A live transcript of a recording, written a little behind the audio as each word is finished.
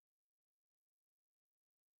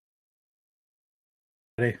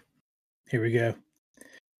Ready? Here we go.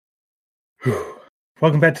 Whew.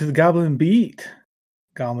 Welcome back to the Goblin Beat,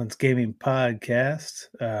 Goblin's Gaming Podcast.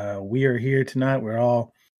 We are here tonight. We're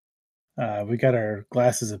all we got our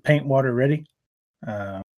glasses of paint water ready.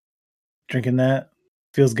 Drinking that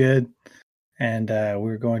feels good, and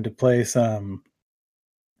we're going to play some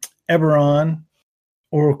Eberron,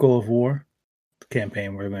 Oracle of War, the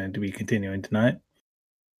campaign we're going to be continuing tonight.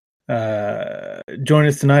 Join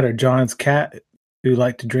us tonight are John's cat, who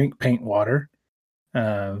like to drink paint water.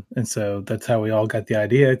 And so that's how we all got the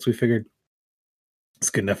idea. Because we figured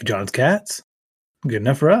it's good enough for John's cats, good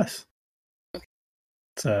enough for us.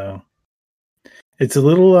 So it's a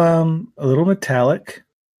little metallic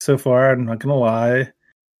so far. I'm not gonna lie.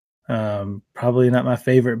 Probably not my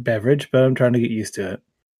favorite beverage, but I'm trying to get used to it.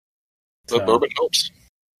 The bourbon helps.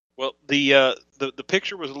 Well, the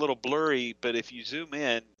picture was a little blurry, but if you zoom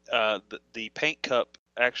in, the paint cup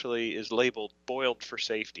actually is labeled "boiled for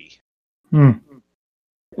safety." So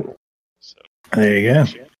there you go.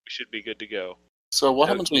 We should be good to go. So what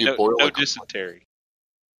happens when you boil? No dysentery.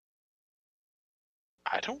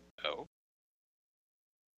 I don't know.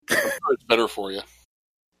 It's better for you.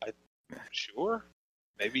 Sure.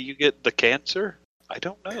 Maybe you get the cancer. I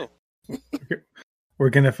don't know. We're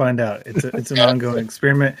gonna find out. It's an ongoing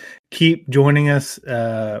experiment. Keep joining us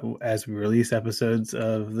as we release episodes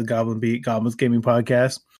of the Goblin Beat, Goblin's Gaming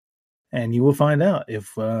Podcast, and you will find out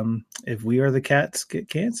if we or the cats get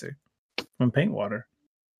cancer from paint water.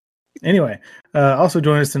 Anyway, also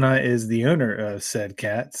joining us tonight is the owner of said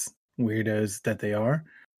cats, weirdos that they are,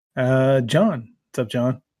 John. What's up,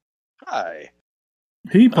 John? Hi.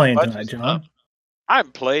 Who are you playing tonight, John?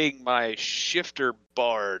 I'm playing my shifter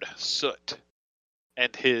bard, Soot,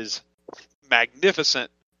 and his magnificent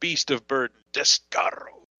beast of burden,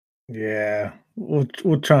 Descaro. Yeah, we'll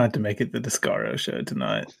try not to make it the Descaro show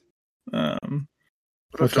tonight.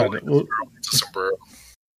 We'll try to. Sombrero.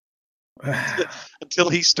 Until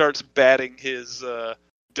he starts batting his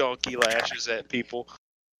donkey lashes at people.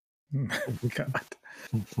 God,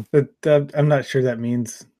 but, I'm not sure that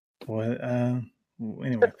means what.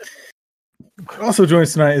 Anyway, also joining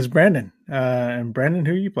us tonight is Brandon. And Brandon,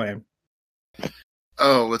 who are you playing?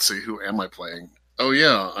 Oh, let's see. Who am I playing? Oh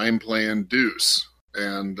yeah, I'm playing Deuce,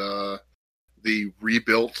 and the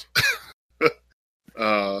rebuilt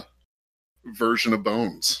version of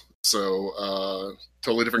Bones. So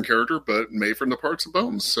totally different character, but made from the parts of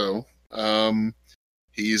Bones. So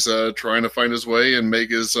he's trying to find his way and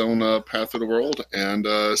make his own path through the world, and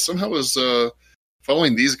somehow is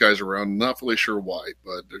following these guys around. Not fully sure why,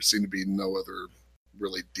 but there seemed to be no other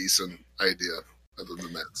really decent idea other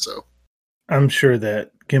than that. So I'm sure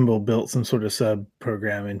that Gimbal built some sort of sub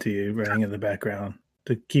program into you running in the background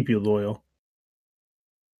to keep you loyal.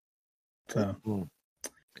 So,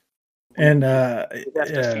 and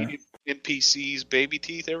NPCs baby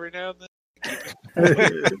teeth every now and then.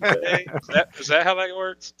 Is that how that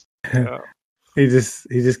works? He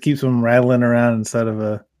just keeps them rattling around inside of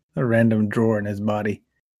a random drawer in his body.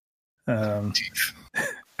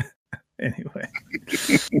 Anyway,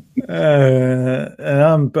 and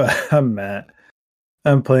I'm Matt.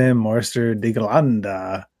 I'm playing Marster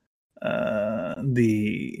Digalanda,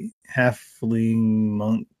 the halfling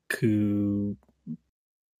monk who,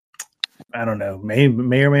 I don't know, may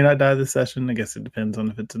or may not die this session. I guess it depends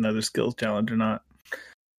on if it's another skills challenge or not.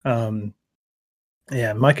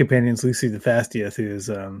 Yeah, my companion's Lucy the Fastieth,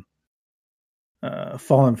 who's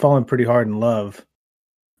fallen pretty hard in love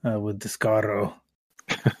with Descaro.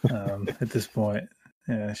 At this point,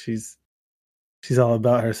 yeah, she's all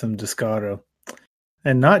about her some Descaro,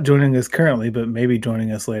 and not joining us currently, but maybe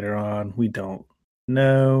joining us later on. We don't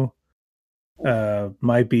know.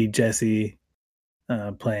 Might be Jesse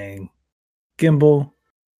playing Gimbal,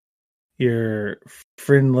 your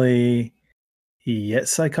friendly yet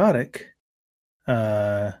psychotic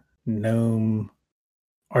gnome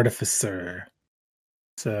artificer.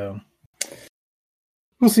 So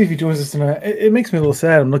we'll see if he joins us tonight. It makes me a little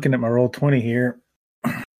sad. I'm looking at my Roll20 here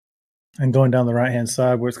and going down the right hand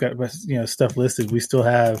side where it's got stuff listed. We still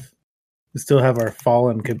have our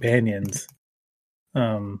fallen companions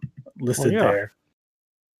listed there.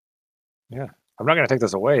 Yeah. I'm not going to take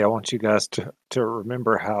this away. I want you guys to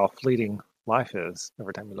remember how fleeting life is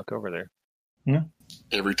every time you look over there. Yeah.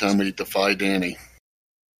 Every time we defy Danny,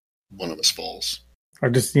 one of us falls. Or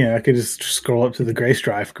just, I could just scroll up to the Gray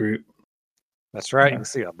Strife group. That's right. You can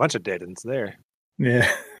see a bunch of dead ends there.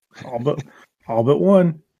 Yeah. all but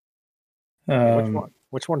one.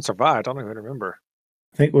 Which one survived? I don't even remember.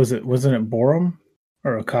 I think wasn't it Borum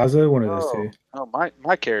or Okaza? One of those two. Oh,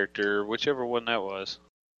 my character, whichever one that was.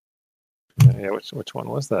 Yeah, which one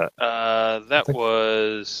was that? That think-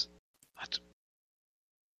 was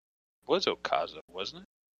Okaza, wasn't it?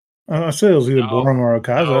 I said it was either No. Borum or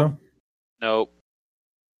Okazo. Nope.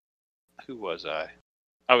 Who was I?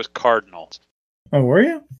 I was Cardinal. Oh, were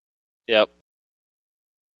you? Yep.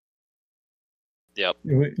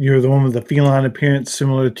 You were the one with the feline appearance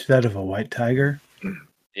similar to that of a white tiger.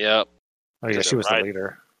 Yep. Oh yeah, Is she it was the right?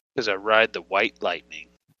 leader. Because I ride the White Lightning.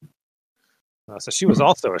 So she was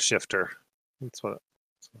also a shifter. That's what it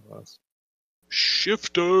was.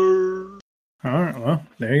 Shifter. All right, well,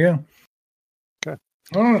 there you go. Okay.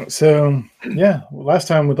 All right, so yeah, last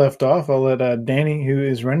time we left off, I'll let Danny, who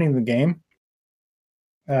is running the game,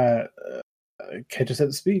 catch us up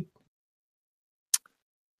to speed.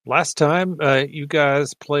 Last time, you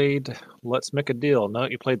guys played Let's Make a Deal. No,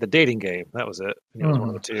 you played the dating game. That was it. It was one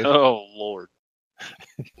of the two. Oh, Lord.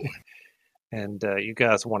 And you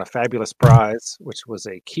guys won a fabulous prize, which was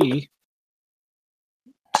a key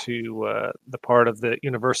to the part of the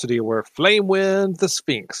university where Flamewind the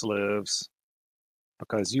Sphinx lives.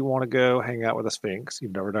 Because you want to go hang out with a Sphinx.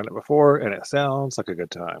 You've never done it before, and it sounds like a good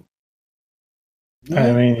time.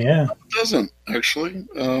 I mean, yeah. It doesn't actually.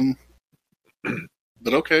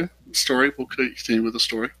 But okay, story. We'll continue with the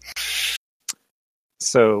story.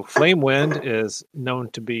 So Flamewind is known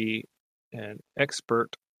to be an expert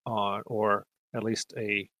on, or at least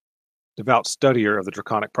a devout studier of the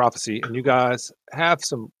Draconic Prophecy, and you guys have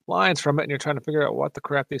some lines from it, and you're trying to figure out what the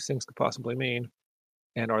crap these things could possibly mean.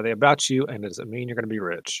 And are they about you, and does it mean you're going to be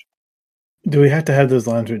rich? Do we have to have those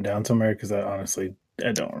lines written down somewhere? Because I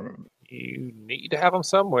don't remember. You need to have them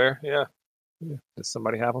somewhere, yeah. Does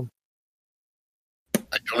somebody have them?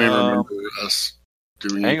 I don't even remember us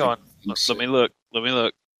doing. Hang on. anything. Let me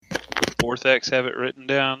look. Would Fourth X have it written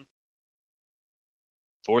down?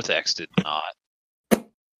 Fourth X did not.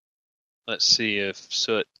 Let's see if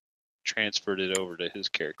Soot transferred it over to his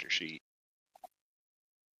character sheet.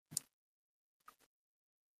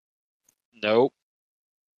 Nope.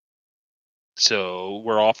 So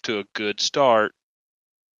we're off to a good start.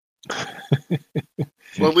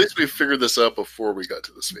 Well, at least we figured this out before we got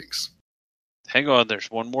to the Sphinx. Hang on,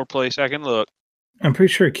 there's one more place I can look. I'm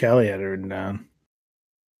pretty sure Callie had it written down.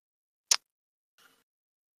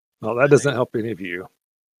 Well, that doesn't help any of you.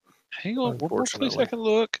 Hang on, one more place Unfortunately. I can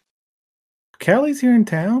look. Callie's here in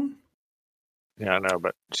town? Yeah, I know,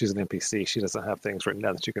 but she's an NPC. She doesn't have things written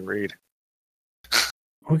down that you can read.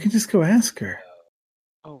 We can just go ask her.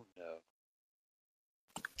 Oh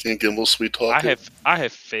no. Can't get a little sweet talk. I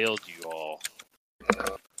have failed you all.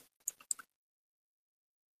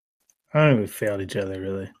 I don't think we failed each other,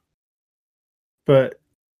 really. But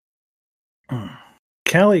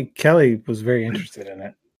Callie was very interested in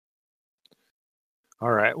it.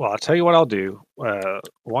 All right. Well, I'll tell you what I'll do.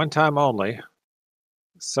 One time only.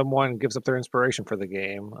 Someone gives up their inspiration for the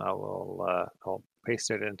game. I'll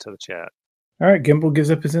paste it into the chat. All right, Gimble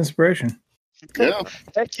gives up his inspiration. Yeah.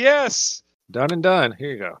 Heck yes! Done and done.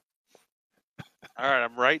 Here you go. Alright,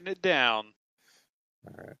 I'm writing it down.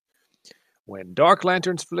 All right. When dark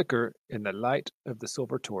lanterns flicker in the light of the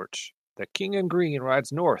silver torch, the king in green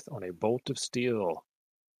rides north on a bolt of steel.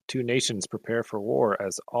 Two nations prepare for war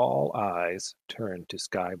as all eyes turn to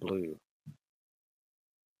sky blue.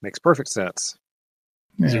 Makes perfect sense.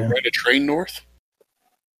 Is it Yeah. right a train north?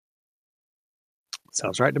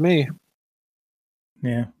 Sounds right to me.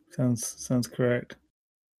 Yeah, sounds correct.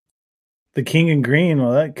 The king in green,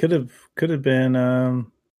 well, that could have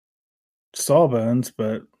been Sawbones,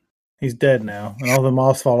 but he's dead now, and all the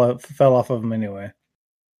moss fell off of him anyway.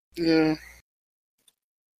 Yeah.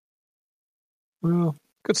 Well,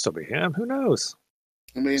 could still be him. Who knows?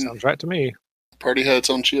 I mean, Sounds right to me. party had its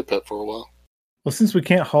own Chia Pet for a while. Well, since we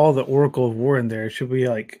can't haul the Oracle of War in there, should we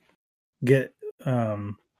get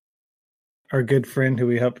our good friend who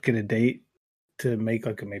we helped get a date to make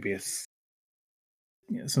maybe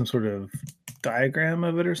some sort of diagram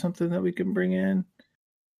of it or something that we can bring in?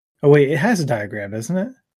 Oh wait, it has a diagram, doesn't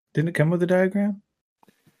it? Didn't it come with a diagram?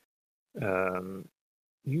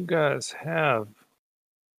 You guys have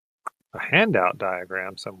a handout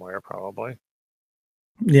diagram somewhere, probably.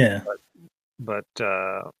 Yeah, But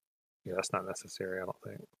yeah, that's not necessary. I don't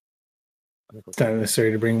think. I think it's not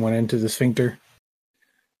necessary to bring one into the sphincter.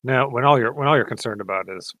 now, when all you're concerned about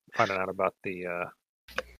is finding out about the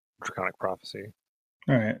Draconic Prophecy.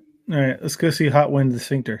 All right, let's go see Hot Wind the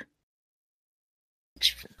sphincter.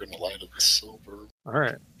 In the light of the silver. All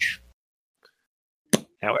right.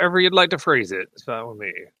 However you'd like to phrase it, it's fine with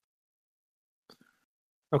me.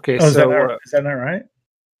 Okay, Oh, is so that not right?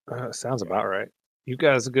 sounds about right. You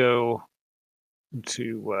guys go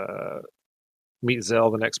to meet Zell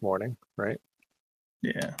the next morning, right?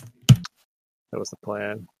 Yeah. That was the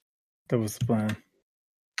plan. That was the plan.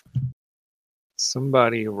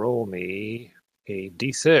 Somebody roll me a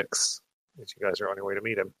d6. You guys are on your way to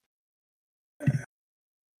meet him.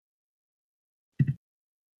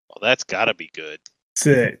 Well, that's got to be good.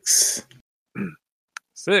 6.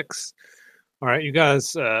 6. All right, you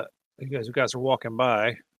guys are walking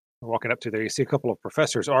by, walking up to there. You see a couple of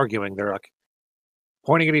professors arguing. They're like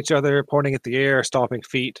pointing at each other, pointing at the air, stomping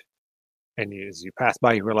feet. And as you pass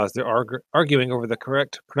by, you realize they're arguing over the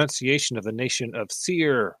correct pronunciation of the nation of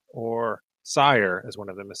Seer, or Sire, as one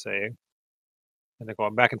of them is saying. And they're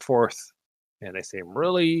going back and forth, and they seem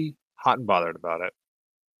really hot and bothered about it.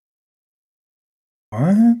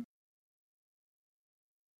 What?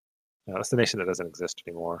 No, that's the nation that doesn't exist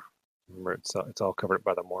anymore. Remember, it's all covered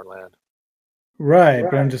by the Mournland. Right,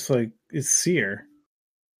 but I'm just like, it's Seer.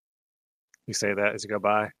 You say that as you go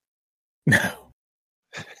by? No.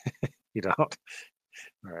 You don't?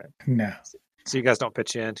 All right. No. So you guys don't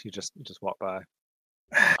pitch in? You just walk by?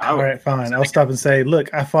 All right, fine. I'll stop and say,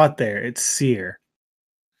 look, I fought there. It's Seer.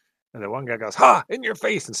 And the one guy goes, "Ha! In your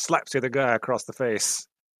face!" and slaps the other guy across the face.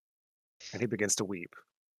 And he begins to weep.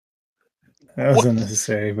 That was What?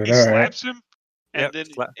 unnecessary, but He all right. slaps him, and Yep,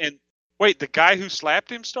 and wait, the guy who slapped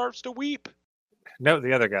him starts to weep. No,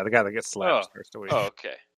 the other guy, the guy that gets slapped, starts to weep. Oh,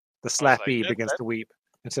 okay. The like, slappee begins to weep.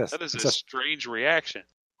 It says, That is a strange reaction.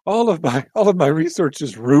 all of my research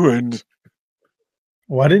is ruined.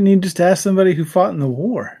 Why didn't you just ask somebody who fought in the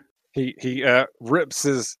war? He rips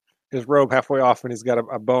his robe halfway off, and he's got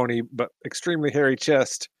a bony but extremely hairy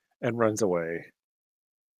chest, and runs away.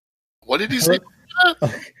 What did he say?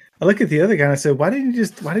 I look at the other guy and I said, why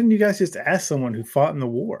didn't you guys just ask someone who fought in the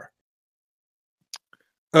war?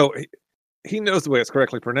 Oh, he knows the way it's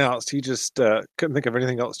correctly pronounced. He just couldn't think of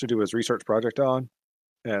anything else to do his research project on,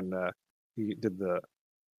 and he did the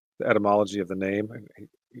etymology of the name.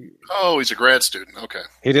 Oh, he's a grad student. Okay.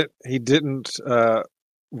 He didn't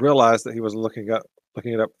realize that he was looking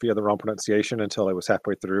it up via the wrong pronunciation until he was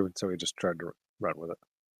halfway through, and so he just tried to run with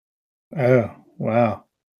it. Oh, wow.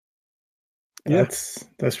 Yeah.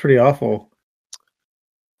 That's pretty awful.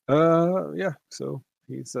 Yeah. So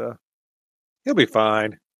he'll be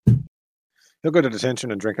fine. He'll go to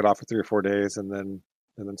detention and drink it off for 3 or 4 days, and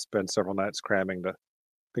then spend several nights cramming to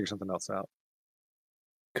figure something else out.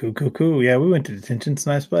 Cool. Yeah, we went to detention. It's a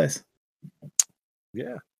nice place.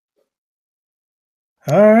 Yeah.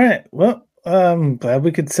 All right. Well, I'm glad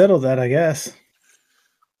we could settle that, I guess.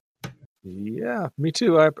 Yeah, me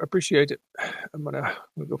too. I appreciate it. I'm gonna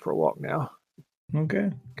go for a walk now.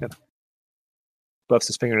 Okay. Kind of buffs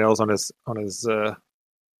his fingernails on his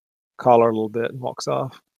collar a little bit and walks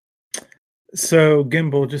off. So,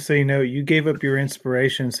 Gimbal, just so you know, you gave up your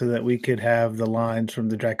inspiration so that we could have the lines from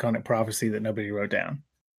the Draconic Prophecy that nobody wrote down.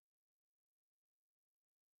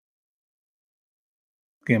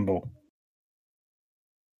 Gimbal.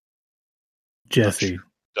 Jesse.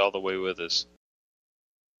 All the way with us.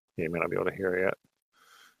 He may not be able to hear yet.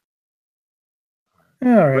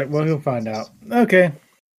 All right. Well, he'll find out. Okay.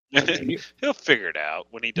 He'll figure it out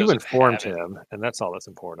when he does. You informed him, and that's all that's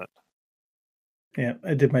important. Yeah,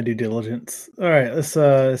 I did my due diligence. All right, let's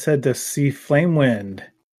head to see Flamewind.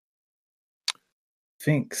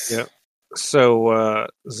 Sphinx. Yep. So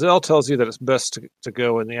Zell tells you that it's best to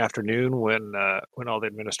go in the afternoon when all the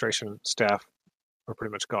administration staff are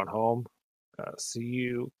pretty much gone home. See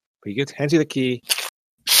you. But he hands you the key.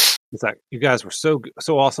 He's like, "You guys were so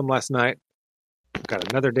awesome last night.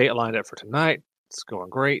 Got another date lined up for tonight. It's going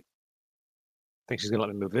great. I think she's gonna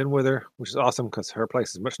let me move in with her, which is awesome because her place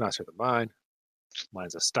is much nicer than mine.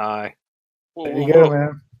 Mine's a sty." There you go,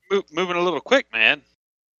 man. Moving a little quick, man.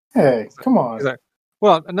 Hey, come on. He's like,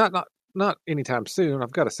 "Well, not anytime soon.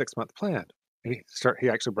 I've got a 6-month plan." And he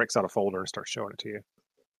actually breaks out a folder and starts showing it to you.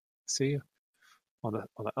 See, on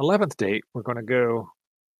the 11th date, we're going to go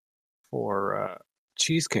for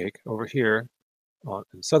cheesecake over here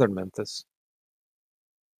in southern Memphis.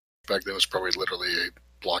 Back then, it was probably literally a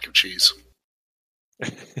block of cheese.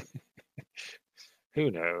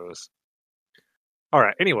 Who knows? All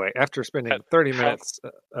right. Anyway, after spending 30 minutes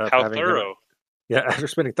of How having thorough. after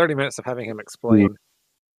spending 30 minutes of having him explain,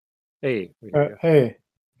 hey,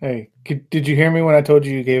 Did you hear me when I told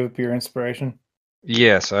you gave up your inspiration?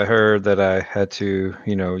 Yes, I heard that I had to,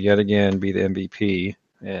 yet again be the MVP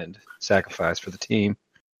and sacrifice for the team.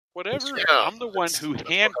 Whatever. Yeah. I'm the one who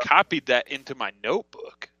hand copied that into my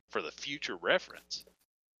notebook for the future reference.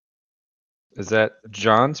 Is that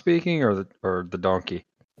John speaking or the donkey?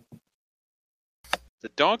 The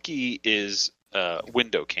donkey is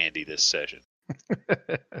window candy this session.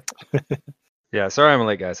 Yeah, sorry I'm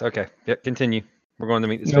late, guys. Okay, yep, continue. We're going to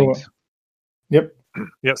meet the No, Sphinx. Yep.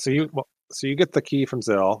 Yeah. So So you get the key from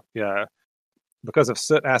Zell. Yeah. Because of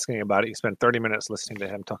Soot asking about it, you spend 30 minutes listening to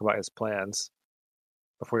him talk about his plans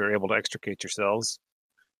before you're able to extricate yourselves.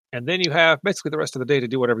 And then you have basically the rest of the day to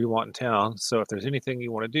do whatever you want in town. So if there's anything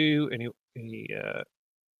you want to do, any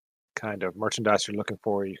kind of merchandise you're looking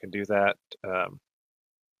for, you can do that.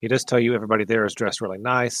 He does tell you everybody there is dressed really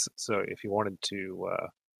nice. So if you wanted to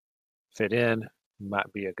fit in,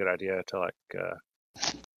 might be a good idea to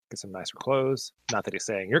get some nicer clothes. Not that he's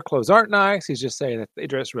saying your clothes aren't nice. He's just saying that they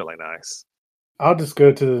dress really nice. I'll just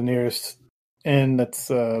go to the nearest inn that's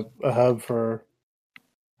a hub for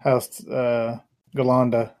House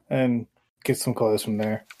Galanda and get some clothes from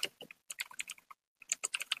there.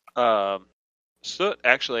 Soot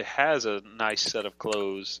actually has a nice set of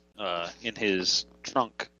clothes in his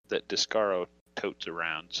trunk that Descaro totes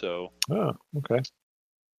around. So, okay.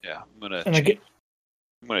 Yeah, I'm gonna change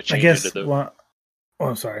I guess. it to the. Well,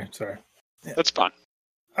 I'm sorry. Yeah. That's fine.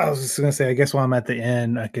 I was just gonna say, I guess while I'm at the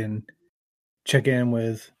inn, I can check in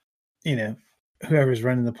with, whoever's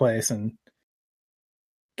running the place and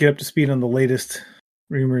get up to speed on the latest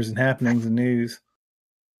rumors and happenings and news.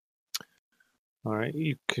 All right,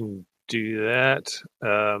 you can do that.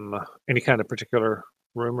 Any kind of particular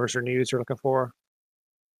rumors or news you're looking for?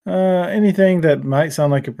 Anything that might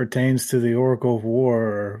sound like it pertains to the Oracle of War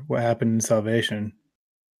or what happened in Salvation.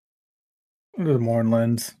 The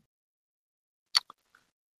Mournlands.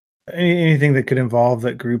 Anything that could involve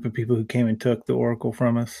that group of people who came and took the Oracle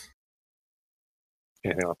from us.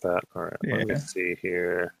 Anything like that? All right, Yeah. Let me see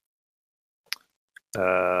here.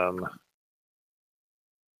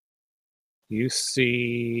 You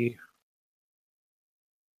see...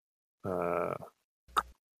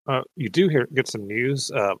 you do get some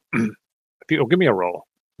news. Give me a roll.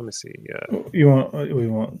 Let me see. We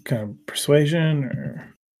want kind of persuasion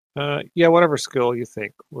or... Yeah, whatever skill you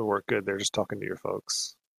think will work good. They're just talking to your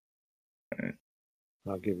folks. Right.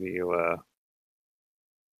 I'll give you a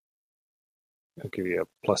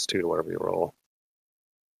 +2 to whatever you roll.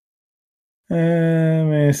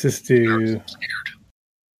 Let's just do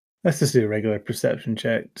a regular perception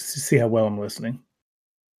check just to see how well I'm listening.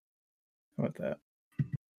 How about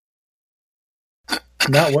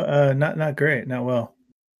that? Not great. Not well.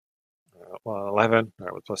 Well, 11. All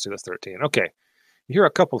right, with +2, that's 13. Okay. You hear a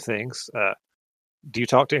couple things. Do you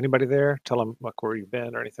talk to anybody there? Tell them where you've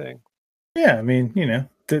been or anything? Yeah, I mean,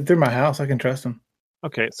 they're my house. I can trust them.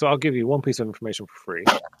 Okay, so I'll give you one piece of information for free.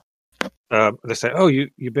 They say, "Oh,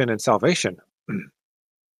 you've been in Salvation." Did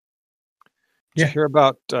you hear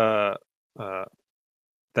about that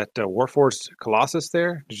Warforged Colossus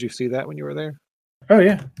there? Did you see that when you were there? Oh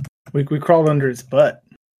yeah, we crawled under its butt.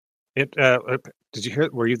 Did you hear?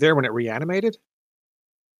 Were you there when it reanimated?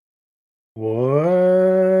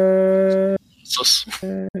 What?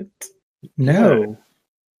 No.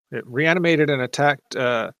 It reanimated and attacked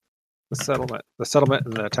the settlement,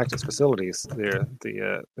 and attacked its facilities. They're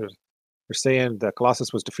saying the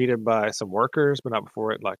Colossus was defeated by some workers, but not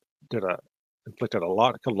before it killed a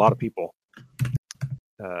lot of people.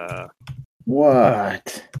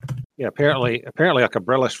 What? Yeah, apparently, like a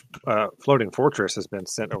Brellish floating fortress has been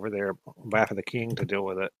sent over there on behalf of the king to deal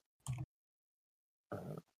with it.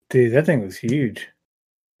 Dude, that thing was huge.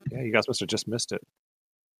 Yeah, you guys must have just missed it.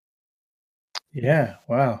 Yeah,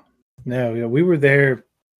 wow. No, yeah, we were there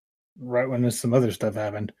right when some other stuff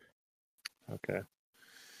happened. Okay.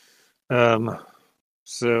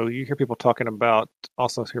 So you hear people talking about.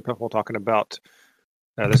 There's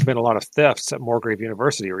been a lot of thefts at Morgrave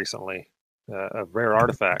University recently of rare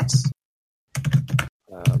artifacts.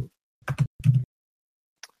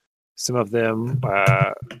 Some of them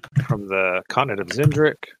from the continent of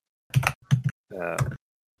Zendrick.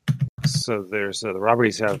 So there's the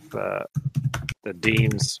robberies have the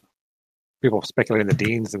deans. People speculating the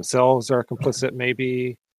deans themselves are complicit,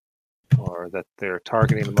 maybe, or that they're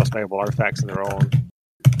targeting the most valuable artifacts for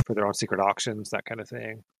their own secret auctions, that kind of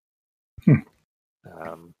thing. The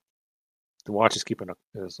Watch is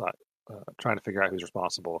trying to figure out who's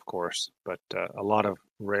responsible, of course, but a lot of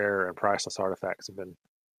rare and priceless artifacts have been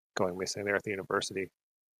going missing there at the university.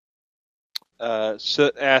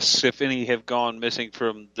 Soot asks if any have gone missing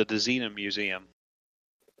from the Dezina Museum.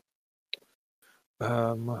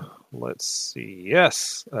 Let's see.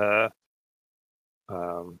 Yes.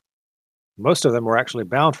 Most of them were actually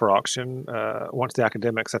bound for auction once the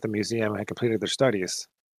academics at the museum had completed their studies,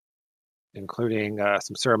 including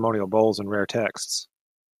some ceremonial bowls and rare texts.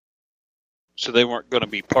 So they weren't going to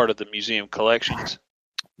be part of the museum collections?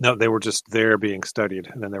 No, they were just there being studied,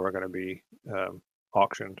 and then they were going to be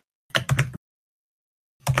auctioned.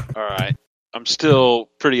 All right. I'm still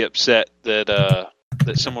pretty upset that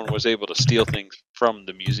someone was able to steal things from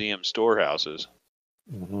the museum storehouses.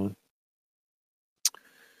 Mm-hmm.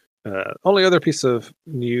 Only other piece of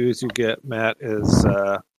news you get, Matt, is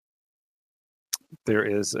there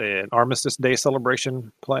is an Armistice Day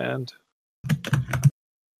celebration planned.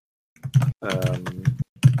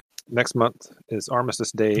 Next month is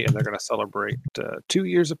Armistice Day, and they're going to celebrate 2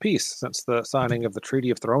 years of peace since the signing of the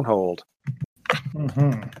Treaty of Thronehold.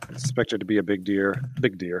 Mm-hmm. It's expected to be a big deal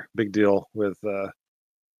with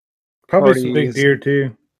Probably some big parties. deer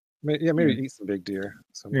too. Maybe eat some big deer,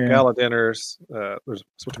 some Yeah. gala dinners. There's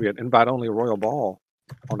supposed to be an invite-only royal ball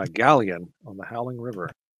on a galleon on the Howling River.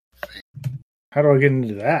 How do I get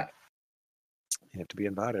into that? You have to be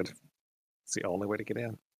invited. It's the only way to get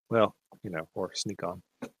in. Well, or sneak on.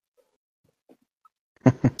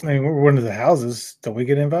 I mean, we're one of the houses. Don't we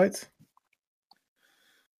get invites?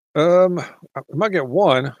 I might get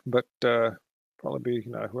one, but probably be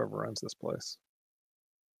whoever runs this place.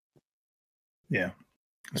 Yeah,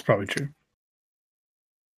 that's probably true.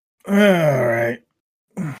 All right.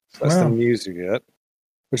 So that's the news you get,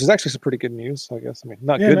 which is actually some pretty good news, I guess. I mean,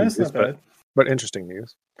 not Yeah, good that's news, not bad. but interesting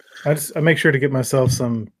news. I make sure to get myself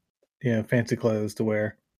some, fancy clothes to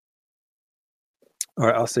wear. All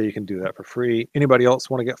right, I'll say you can do that for free. Anybody else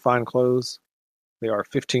want to get fine clothes? They are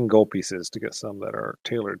 15 gold pieces to get some that are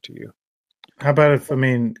tailored to you. How about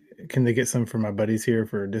can they get some for my buddies here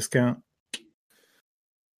for a discount?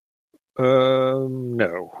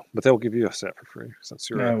 No, but they'll give you a set for free since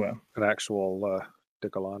you're an actual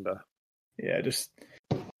Dickalanda. Yeah, just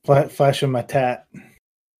flashing my tat.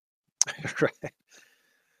 Right.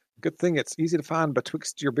 Good thing it's easy to find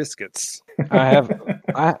betwixt your biscuits. I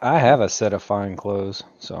have a set of fine clothes,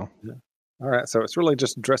 so. Yeah. All right, so it's really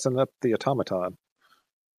just dressing up the automaton.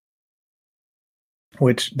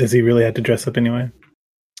 Which, does he really have to dress up anyway?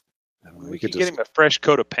 We could get him a fresh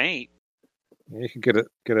coat of paint. You could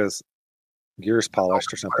get his gears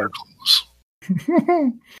polished or something.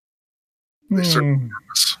 They certainly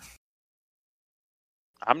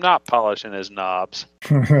I'm not polishing his knobs.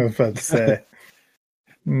 I was about to say.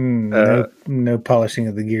 No polishing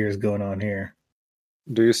of the gears going on here.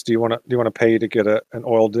 Deuce, do you want to pay to get an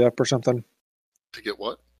oil dip or something? To get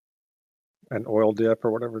what? An oil dip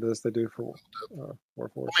or whatever it is they do for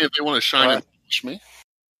Warforged. I mean, if they want to shine and polish me.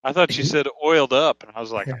 I thought you said oiled up, and I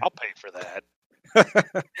was like, I'll pay for that.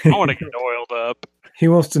 I want to get oiled up. He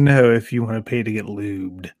wants to know if you want to pay to get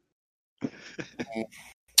lubed.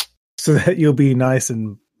 So that you'll be nice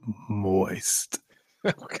and moist.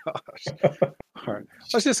 Oh, gosh. All right.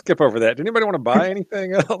 Let's just skip over that. Did anybody want to buy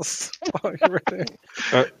anything else while you were there?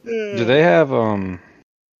 Do they have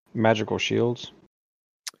magical shields?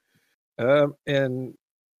 In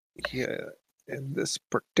this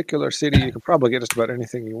particular city, you can probably get just about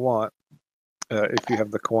anything you want if you have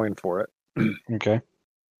the coin for it. Okay.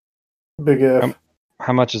 Big F.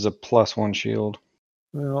 How much is a +1 shield?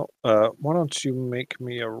 Well, why don't you make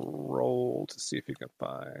me a roll to see if you can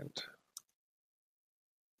find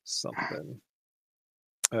something.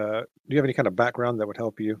 Do you have any kind of background that would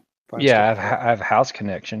help you find Yeah, stuff? I have house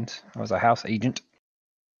connections. I was a house agent.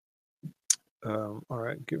 All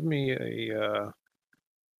right, give me a...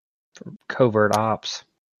 For covert ops.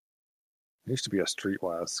 It used to be a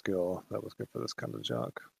streetwise skill that was good for this kind of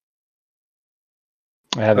junk.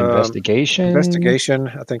 I have investigation. Investigation,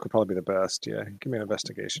 I think, would probably be the best. Yeah, give me an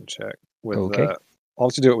investigation check. With, Okay. I'll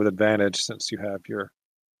let you do it with advantage since you have your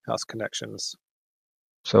house connections.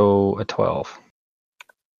 So a 12.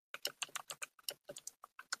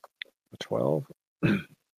 A 12.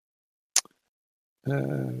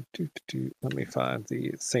 Let me find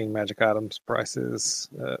the same magic items prices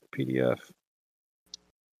PDF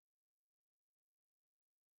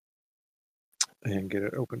and get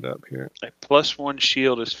it opened up here. A +1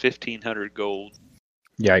 shield is 1,500 gold.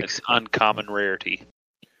 Yikes. It's uncommon rarity.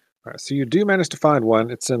 All right, so you do manage to find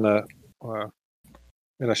one. It's in a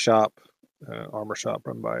shop, armor shop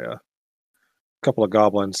run by a couple of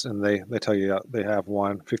goblins, and they tell you they have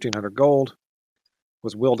one. 1,500 gold.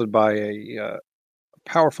 Was wielded by a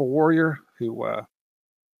powerful warrior who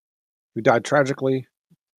died tragically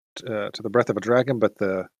to the breath of a dragon, but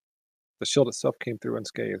the shield itself came through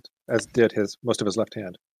unscathed, as did most of his left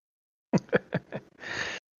hand.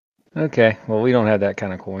 Okay, well, we don't have that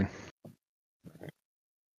kind of coin.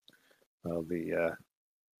 Well,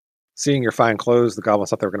 seeing your fine clothes, the goblins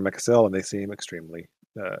thought they were going to make a sale, and they seem extremely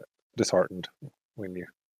disheartened when you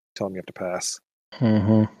tell them you have to pass.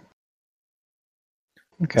 Mm-hmm.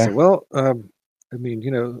 Okay. So, well, I mean,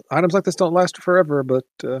 items like this don't last forever, but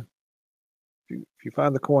if you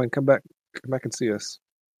find the coin, come back and see us.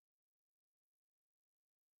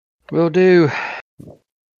 Will do.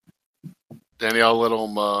 Danny, I'll let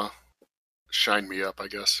him shine me up, I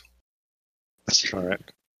guess. All right.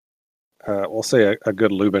 We'll say a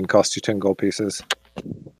good Lubin costs you 10 gold pieces.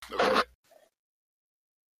 Okay.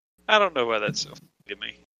 I don't know why that's so give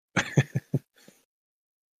me.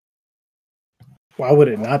 Why would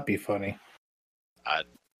it not be funny? That's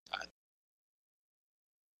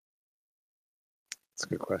a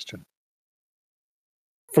good question.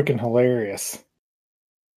 Freaking hilarious.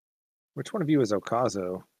 Which one of you is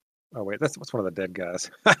Okazo? Oh, wait, that's one of the dead guys.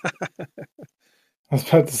 I was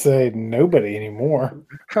about to say nobody anymore.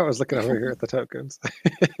 I was looking over here at the tokens.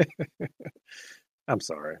 I'm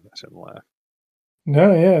sorry. I shouldn't laugh.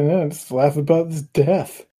 No, just laugh about this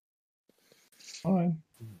death. Fine.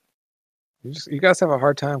 You guys have a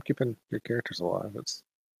hard time keeping your characters alive. It's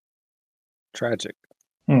tragic.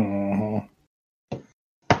 Mm-hmm.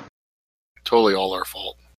 Totally all our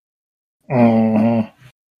fault. Mm-hmm.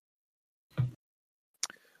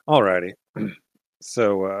 Alrighty.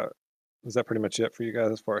 So, is that pretty much it for you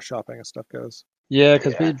guys as far as shopping and stuff goes? Yeah,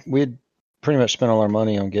 because we'd pretty much spent all our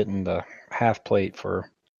money on getting the half plate for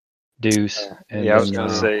Deuce and Yeah, I was then,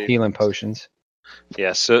 gonna say- healing potions.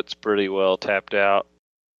 Yeah, Soot's pretty well tapped out.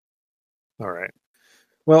 All right.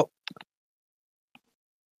 Well,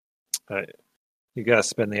 you guys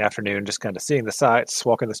spend the afternoon just kind of seeing the sights,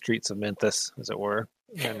 walking the streets of Memphis, as it were,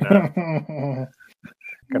 and kind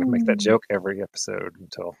of make that joke every episode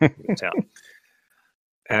until we get to town.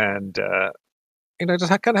 And just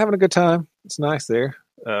kind of having a good time. It's nice there.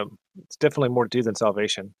 It's definitely more to do than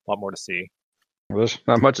Salvation. A lot more to see. Well, there's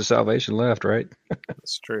not much of salvation left, right?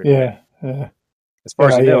 That's true. Yeah. As far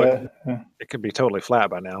as you know, yeah. it could be totally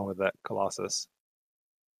flat by now with that Colossus.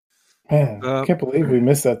 Man, I can't believe we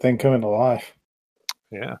missed that thing coming to life.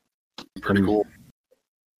 Yeah. Pretty cool.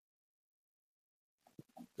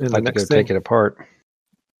 And I'd like to go take it apart.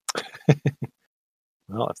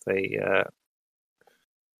 Well, if they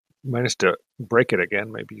manage to break it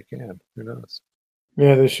again, maybe you can. Who knows?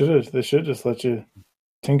 Yeah, they should have. They should just let you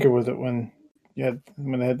tinker with it when they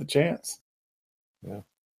had the chance. Yeah.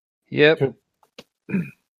 Yep. Could-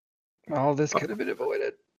 All this could have been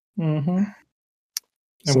avoided. Mm-hmm. And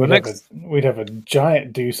So we'd have a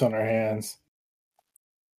giant deuce on our hands.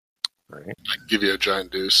 Right. I can give you a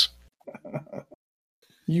giant deuce.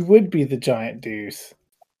 You would be the giant deuce.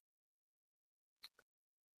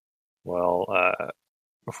 Well,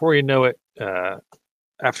 before you know it,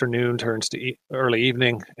 afternoon turns to early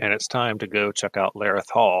evening, and it's time to go check out Lareth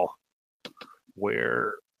Hall,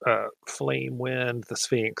 where Flame Wind, the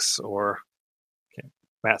Sphinx, or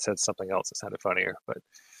Matt said something else that sounded funnier, but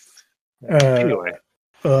anyway.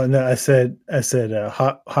 No, I said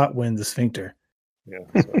hot wind the sphincter. Yeah,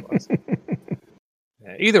 that's what it was.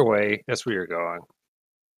 Yeah, either way, that's where you're going.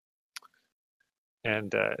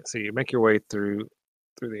 And so you make your way through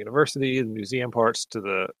the university, the museum parts,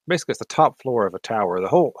 to basically it's the top floor of a tower. The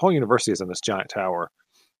whole university is in this giant tower.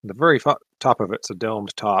 And the very top of it's a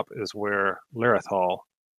domed top is where Lareth Hall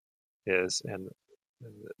is, and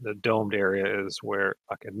the domed area is where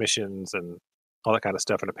like admissions and all that kind of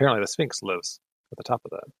stuff. And apparently the Sphinx lives at the top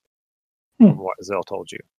of that, from what Zell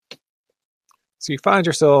told you. So you find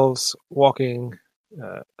yourselves walking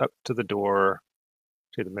up to the door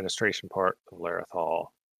to the administration part of Lareth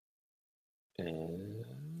Hall. And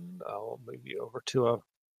I'll move you over to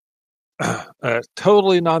a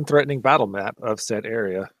totally non-threatening battle map of said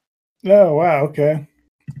area. Oh, wow. Okay.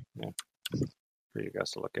 For you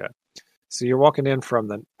guys to look at. So you're walking in from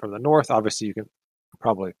the north. Obviously, you can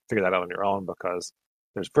probably figure that out on your own because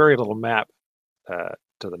there's very little map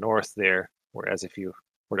to the north there. Whereas if you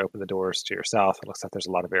were to open the doors to your south, it looks like there's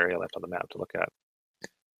a lot of area left on the map to look at.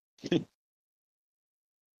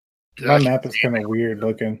 My map is kind of weird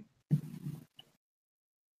looking.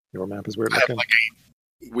 Your map is weird I have looking. like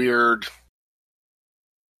a weird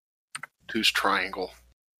Deuce triangle.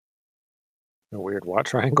 A weird what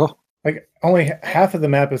triangle? Like only half of the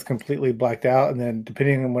map is completely blacked out, and then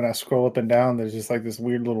depending on when I scroll up and down, there's just like this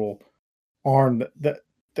weird little arm that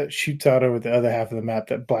shoots out over the other half of the map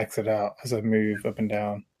that blacks it out as I move up and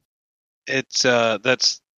down. It's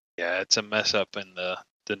it's a mess up in the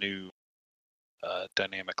new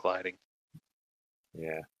dynamic lighting.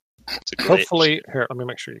 Yeah. It's a glitch. Hopefully, here, let me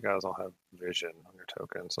make sure you guys all have vision on your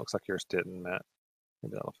tokens. Looks like yours didn't, Matt.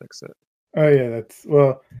 Maybe that'll fix it. Oh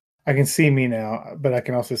yeah, I can see me now, but I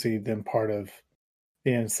can also see them part of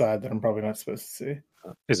the inside that I'm probably not supposed to see.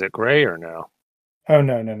 Is it gray or no? Oh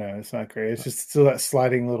no, it's not great. It's just still that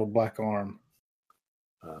sliding little black arm.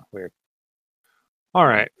 Weird. All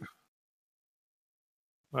right.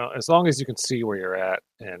 Well, as long as you can see where you're at,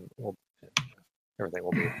 and everything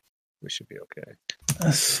will be, we should be okay.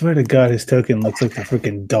 I swear to God, his token looks like the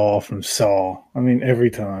freaking doll from Saw. I mean, every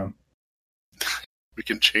time. We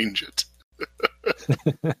can change it.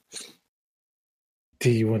 Do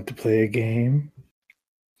you want to play a game?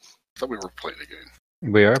 I thought we were playing a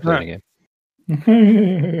game. We are playing a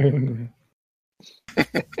game.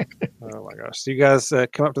 Oh my gosh! So you guys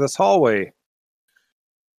come up to this hallway,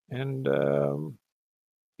 and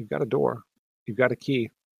you've got a door, you've got a key,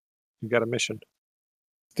 you've got a mission.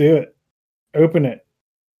 Do it. Open it.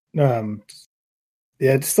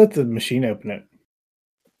 Yeah, just let the machine open it.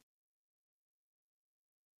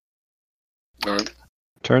 All right.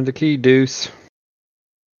 Turn the key, Deuce.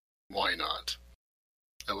 Why not?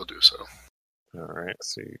 I will do so. All right.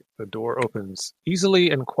 See, the door opens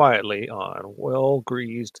easily and quietly on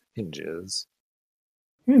well-greased hinges.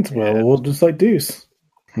 It's well, just like Deuce.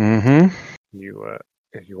 Mm-hmm. You,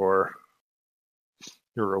 your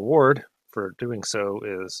reward for doing so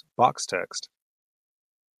is box text.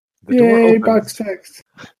 The door Yay, opens. box text.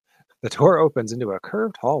 The door opens into a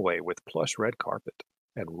curved hallway with plush red carpet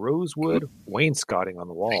and rosewood wainscoting on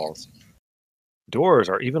the walls. Doors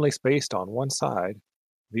are evenly spaced on one side.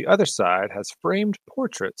 The other side has framed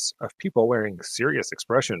portraits of people wearing serious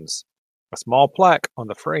expressions. A small plaque on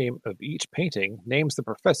the frame of each painting names the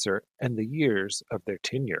professor and the years of their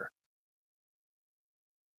tenure.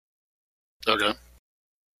 Okay.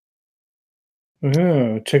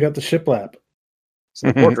 Oh, check out the shiplap.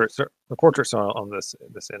 So the portraits are on this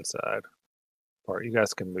inside part. You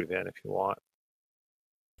guys can move in if you want.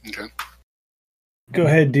 Okay. Go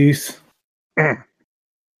ahead, Deuce. Why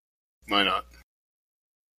not?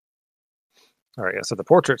 All right, yeah, so the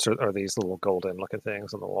portraits are these little golden-looking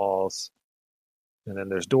things on the walls. And then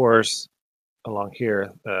there's doors along here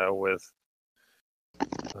with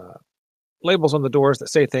labels on the doors that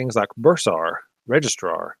say things like Bursar,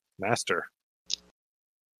 Registrar, Master.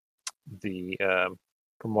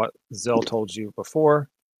 From what Zell told you before,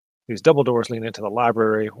 these double doors lead into the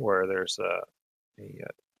library where there's a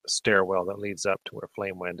stairwell that leads up to where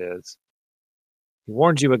Flamewind is. He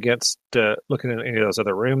warned you against looking in any of those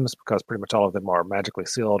other rooms because pretty much all of them are magically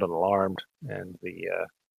sealed and alarmed, and the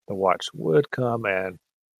watch would come and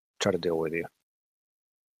try to deal with you.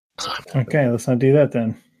 Okay, let's not do that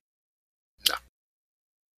then. No.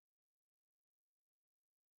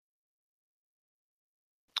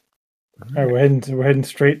 All right, we're heading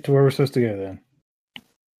straight to where we're supposed to go then.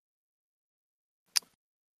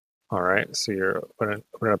 All right, so you're opening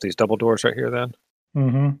up these double doors right here then?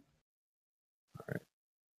 Mm-hmm.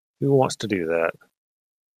 Who wants to do that?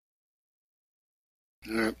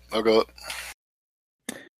 All right, I'll go.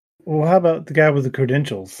 Well, how about the guy with the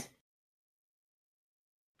credentials?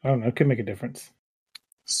 I don't know. It could make a difference.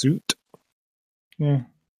 Suit. Yeah.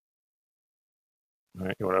 All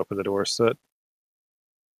right, you want to open the door, Soot?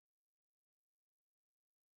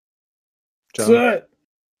 John? Soot!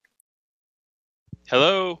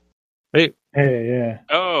 Hello? Hey. Hey, yeah.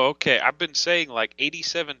 Oh, okay. I've been saying like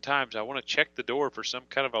 87 times I want to check the door for some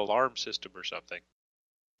kind of alarm system or something.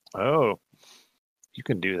 Oh, you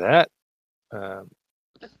can do that.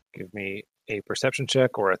 Give me a perception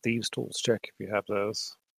check or a thieves' tools check if you have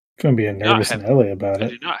those. It's going to be a nervous Nelly about I it.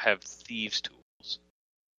 do not have thieves' tools,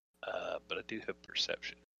 but I do have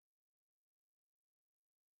perception.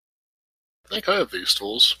 I think I have these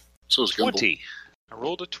tools. So is Gimbal. 20. I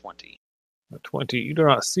rolled a 20. A 20. You do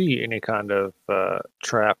not see any kind of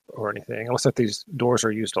trap or anything. It looks like these doors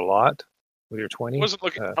are used a lot with your 20.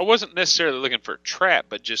 I wasn't necessarily looking for a trap,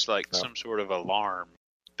 but just like some sort of alarm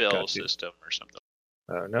bell system or something.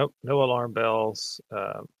 Nope, no alarm bells.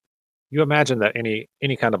 You imagine that any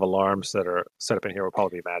kind of alarms that are set up in here will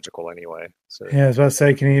probably be magical anyway. So Yeah, I was about to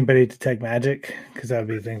say, can anybody detect magic? Because that would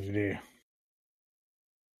be the thing to do.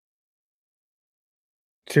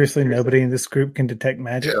 Seriously, nobody in this group can detect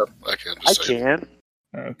magic? Yeah, I can. I can.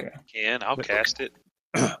 Okay. I'll cast it.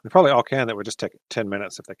 They probably all can. That would just take 10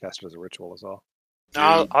 minutes if they cast it as a ritual is all.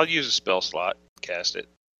 No, I'll use a spell slot. Cast it.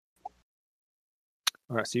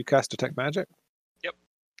 All right, so you cast Detect Magic? Yep.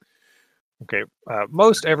 Okay,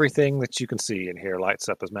 most everything that you can see in here lights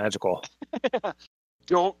up as magical.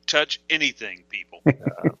 Don't touch anything, people.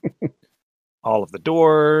 All of the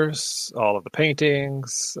doors, all of the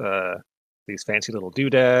paintings, these fancy little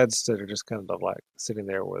doodads that are just kind of like sitting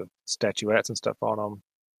there with statuettes and stuff on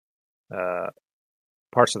them.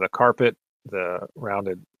 Parts of the carpet, the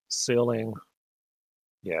rounded ceiling.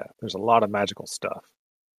 Yeah, there's a lot of magical stuff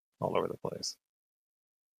all over the place.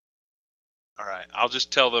 All right, I'll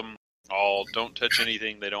just tell them all, don't touch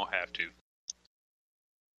anything they don't have to.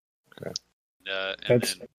 Okay.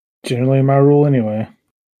 That's generally my rule anyway.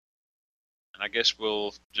 And I guess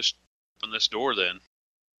we'll just open this door then.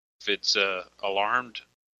 If it's alarmed,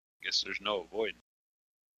 I guess there's no avoiding.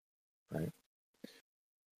 Right.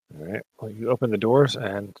 All right. Well, you open the doors,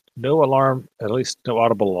 and no alarm, at least no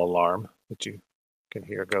audible alarm that you can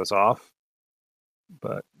hear goes off.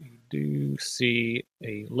 But you do see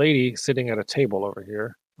a lady sitting at a table over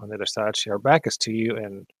here on the other side. Her back is to you,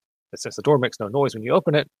 and since the door makes no noise when you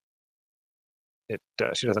open it,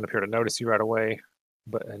 she doesn't appear to notice you right away.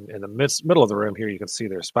 But in the middle of the room here, you can see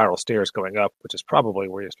there's spiral stairs going up, which is probably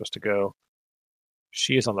where you're supposed to go.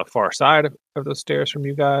 She is on the far side of those stairs from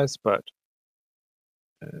you guys, but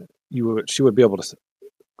she would be able to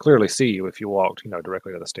clearly see you if you walked,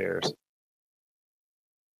 directly to the stairs.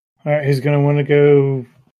 All right, he's going to want to go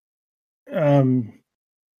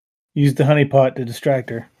use the honeypot to distract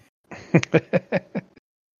her.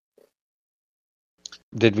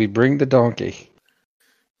 Did we bring the donkey?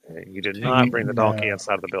 You did not bring the donkey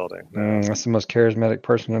inside of the building. No. That's the most charismatic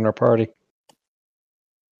person in our party.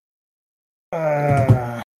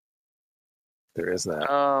 There is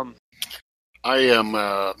that. I am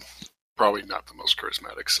probably not the most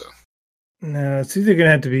charismatic, so. No, it's either going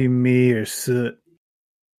to have to be me or Soot.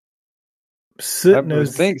 I would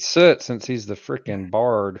think Soot, since he's the freaking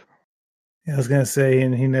bard. I was going to say,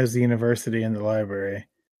 and he knows the university and the library.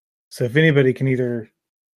 So if anybody can either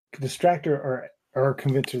distract her or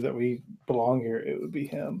convince her that we belong here, it would be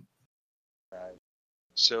him.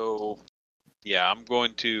 So, yeah, I'm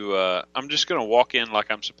just going to walk in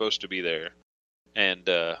like I'm supposed to be there and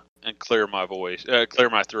clear my voice, clear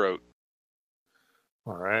my throat.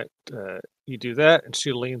 All right. You do that, and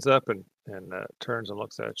she leans up and turns and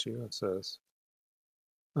looks at you and says,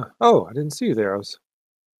 "Oh, I didn't see you there. I was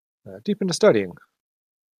deep into studying."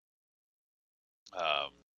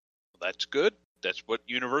 That's good. That's what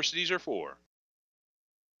universities are for.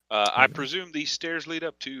 I presume these stairs lead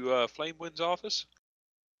up to Flamewind's office?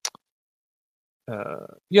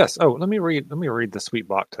 Yes. Oh, let me read the sweet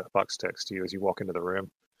box text to you as you walk into the room.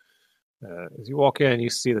 As you walk in, you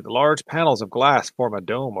see that the large panels of glass form a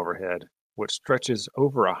dome overhead, which stretches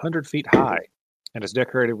over 100 feet high and is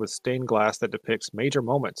decorated with stained glass that depicts major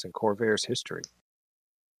moments in Corvair's history.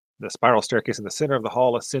 The spiral staircase in the center of the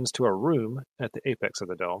hall ascends to a room at the apex of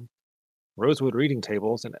the dome. Rosewood reading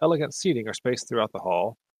tables and elegant seating are spaced throughout the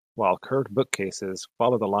hall, while curved bookcases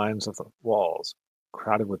follow the lines of the walls,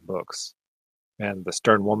 crowded with books. And the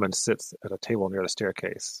stern woman sits at a table near the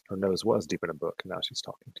staircase. Her nose was deep in a book, and now she's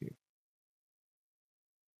talking to you.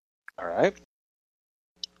 All right.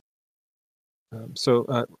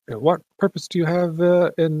 So, what purpose do you have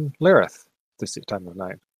in Lareth this time of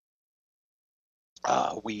night?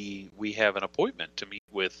 We have an appointment to meet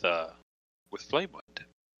with Flamewind.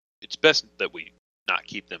 It's best that we not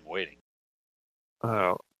keep them waiting.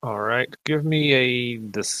 Oh, all right. Give me a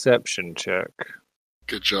deception check.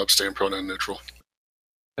 Good job staying pronoun neutral.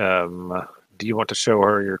 Do you want to show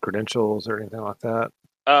her your credentials or anything like that?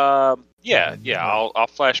 Yeah. I'll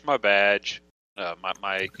flash my badge,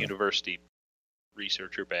 my university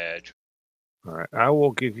researcher badge. All right. I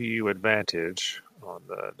will give you advantage on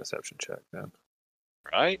the deception check then.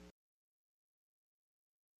 Right.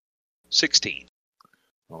 16.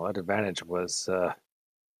 Well, that advantage was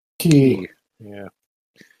Key. Yeah.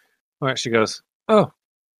 All right. She goes, "Oh,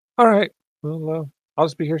 all right. Well, I'll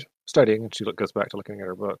just be here studying." And she goes back to looking at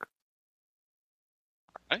her book.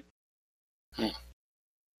 All right.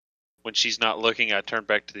 When she's not looking, I turn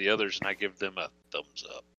back to the others and I give them a thumbs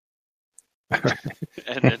up.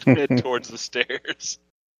 And then head towards the stairs.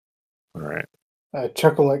 All right. I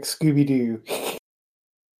chuckle like Scooby-Doo.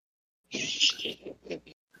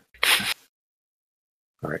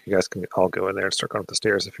 All right. You guys can all go in there and start going up the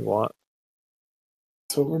stairs if you want.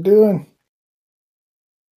 That's what we're doing.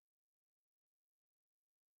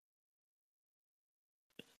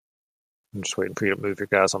 I'm just waiting for you to move your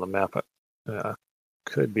guys on the map.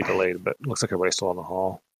 Could be delayed, but it looks like everybody's still in the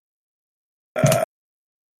hall. All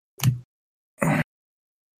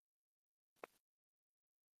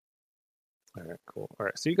right, cool. All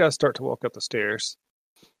right, so you guys start to walk up the stairs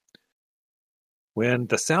when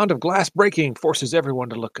the sound of glass breaking forces everyone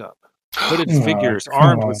to look up. Hooded figures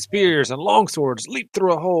armed with spears and longswords leap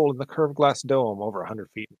through a hole in the curved glass dome over 100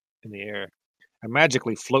 feet in the air and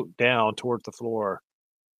magically float down towards the floor.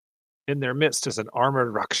 In their midst is an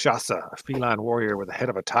armored Rakshasa, a feline warrior with the head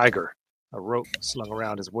of a tiger. A rope slung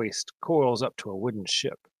around his waist coils up to a wooden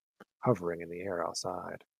ship, hovering in the air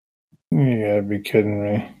outside. You gotta be kidding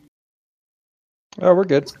me. Oh, we're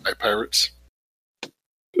good. Night pirates.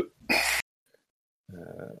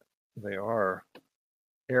 They are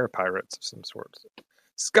air pirates of some sort.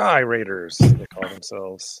 Sky Raiders, they call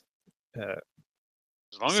themselves. As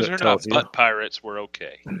long as they're not butt pirates, we're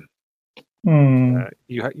okay.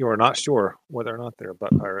 You are not sure whether or not they're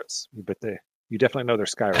butt pirates, but you definitely know they're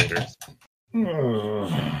Sky Raiders.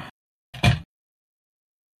 All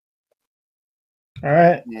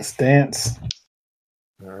right, stance.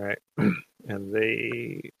 All right. And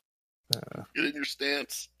they Get in your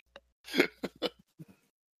stance.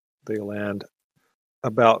 they land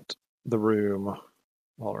about the room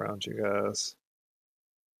all around you guys.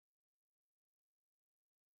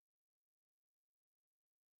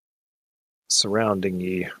 Surrounding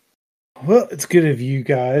ye. Well, it's good of you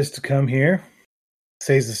guys to come here.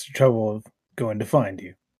 Saves us the trouble of going to find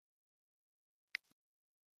you.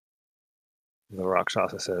 The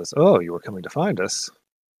Rakshasa says, "Oh, you were coming to find us."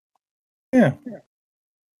 Yeah.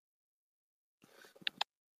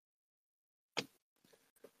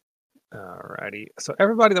 Alrighty. So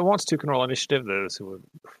everybody that wants to can roll initiative. Those who would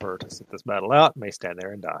prefer to sit this battle out may stand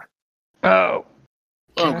there and die. Oh,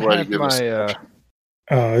 I'm can glad I you have gave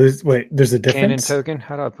us. Wait, there's a cannon difference? token?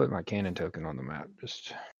 How do I put my cannon token on the map?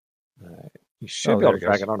 Just You should Oh, be able there to it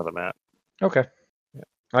drag goes. it onto the map. okay. Yeah.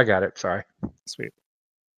 I got it. Sorry. Sweet.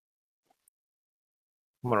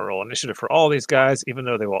 I'm going to roll initiative for all these guys, even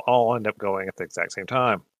though they will all end up going at the exact same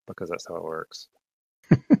time, because that's how it works.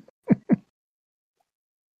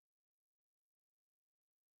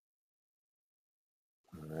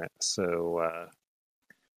 All right, so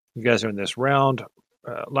you guys are in this round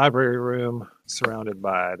library room surrounded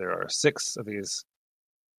by, there are 6 of these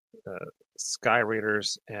Sky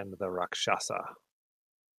Raiders and the Rakshasa.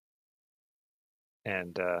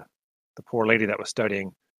 And the poor lady that was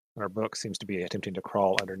studying our book seems to be attempting to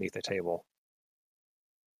crawl underneath a table.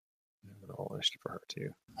 I'm going to roll initiative for her, too.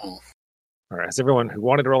 Oh. All right, has everyone who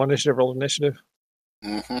wanted to roll initiative rolled initiative?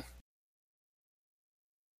 Mm-hmm.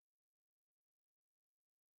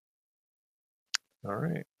 All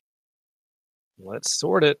right. Let's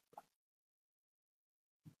sort it.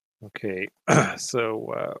 Okay,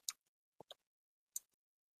 so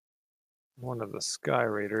one of the Sky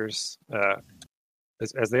Raiders,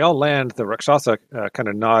 as they all land, the Rakshasa kind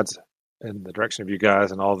of nods in the direction of you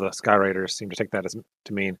guys, and all the Sky Raiders seem to take that as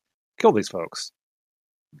to mean kill these folks.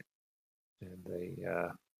 And they,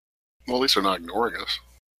 Well, at least they're not ignoring us.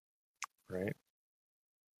 right?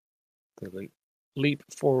 They leap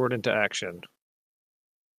forward into action.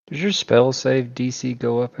 Does your spell save DC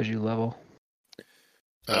go up as you level?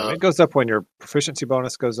 It goes up when your proficiency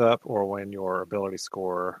bonus goes up, or when your ability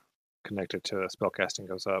score connected to spellcasting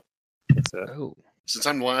goes up. That's it. Oh. Since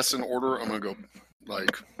I'm last in order, I'm gonna go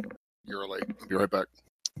like you're late. I'll be right back.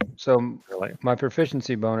 So Really? my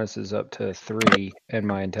proficiency bonus is up to 3, and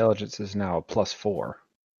my intelligence is now a +4.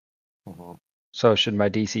 Mhm. So should my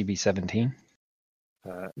DC be 17?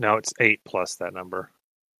 No, it's 8 plus that number.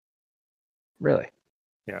 Really?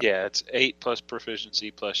 Yeah, it's 8 plus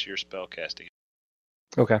proficiency plus your spell casting.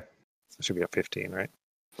 Okay. So it should be a 15, right?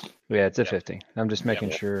 Yeah, it's a Yeah. 15. I'm just making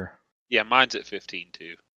Yeah. sure. Yeah, mine's at 15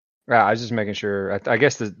 too. Yeah, I was just making sure. I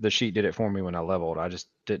guess the sheet did it for me when I leveled. I just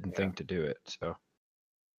didn't think to do it. So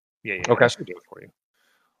Yeah. Okay. I should do it for you.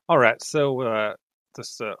 All right, so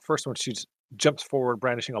this first one, she jumps forward,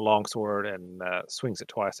 brandishing a longsword, and swings it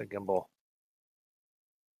twice at Gimbal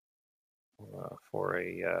for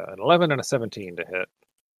an 11 and a 17 to hit.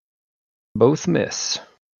 both miss.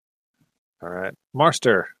 All right,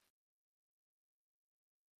 Marster.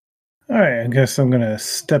 All right, I guess I'm going to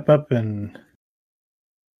step up and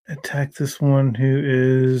attack this one who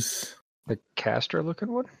is... The caster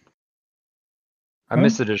looking one? I Huh?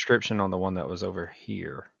 missed the description on the one that was over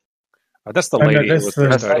here. That's the Oh, no, lady who that's was the-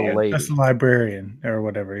 That's the custodian. lady. That's the librarian or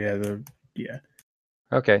whatever. Yeah.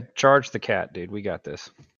 Okay, charge the cat, dude. We got this.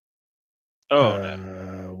 Oh,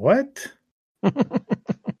 no. What?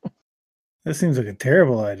 That seems like a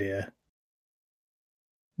terrible idea.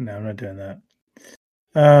 No, I'm not doing that.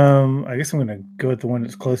 I guess I'm going to go with the one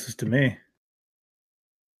that's closest to me.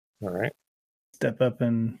 All right. Step up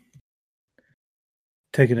and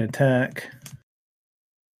take an attack.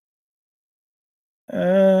 All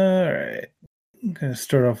right. I'm going to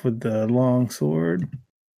start off with the long sword.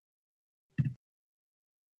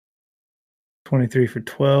 23 for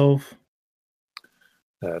 12.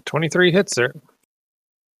 23 hits, sir.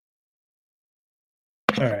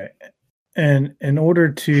 All right. And in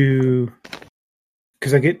order to,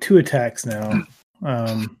 because I get 2 attacks now,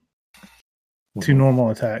 2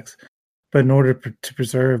 normal attacks, but in order to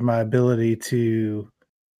preserve my ability to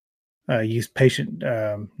use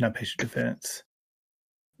not patient defense.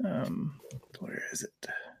 Where is it?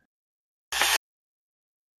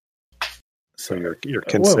 So your Whoa,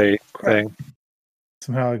 Kinsei crap. thing.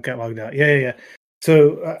 Somehow it got logged out. Yeah.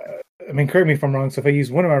 So, I mean, correct me if I'm wrong. So if I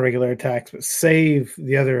use one of my regular attacks, but save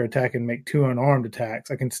the other attack and make 2 unarmed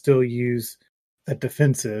attacks, I can still use that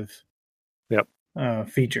defensive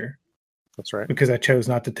feature. That's right. Because I chose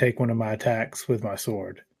not to take one of my attacks with my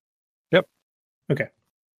sword. Yep. Okay.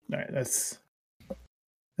 All right. That's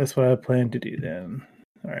what I plan to do then.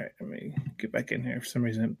 All right. Let me get back in here. For some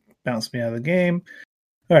reason, it bounced me out of the game.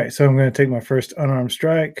 All right. So I'm going to take my first unarmed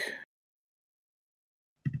strike.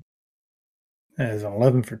 That is an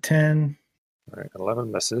 11 for 10. All right.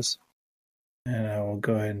 11 misses. And I will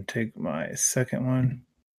go ahead and take my second one.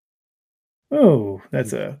 Oh,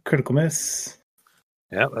 that's a critical miss.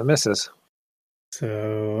 Yeah, that misses.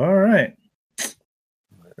 So, all right.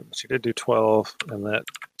 She did do 12, and that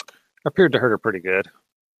appeared to hurt her pretty good.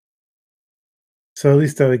 So at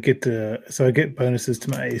least I get bonuses to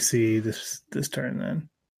my AC this turn then.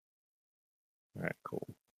 All right, cool.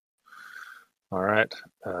 All right.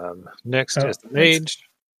 Next Oh, is the mage.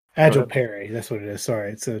 Agile parry. That's what it is.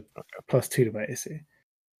 Sorry, it's a +2 to my AC.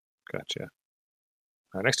 Gotcha.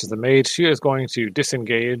 All right, next is the mage. She is going to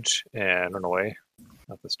disengage and run away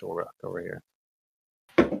out this door over here.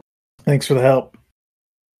 Thanks for the help.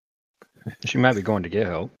 She might be going to get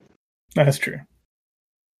help. That's true.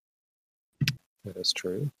 That is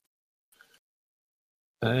true.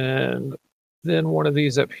 And then one of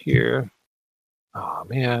these up here. Oh,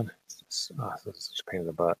 man. This is such a pain in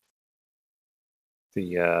the butt.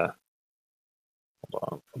 Hold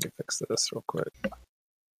on. Let me fix this real quick.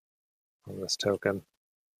 On this token.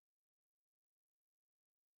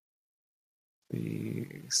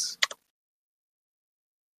 These.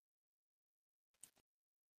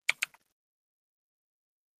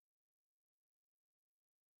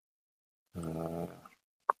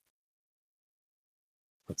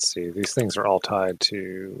 Let's see. These things are all tied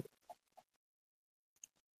to.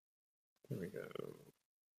 There we go.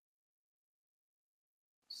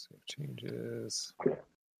 Save changes.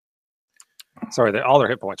 Sorry, all their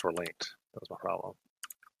hit points were linked. That was my problem.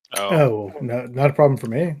 Oh, no, not a problem for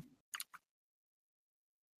me.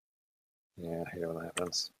 Yeah, I hate when that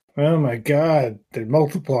happens. Oh my god, they're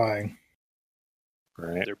multiplying.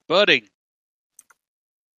 Right. They're budding.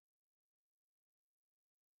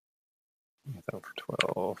 That one for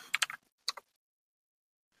 12.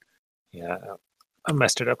 Yeah, I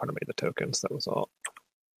messed it up when I made the tokens. That was all.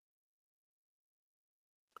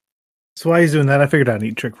 So while he's doing that, I figured out a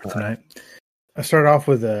neat trick for tonight. I started off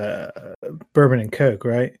with a bourbon and Coke,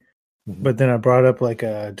 right? Mm-hmm. But then I brought up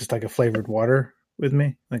just a flavored water with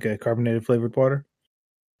me, like a carbonated flavored water.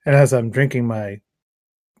 And as I'm drinking my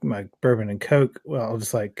bourbon and Coke, well, I'll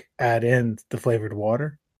just add in the flavored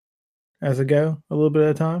water as I go, a little bit at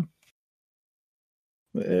a time.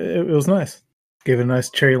 It was nice. Gave it a nice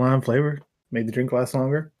cherry lime flavor. Made the drink last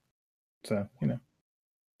longer. So,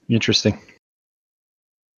 Interesting.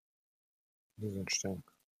 This is interesting.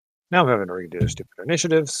 Now I'm having to redo stupid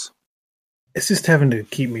initiatives. It's just having to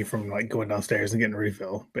keep me from going downstairs and getting a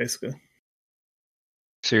refill, basically.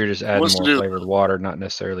 So you're just adding more flavored water, not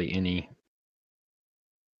necessarily any.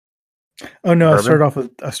 Oh no,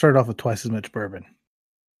 bourbon? I started off with twice as much bourbon.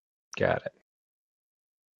 Got it.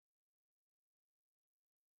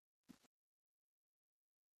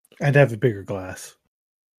 I'd have a bigger glass.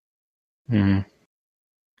 Mm-hmm.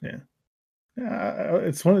 Yeah.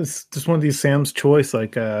 It's just one of these Sam's Choice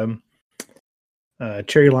cherry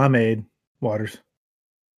limeade waters.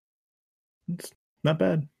 It's not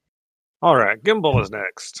bad. All right, Gimbal is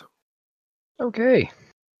next. Okay.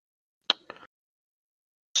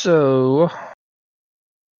 So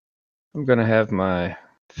I'm gonna have my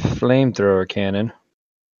flamethrower cannon.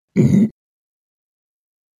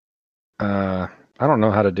 I don't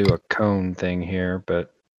know how to do a cone thing here,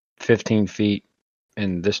 but 15 feet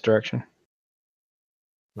in this direction.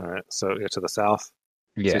 All right, so to the south.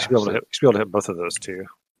 Yeah, so you should be able to hit both of those too.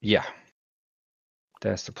 Yeah,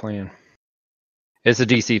 that's the plan. It's a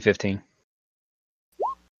DC 15,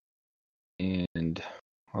 and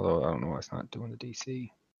although I don't know why it's not doing the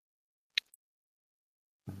DC.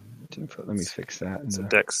 10 foot. Let me fix that. It's a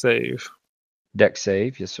dex save. Dex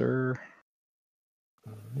save, yes sir.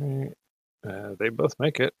 All right. They both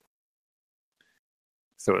make it.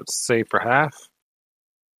 So it's save for half,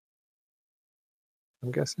 I'm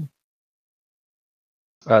guessing.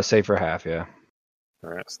 Save for half, yeah. All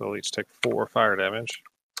right, so they'll each take 4 fire damage.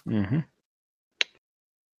 Mm-hmm.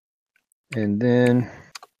 And then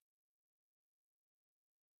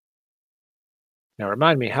now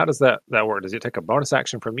remind me, how does that work? Does it take a bonus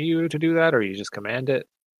action from you to do that, or you just command it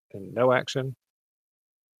and no action?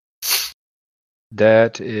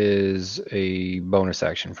 that is a bonus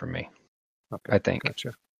action for me. Okay, I think.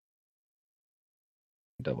 Gotcha.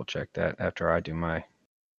 Double check that after I do my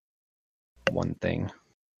one thing.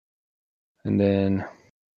 And then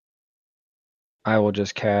I will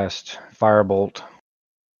just cast Firebolt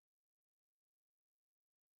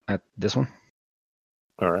At this one.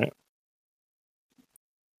 All right.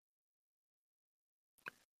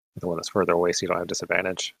 The one that's further away, so you don't have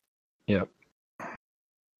disadvantage. Yep.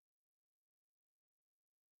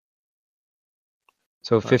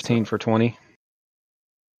 So 15 for 20.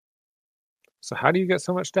 So how do you get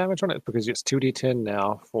so much damage on it? Because it's 2d10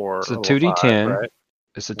 now for It's a level 2d10. 5, right?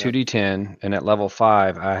 It's a Yeah. 2d10, and at level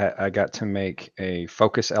 5, I got to make a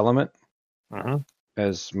focus element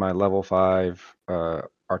as my level 5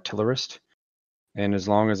 artillerist. And as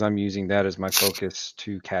long as I'm using that as my focus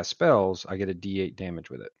to cast spells, I get a d8 damage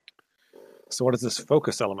with it. So what does this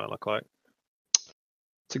focus element look like?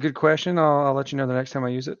 It's a good question. I'll let you know the next time I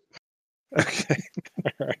use it. Okay.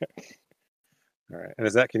 All right. All right.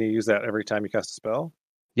 And can you use that every time you cast a spell?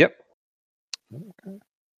 Yep. Okay.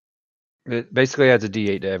 It basically adds a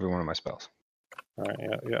d8 to every one of my spells. All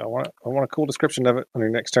right. Yeah. I want a cool description of it on your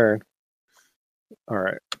next turn. All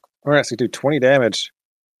right. All right. So you do 20 damage.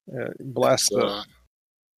 Blast a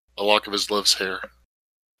lock of his love's hair.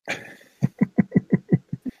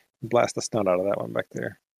 blast the snout out of that one back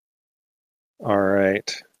there. All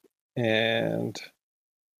right. And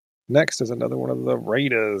next is another one of the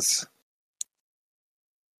Raiders.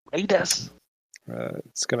 Raiders.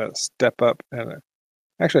 It's going to step up and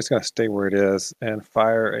actually it's going to stay where it is and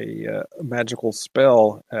fire a magical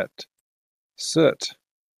spell at Soot.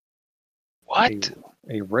 What?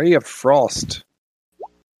 A ray of frost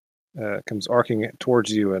comes arcing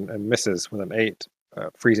towards you and misses with an 8,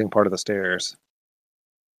 freezing part of the stairs.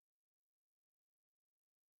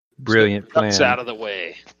 Brilliant plan. Ducks out of the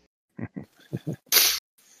way.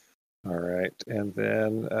 All right, and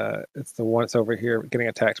then it's the one that's over here getting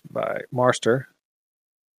attacked by Marster.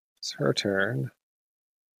 It's her turn.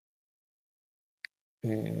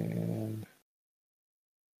 And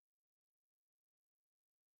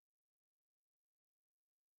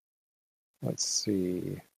let's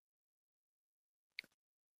see.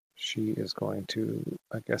 She is going to,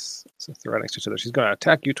 I guess, since they're right next to each other, she's going to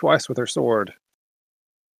attack you twice with her sword.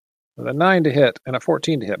 With a 9 to hit and a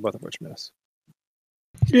 14 to hit, both of which miss.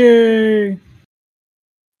 Yay!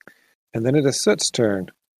 And then it is Soot's turn.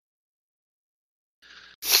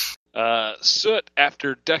 Soot,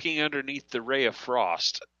 after ducking underneath the ray of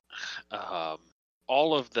frost,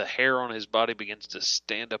 all of the hair on his body begins to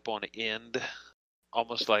stand up on end,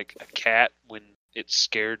 almost like a cat when it's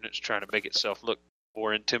scared and it's trying to make itself look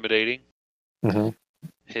more intimidating. Mm-hmm.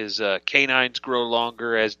 His canines grow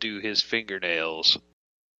longer, as do his fingernails.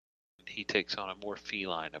 He takes on a more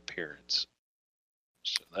feline appearance.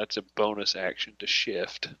 So that's a bonus action to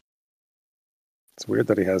shift. It's weird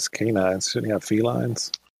that he has canines. Shouldn't he have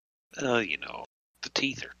felines? The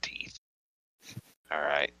teeth are teeth. All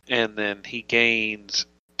right. And then he gains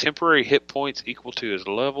temporary hit points equal to his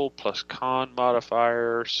level plus con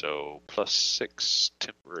modifier, so plus 6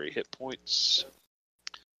 temporary hit points.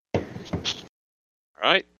 All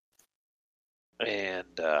right.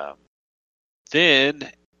 And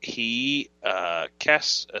then he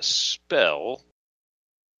casts a spell.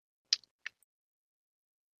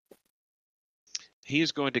 He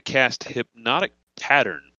is going to cast Hypnotic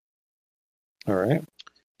Pattern. All right.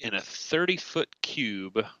 In a 30-foot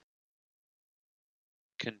cube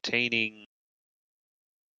containing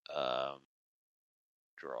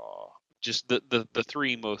just the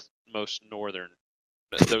three most northern,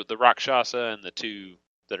 the Rakshasa and the 2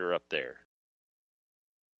 that are up there.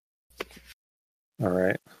 All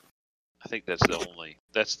right. I think that's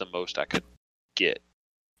the most I could get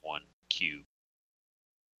one cube.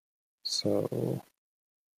 So.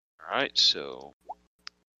 All right, so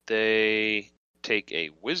they take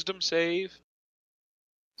a wisdom save.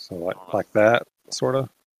 So like that, sort of?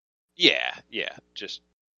 Yeah. Just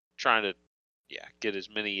trying to get as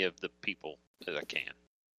many of the people as I can.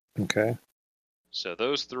 Okay. So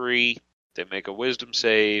those 3, they make a wisdom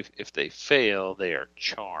save. If they fail, they are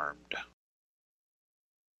charmed.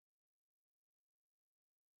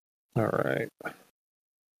 All right.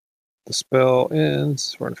 The spell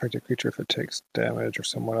ends for an affected creature if it takes damage or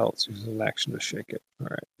someone else uses an action to shake it. All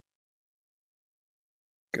right.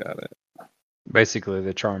 Got it. Basically,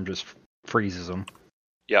 the charm just freezes them.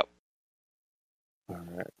 Yep. All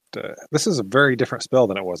right. This is a very different spell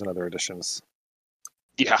than it was in other editions.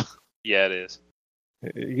 Yeah, it is.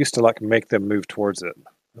 It used to make them move towards it.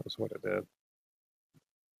 That was what it did,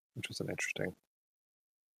 which was an interesting.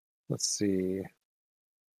 Let's see.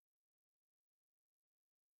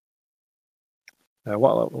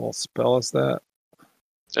 What level spell is that?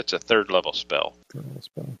 That's a 3rd level spell. Third level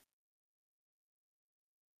spell.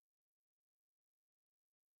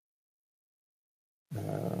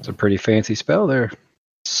 It's a pretty fancy spell there.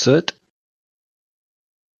 Soot.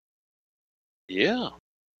 Yeah.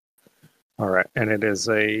 All right, and it is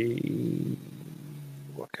a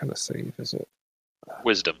what kind of save is it?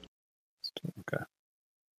 Wisdom. Okay.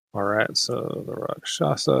 All right, so the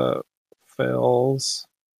Rakshasa fails.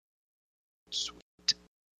 Sweet.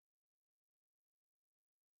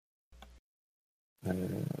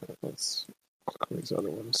 Let's click on these other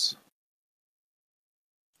ones.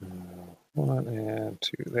 1 and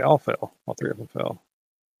 2. They all fail. All 3 of them fail.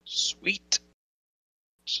 Sweet.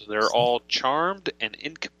 So they're all charmed and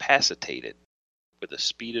incapacitated with a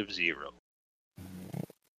speed of 0.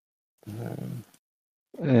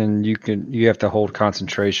 And you have to hold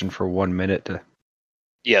concentration for 1 minute to.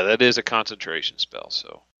 Yeah, that is a concentration spell.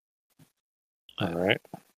 So. All right.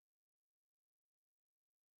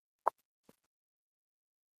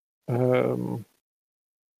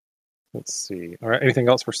 Let's see. All right. Anything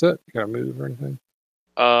else for Soot? You got to move or anything?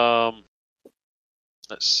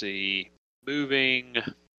 Let's see. Moving.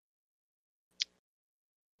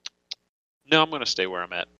 No, I'm going to stay where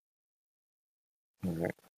I'm at. All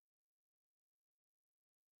right.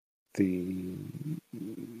 The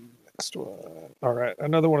next one. All right.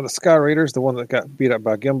 Another one of the Sky Raiders, the one that got beat up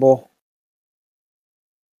by Gimbal.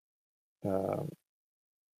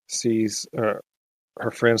 Sees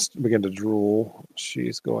her friends begin to drool.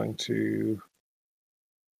 She's going to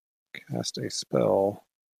cast a spell.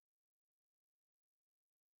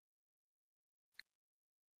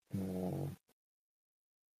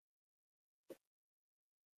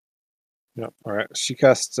 Yep. All right. She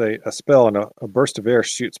casts a spell, and a burst of air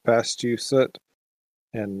shoots past you, Soot,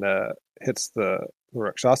 and hits the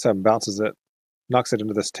Rakshasa and bounces it, knocks it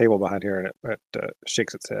into this table behind here, and it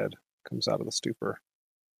shakes its head, comes out of the stupor.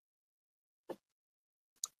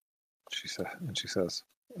 She says,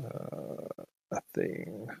 a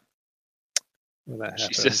thing. When that happens,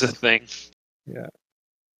 She says a thing. Yeah.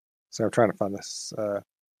 So I'm trying to find this.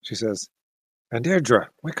 She says, "And Deirdre,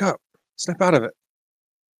 wake up! Snap out of it!"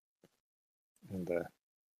 And the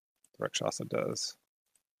Rakshasa does.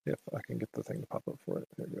 If I can get the thing to pop up for it.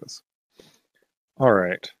 There it goes. All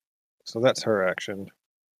right. So that's her action.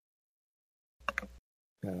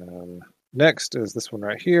 Next is this one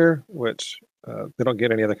right here, which they don't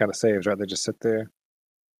get any other kind of saves, right? They just sit there.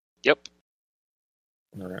 Yep.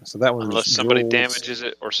 All right. So that one Unless just somebody drools. damages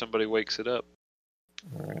it or somebody wakes it up.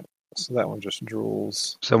 All right. So that one just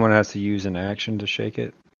drools. Someone has to use an action to shake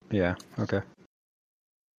it. Yeah. Okay.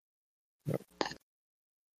 Yep.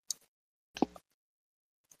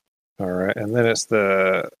 All right. And then it's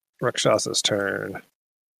the Rakshasa's turn.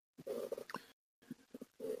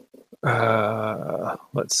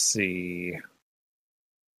 Let's see.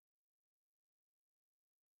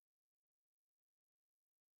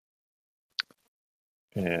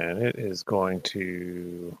 And it is going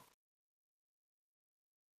to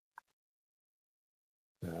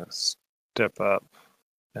step up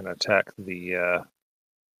and attack the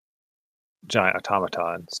giant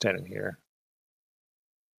automaton standing here.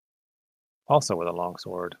 Also with a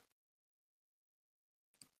longsword.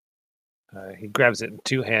 He grabs it in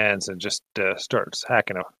 2 hands and just starts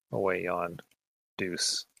hacking away on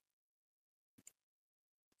Deuce.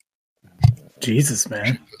 Jesus,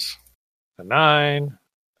 man. A 9.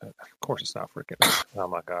 Of course it's not freaking. Oh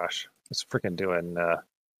my gosh. It's freaking doing The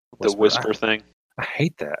whisper thing. I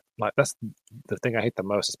hate that. Like, that's the thing I hate the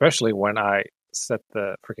most, especially when I set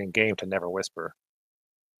the freaking game to never whisper.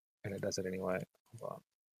 And it does it anyway. Hold on.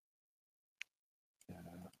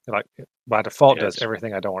 Like, by default, Yeah, does it's-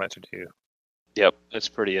 everything I don't want it to do. Yep, it's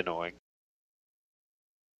pretty annoying.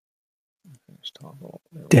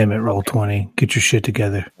 Damn it, roll 20. Get your shit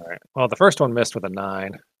together. All right. Well, the first one missed with a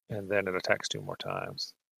 9, and then it attacks 2 more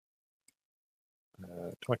times.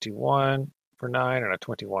 21 for 9 and a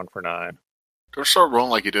 21 for 9. Don't start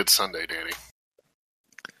rolling like you did Sunday, Danny.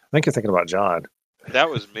 I think you're thinking about John. That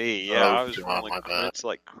was me. Yeah, Oh, I was God, rolling my bad. crits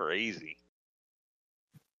like crazy.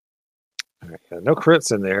 All right, yeah, no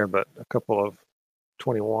crits in there, but a couple of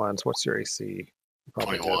 21s. What's your AC?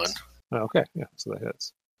 Probably 21. hits. Oh, okay, yeah, so that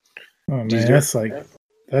hits. Oh man, Does that's like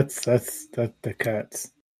that's the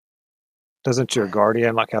cuts. Doesn't your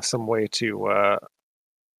guardian like have some way to?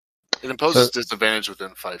 It imposes disadvantage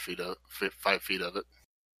within 5 feet of it.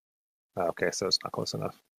 Okay, so it's not close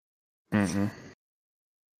enough. Mm-hmm.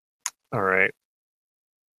 All right,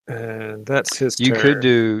 and that's his You turn.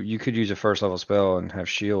 could use a first level spell and have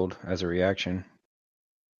shield as a reaction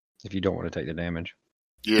if you don't want to take the damage.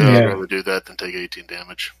 Yeah, I'd Yeah. rather do that than take 18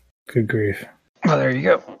 damage. Good grief. Well, there you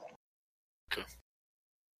go.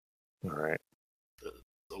 All right.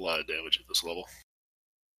 A lot of damage at this level.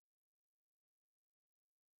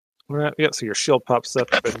 All right. Yep. So your shield pops up,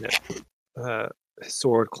 and his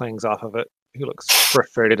sword clings off of it. He looks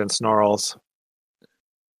frustrated and snarls.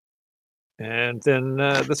 And then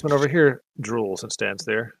this one over here drools and stands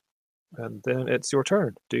there. And then it's your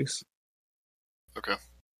turn, Deuce. Okay.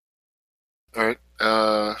 All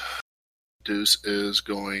right. Deuce is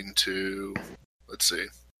going to, let's see,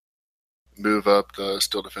 move up the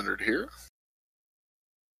Steel Defender to here.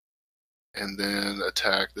 And then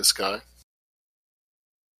attack this guy.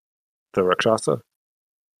 The Rakshasa?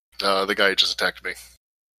 The guy who just attacked me.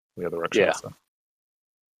 Yeah, the Rakshasa. Yeah.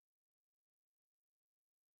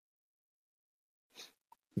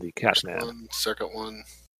 The Catman. Second one.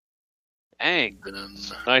 Dang. Then,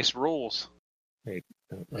 nice rolls. A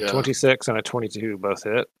 26 and a 22 both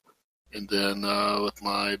hit. And then with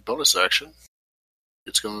my bonus action,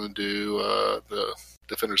 it's going to do, the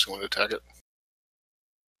Defender's going to attack it.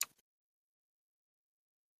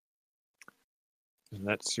 And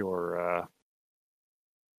that's your...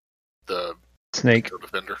 the snake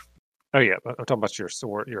Defender. Oh, yeah. I'm talking about your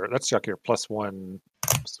sword. That's like your +1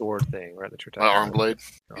 sword thing, right? That you're talking arm blade?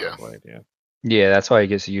 Arm blade, yeah. Yeah, that's why he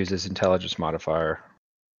gets to use his intelligence modifier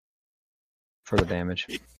for the damage.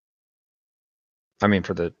 I mean,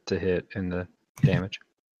 for the to hit and the damage.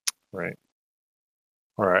 Right.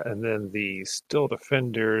 All right, and then the Steel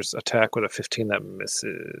Defenders attack with a 15 that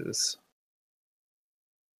misses.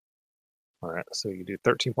 All right, so you do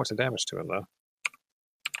 13 points of damage to him, though.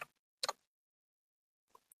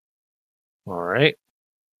 All right,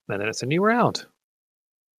 and then it's a new round.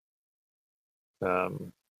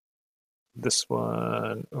 This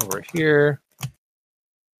one over here.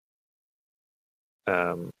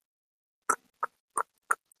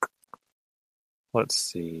 Let's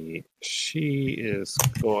see. She is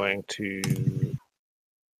going to...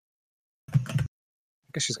 I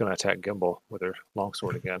guess she's going to attack Gimbal with her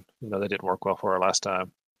longsword again. That didn't work well for her last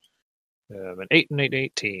time. An 8 and 8,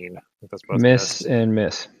 18. That's both miss and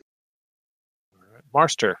miss. All right.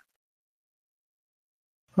 Marster.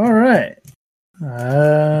 All right.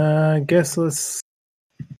 I guess let's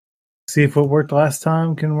see if what worked last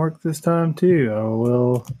time can work this time too. I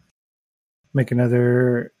will make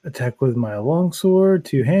another attack with my longsword,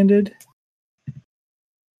 two-handed.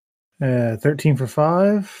 13 for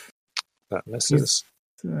 5. That misses.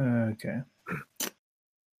 Okay.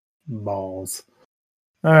 Balls.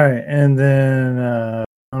 All right, and then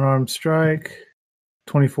unarmed strike,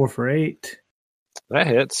 24 for 8. That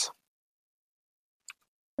hits.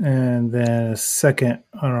 And then a second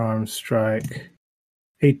unarmed strike,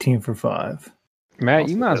 18 for 5. Matt,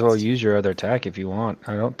 you might as well use your other attack if you want.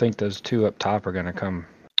 I don't think those two up top are going to come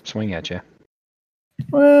swing at you.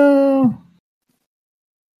 Well,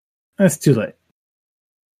 that's too late.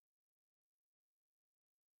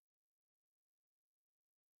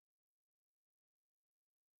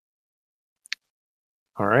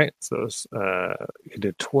 All right, so you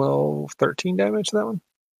did 12, 13 damage to that one?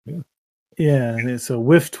 Yeah. Yeah, and it's a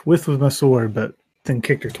whiffed with my sword, but then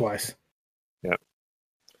kicked her twice. Yep.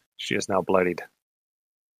 She is now bloodied.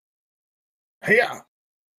 Hey-ya!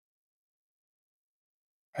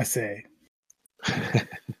 I say.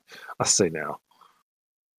 I say now.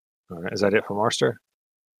 All right, is that it for Marster?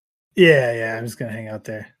 Yeah, I'm just going to hang out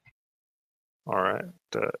there. All right.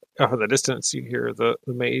 Off in the distance, you hear the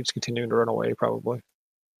mage continuing to run away, probably.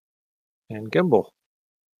 And Gimbal.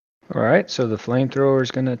 All right, so the flamethrower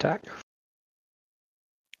is going to attack.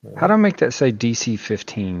 How do I make that say DC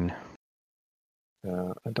 15?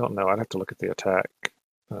 I don't know. I'd have to look at the attack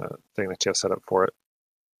thing that you have set up for it.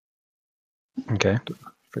 Okay.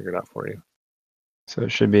 Figure it out for you. So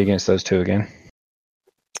it should be against those two again.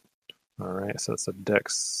 All right, so it's a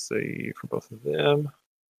dex save for both of them.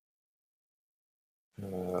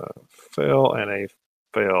 Fail and a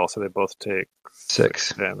fail, so they both take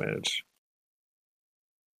 6 damage.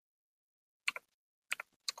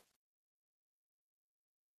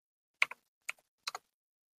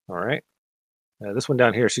 All right. This one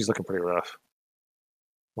down here, she's looking pretty rough.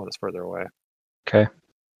 One that's further away. Okay.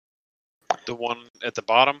 The one at the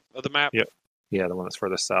bottom of the map? Yep. Yeah, the one that's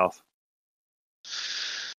furthest south.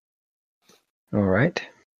 All right.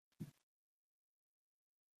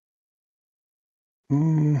 I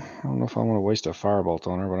don't know if I want to waste a firebolt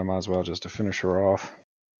on her, but I might as well just to finish her off.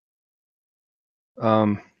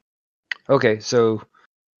 Okay, so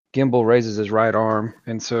Gimbal raises his right arm,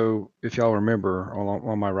 and so if y'all remember,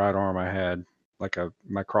 on my right arm I had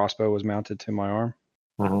my crossbow was mounted to my arm.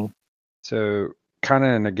 Mm-hmm. So kind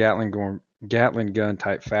of in a Gatling gun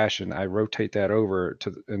type fashion, I rotate that over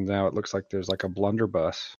and now it looks like there's like a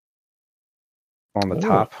blunderbuss on the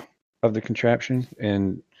top of the contraption,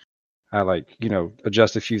 and I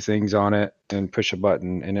adjust a few things on it and push a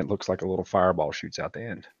button, and it looks like a little fireball shoots out the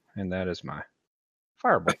end, and that is my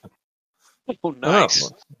firebolt. Oh,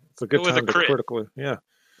 nice! It's a good time to critical. Yeah.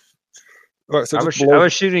 All right, so I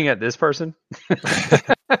was shooting at this person.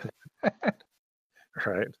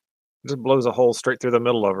 Right. Just blows a hole straight through the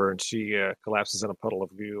middle of her, and she collapses in a puddle of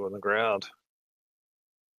goo on the ground.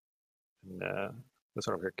 And this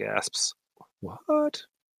one over here gasps. What?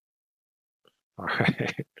 All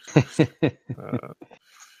right.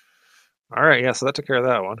 All right, yeah, so that took care of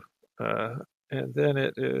that one. And then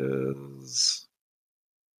it is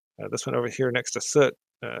this one over here next to Soot.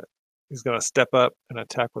 He's going to step up and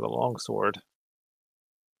attack with a longsword.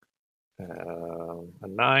 A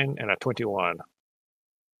 9 and a 21.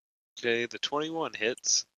 Okay, the 21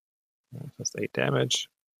 hits. That's 8 damage.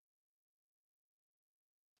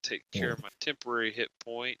 Take care of my temporary hit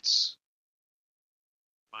points.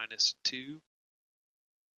 -2.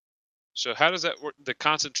 So how does that work? The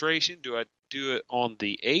concentration, do I do it on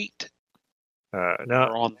the 8? No.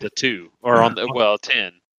 Or on the 2? Or on the,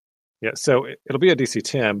 10? Yeah, so it'll be a DC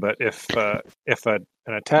 10, but if an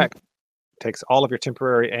attack takes all of your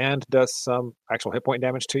temporary and does some actual hit point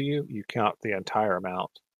damage to you, you count the entire amount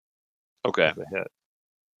Okay. of the hit.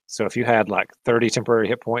 So if you had like 30 temporary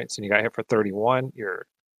hit points and you got hit for 31, your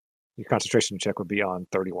concentration check would be on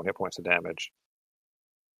 31 hit points of damage.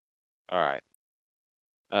 All right.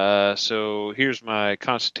 So here's my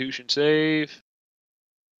Constitution save.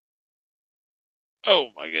 Oh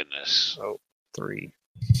my goodness. 3.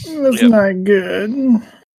 That's not good.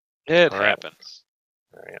 It All right. happens.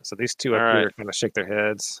 All right, so these two up All here right. kind of shake their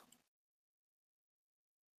heads.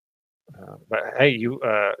 But hey, you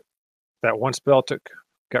that one spell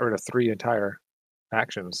got rid of 3 entire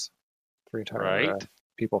actions, 3 entire Right.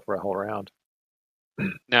 people for a whole round.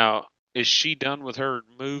 Now, is she done with her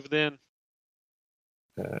move then?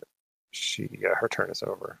 Her turn is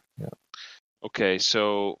over. Yeah. Okay,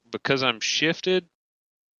 so because I'm shifted,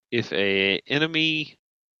 if a enemy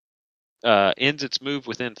ends its move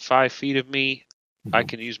within 5 feet of me, I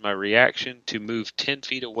can use my reaction to move 10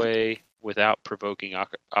 feet away without provoking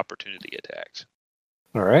opportunity attacks.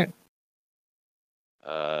 All right.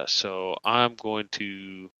 So I'm going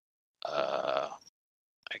to, I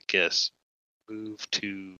guess, move to.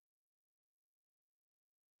 You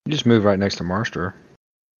just move right next to Marster.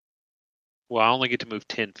 Well, I only get to move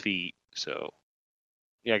 10 feet, so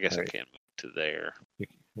yeah, I guess Right. I can move to there.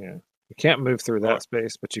 Yeah. You can't move through that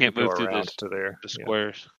space, but you Can't can go move through around this- to there. The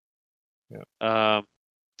squares. Yeah.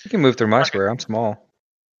 You can move through my square. I'm small.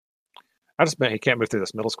 I just meant he can't move through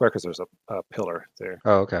this middle square because there's a pillar there.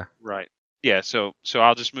 Oh, okay. Right. Yeah, so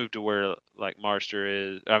I'll just move to where like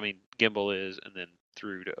Gimbal is, and then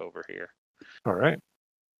through to over here. All right.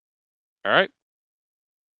 All right.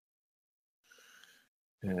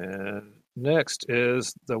 And next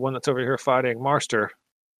is the one that's over here fighting Marster.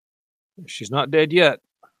 She's not dead yet,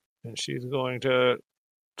 and she's going to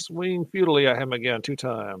swing futilely at him again 2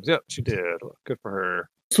 times. Yep, she did. Good for her.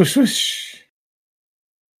 Swish, swish.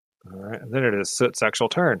 All right, and then it is Soot's actual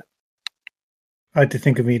turn. I like to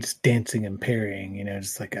think of me just dancing and parrying,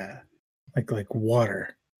 just like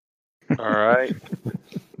water. All right.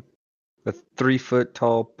 A 3-foot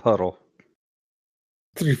tall puddle.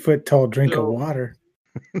 3-foot tall drink So- of water.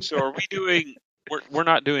 So are we doing? We're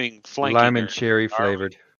not doing flanking. Lime and or- cherry are we?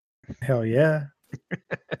 flavored. Hell yeah.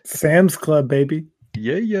 Sam's Club, baby.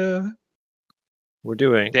 Yeah. We're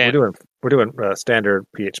doing Dan. standard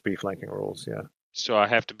PHB flanking rules. Yeah, So I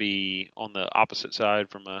have to be on the opposite side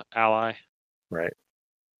from an ally. right.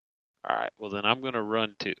 All right. Well, then I'm going to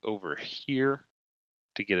run to over here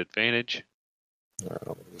to get advantage.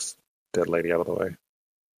 This dead lady out of the way.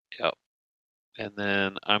 Yep. And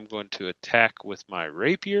then I'm going to attack with my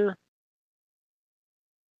rapier.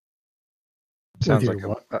 Sounds your like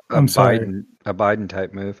what? a I'm sorry. Biden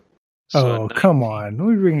type move. So Oh, come on.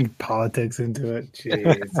 We bring politics into it.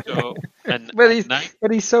 Jeez. So,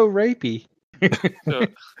 But he's so rapey.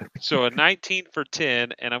 so a 19 for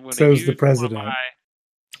 10, and I'm going to So's use the president.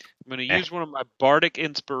 I'm going to use one of my bardic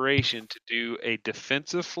inspiration to do a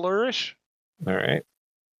defensive flourish. All right.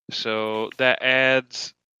 So that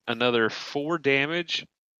adds another 4 damage,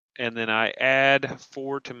 and then I add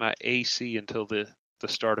 4 to my AC until the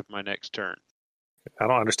start of my next turn. I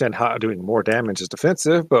don't understand how doing more damage is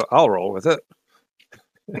defensive, but I'll roll with it.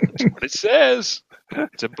 That's what it says.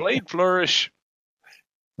 It's a blade flourish.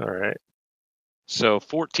 All right. So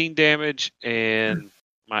 14 damage, and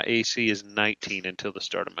my AC is 19 until the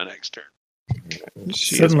start of my next turn.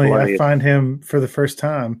 She is Suddenly, I bloodied. find him for the first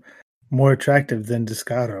time more attractive than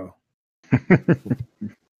Descaro.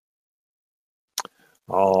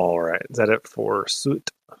 All right. Is that it for Soot?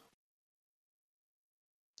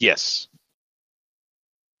 Yes.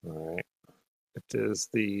 All right. It is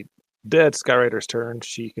the dead Skyrider's turn.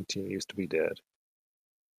 She continues to be dead.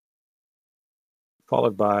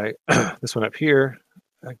 followed by this one up here.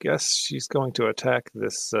 I guess she's going to attack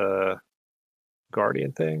this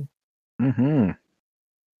guardian thing. Mm-hmm.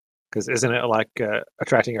 Because isn't it like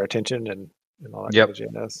attracting our attention and all that Yep. kind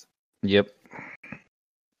of jazz? Yep.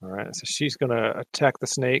 All right, so she's going to attack the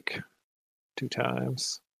snake 2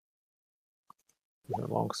 times. With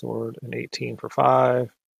her longsword, an 18 for 5.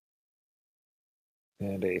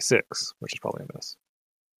 And a 6, which is probably a miss.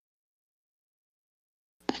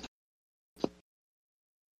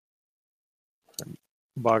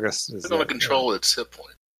 Bogus is It's going to control its hit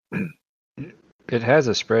point. It has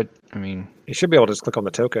a spread. I mean, you should be able to just click on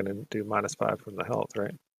the token and do -5 from the health,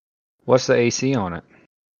 right? what's the AC on it?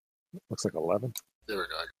 Looks like 11. There we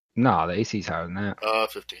go. No, the AC's higher than that.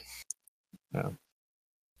 15. Oh.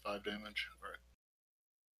 5 damage. All right.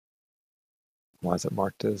 Why is it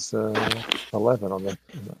marked as 11 on the?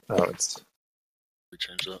 Oh, it's We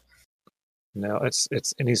change that. no,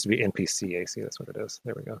 it needs to be NPC AC. That's what it is.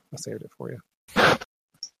 There we go. I saved it for you.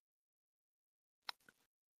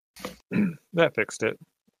 That fixed it.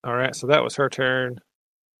 All right, so that was her turn,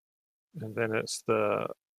 and then it's the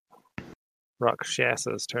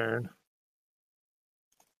Rakshasa's turn.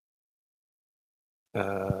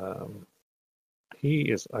 He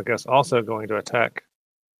is, I guess, also going to attack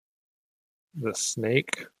the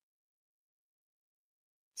snake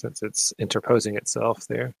since it's interposing itself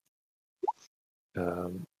there.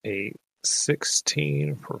 A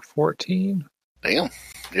 16 for 14. Damn.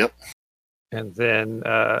 Yep. And then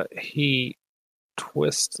he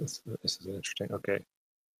twists. This is interesting. Okay.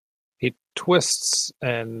 He twists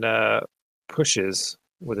and pushes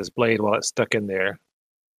with his blade while it's stuck in there.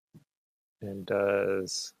 And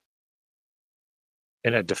does,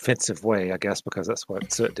 in a defensive way, I guess, because that's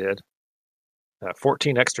what Soot did.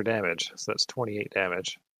 14 extra damage. So that's 28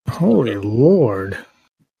 damage. Holy Lord.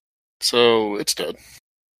 So it's dead.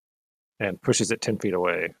 And pushes it 10 feet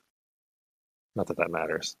away. Not that that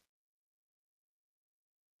matters.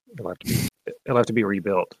 It'll have to be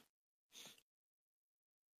rebuilt.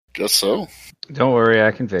 Guess so. Don't worry, I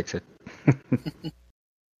can fix it.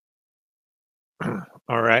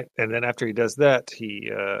 All right, and then after he does that,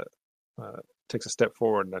 he takes a step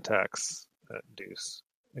forward and attacks Deuce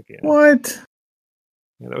again. What?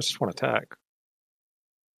 Yeah, that was just one attack.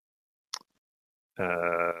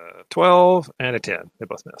 12 and a 10. They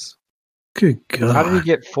both miss. Good God. How did he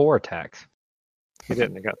get 4 attacks? He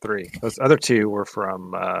didn't. He got 3. Those other 2 were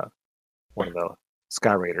from one of the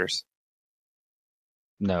Sky Raiders.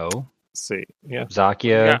 No. Let's see, yeah.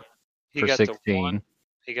 Zakia He for got 16. the 1.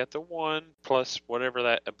 He got the 1 plus whatever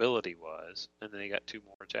that ability was, and then he got 2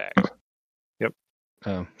 more attacks.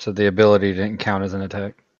 Oh, so the ability didn't count as an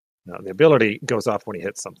attack? No, the ability goes off when he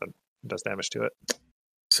hits something. It does damage to it.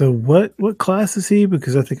 So what class is he?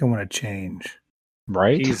 Because I think I want to change.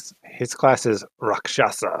 Right? His class is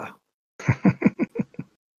Rakshasa.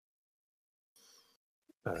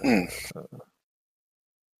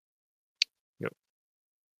 Yep.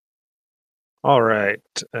 All right.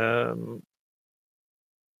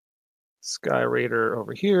 Sky Raider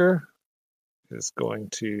over here is going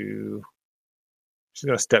to. She's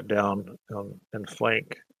going to step down and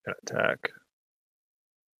flank an attack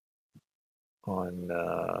on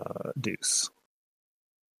Deuce.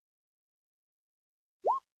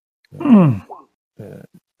 Hmm.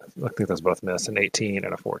 I think those both miss, an 18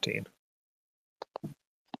 and a 14.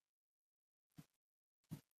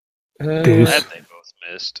 Deuce. That they both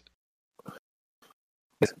missed.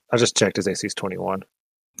 I just checked his AC is 21.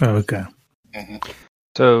 Oh, okay. Mm-hmm.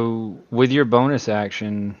 So, with your bonus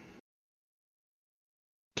action,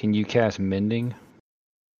 can you cast Mending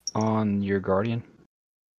on your Guardian?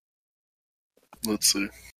 Let's see.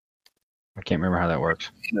 I can't remember how that works.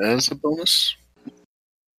 As a bonus?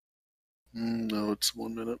 No, it's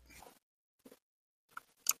 1 minute.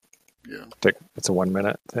 Yeah. It's a 1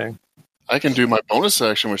 minute thing. I can do my bonus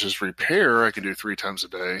action, which is repair. I can do 3 times a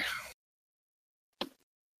day.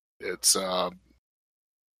 It's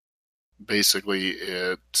basically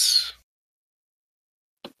it's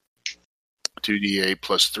 2d8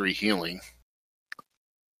 plus 3 healing.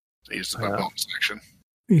 I use my bonus action.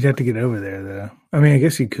 You'd have to get over there, though. I mean, I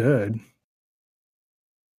guess you could.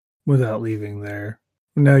 Without leaving there.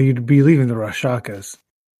 No, you'd be leaving the Rashakas.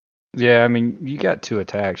 Yeah, I mean, you got 2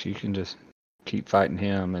 attacks. You can just keep fighting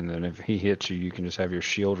him, and then if he hits you, you can just have your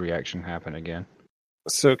shield reaction happen again.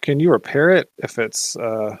 So can you repair it if it's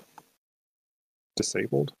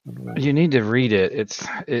disabled? I don't know. You need to read it.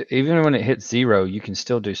 Even when it hits 0, you can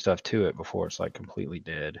still do stuff to it before it's like completely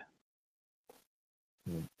dead.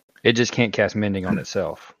 It just can't cast Mending on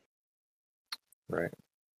itself. Right.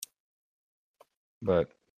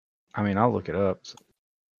 But, I mean, I'll look it up.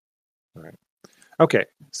 All Okay,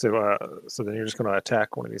 so then you're just going to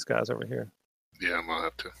attack one of these guys over here. Yeah, I'm gonna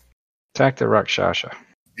have to. Attack the Rakshasa.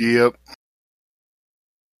 Yep.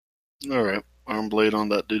 All right, arm blade on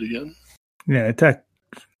that dude again. Yeah, attack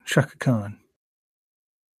Shaka Khan.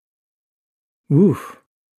 Oof.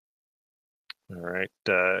 All right,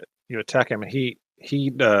 you attack him, and he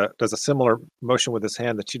does a similar motion with his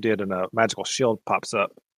hand that you did, and a magical shield pops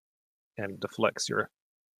up and deflects your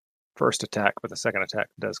first attack, but the second attack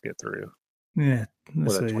does get through. Yeah,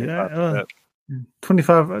 With a 25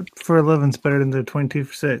 25 for 11 is better than the 22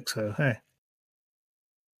 for 6. So hey,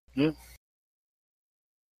 Yeah.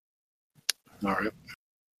 All right.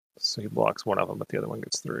 So he blocks one of them, but the other one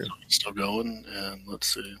gets through. Still going, and let's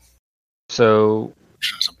see. So,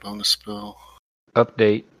 Which has a bonus spell.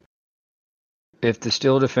 update. If the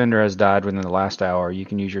Steel Defender has died within the last hour, you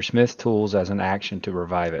can use your Smith tools as an action to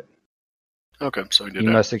revive it. Okay, so we did You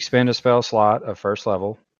that. must expend a spell slot of first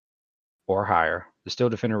level or higher. The Steel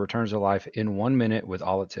Defender returns to life in 1 minute with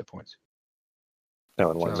all its hit points.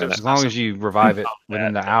 No, in 1 So minute. as long as you revive it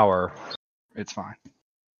within the hour, it's fine.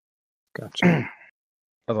 Gotcha.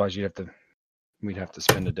 Otherwise, we'd have to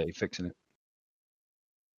spend a day fixing it.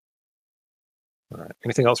 All right.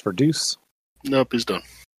 Anything else for Deuce? Nope, he's done.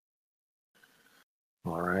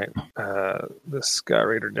 All right. This Sky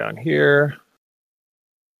Raider down here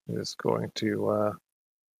is going to,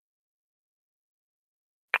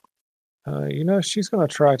 she's going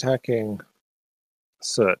to try attacking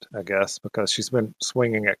Soot, I guess, because she's been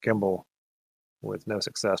swinging at Gimbal with no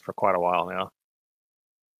success for quite a while now.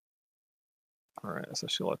 All right, so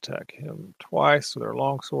she'll attack him twice with her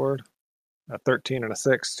longsword. A 13 and a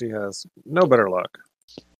 6. She has no better luck.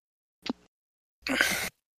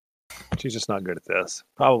 She's just not good at this.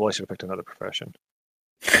 Probably should have picked another profession.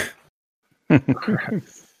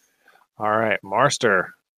 All right, Marster.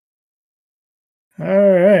 all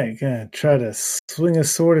right, gonna try to swing a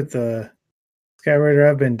sword at the Sky Raider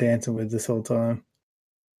I've been dancing with this whole time.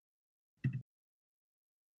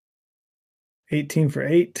 18 for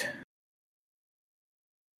 8.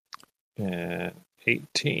 And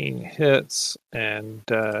 18 hits and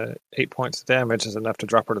 8 points of damage is enough to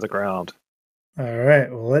drop her to the ground. All right,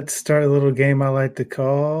 well, let's start a little game I like to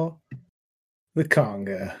call the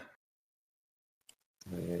conga.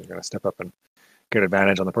 You're going to step up and get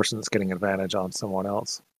advantage on the person that's getting advantage on someone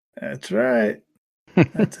else. That's right.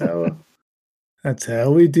 That's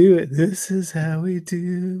how we do it. This is how we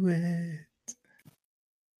do it.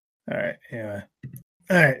 All right, yeah.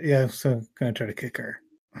 All right, yeah, so I'm going to try to kick her.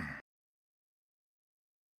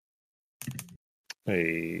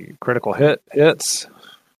 A critical hit hits.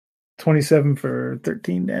 27 for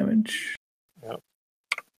 13 damage. Yep.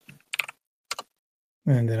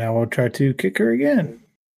 And then I will try to kick her again.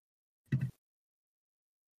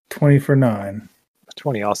 20 for 9.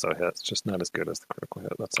 20 also hits, just not as good as the critical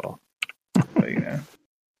hit, that's all. But, you know.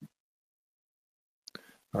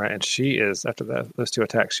 All right, and she is, after those two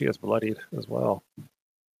attacks, she is bloodied as well.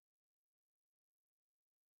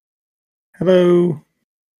 Hello.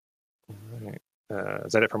 All right.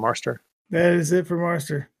 Is that it for Marster? That is it for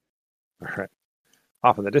Marster. All right.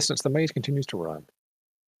 Off in the distance, the mage continues to run.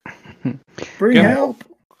 Bring Yeah. help.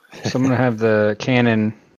 So I'm going to have the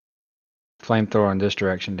cannon flamethrower in this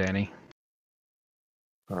direction, Danny.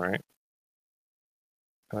 All right.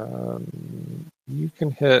 You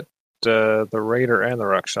can hit the Raider and the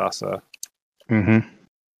Rakshasa. Mm-hmm.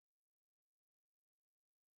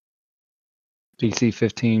 DC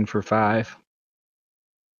 15 for 5.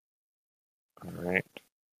 All right.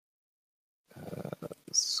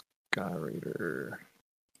 Sky Raider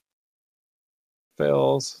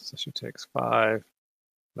fails, so she takes 5.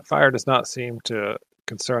 The fire does not seem to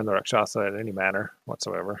concern the Rakshasa in any manner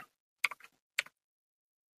whatsoever.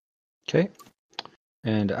 Okay.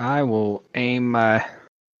 And I will aim my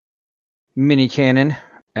mini cannon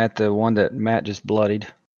at the one that Matt just bloodied.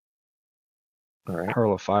 All right.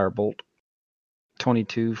 Hurl a firebolt.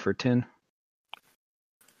 22 for 10.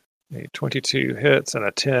 A 22 hits and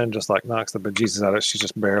a 10 just like knocks the bejesus out of it. She's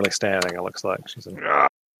just barely standing, it looks like. She's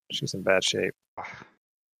in bad shape.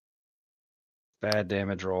 Bad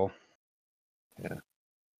damage roll. Yeah.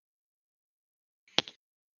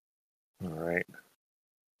 All right.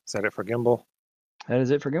 Is that it for Gimbal? That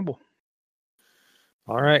is it for Gimbal.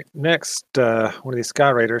 All right. Next, one of these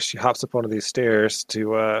Sky Raiders, she hops up one of these stairs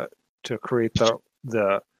to create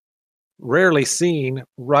the rarely seen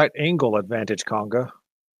right angle advantage conga.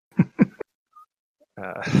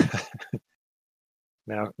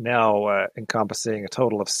 Now encompassing a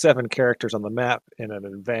total of 7 characters on the map in an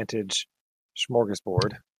advantage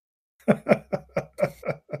smorgasbord.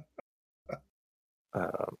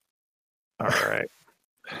 All right.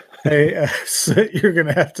 Hey, so you're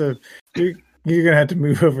gonna have to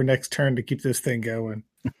move over next turn to keep this thing going.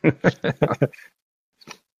 I'm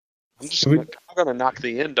gonna knock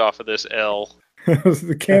the end off of this L.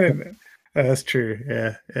 The cannon. That's true.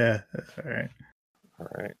 Yeah. All right. All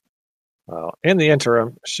right. Well, in the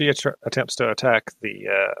interim, she attempts to attack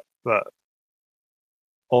the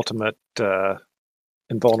ultimate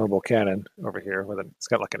invulnerable cannon over here. It's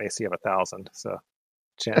got like an AC of 1,000, so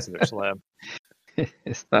chances are slim.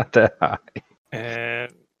 It's not that high.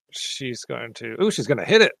 And she's going to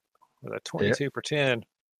hit it with a 22 per 10.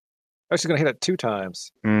 Oh, she's going to hit it 2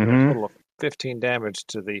 times. A total of 15 damage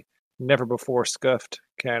to the never before scuffed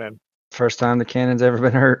cannon. First time the cannon's ever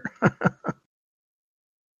been hurt.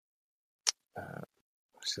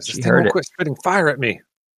 She heard it. Quit spitting fire at me.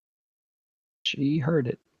 She heard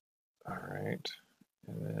it. All right.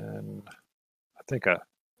 And then I think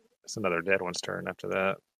it's another dead one's turn after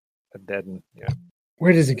that. A deaden, yeah.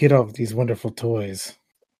 Where does he get all of these wonderful toys?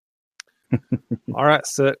 All right,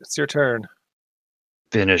 Soot, it's your turn.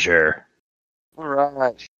 Finish her. All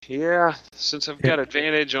right. Yeah, since I've got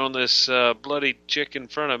advantage on this bloody chick in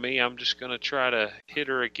front of me, I'm just going to try to hit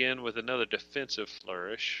her again with another defensive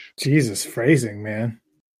flourish. Jesus, phrasing, man.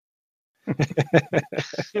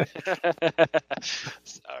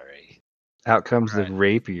 Sorry. Out comes the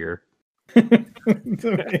rapier. Out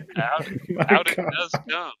it does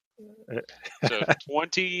come. So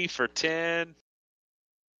 20 for 10.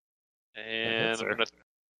 And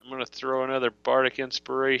I'm gonna throw another Bardic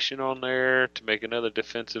Inspiration on there to make another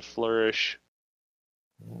defensive flourish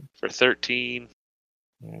for 13.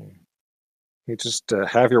 You just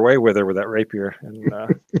have your way with her with that rapier, and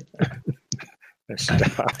and she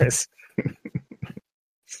dies.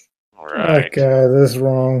 All right. Oh God, this is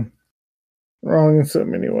wrong. Wrong in so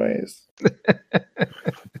many ways.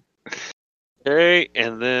 Okay,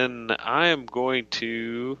 and then I am going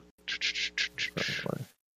to 10,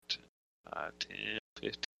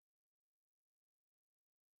 15.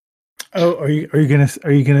 Oh, are you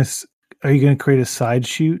gonna create a side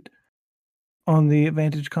shoot on the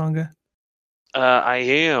advantage conga? I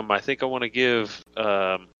am. I think I want to give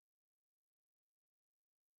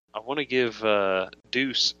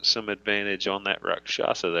Deuce some advantage on that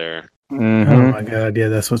Rakshasa there. Mm-hmm. Oh my God, yeah,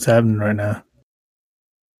 that's what's happening right now.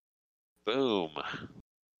 Boom.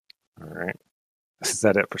 All right. Is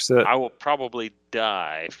that it for Soot? I will probably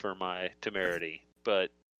die for my temerity,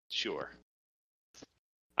 but sure.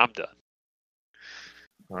 I'm done.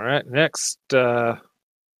 All right. Next. Oh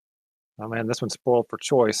man, this one's spoiled for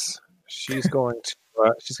choice. She's going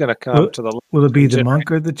to come to the. Will it be the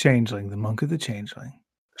monk or the changeling? The monk or the changeling?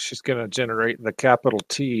 She's going to generate the capital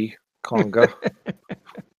T conga.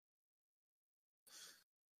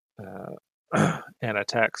 And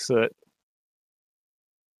attack Soot.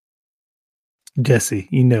 Jesse,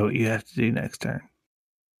 you know what you have to do next turn.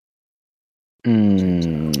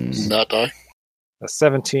 Not die. A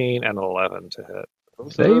 17 and an 11 to hit.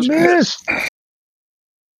 They missed.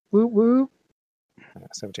 Woo woo.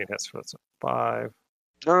 17 hits for 5.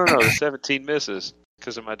 No. The 17 misses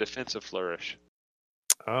because of my defensive flourish.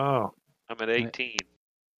 Oh. I'm at 18.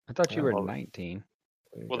 I thought you were 19.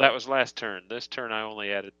 Well, that was last turn. This turn I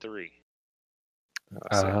only added 3.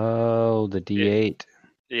 Oh, the D8.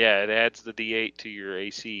 Yeah, it adds the D8 to your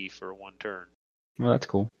AC for 1 turn. Well, that's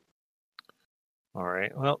cool. All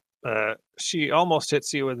right. Well, she almost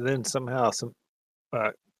hits you, and then somehow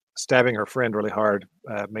stabbing her friend really hard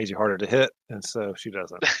made you harder to hit, and so she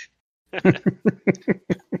doesn't.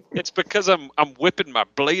 It's because I'm whipping my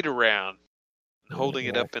blade around and holding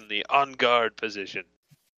it up in the on guard position.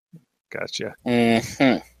 Gotcha.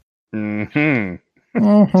 Mm-hmm.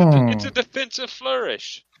 Mm-hmm. It's a defensive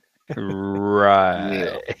flourish.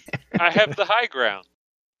 Right. I have the high ground.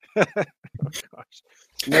 Oh, gosh.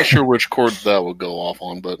 Not sure which chord that will go off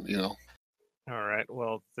on, but you know. All right.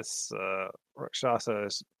 Well, this Rakshasa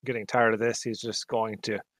is getting tired of this. He's just going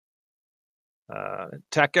to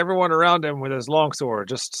attack everyone around him with his longsword,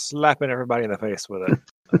 just slapping everybody in the face with it.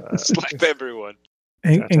 Slap everyone.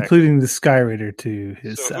 Including the Sky Raider to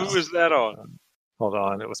his So south. who is that on? Hold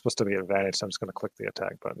on. It was supposed to be advantage, so I'm just going to click the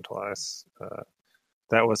attack button twice.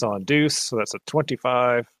 That was on Deuce, so that's a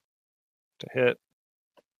 25 to hit.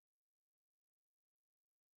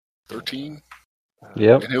 13?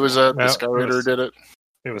 Yep. And who was that? The Sky Raider did it?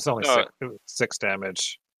 It was only 6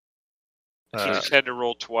 damage. He just had to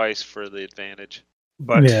roll twice for the advantage.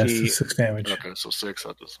 But yeah, so 6 damage. Okay, so 6.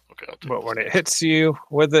 But when it hits you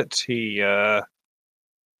with it, he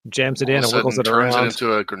jams it in and wiggles it turns around. it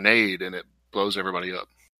into a grenade, and it blows everybody up.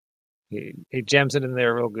 He jams it in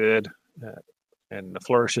there real good and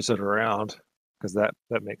flourishes it around because that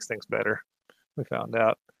makes things better. We found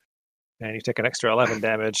out. And you take an extra 11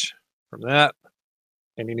 damage from that.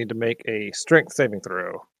 And you need to make a strength saving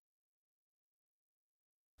throw.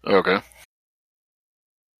 Okay.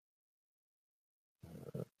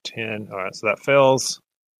 10. All right, so that fails.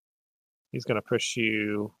 He's going to push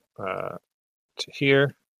you to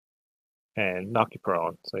here and knock you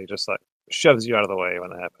prone. So he just like shoves you out of the way when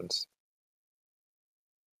that happens.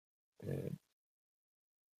 And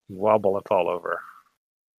you wobble and fall over.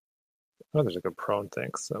 Oh, there's a good prone thing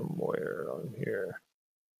somewhere on here.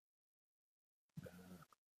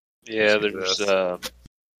 Yeah, Let's do there's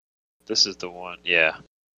this is the one. Yeah.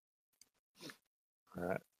 All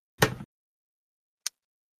right. It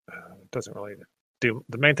doesn't really do.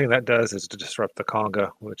 The main thing that does is to disrupt the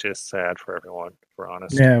conga, which is sad for everyone, if we're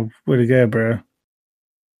honest. Yeah, way to go, bro.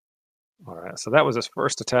 All right, so that was his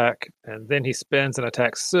first attack, and then he spins and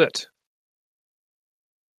attacks Soot.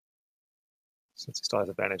 Since he still has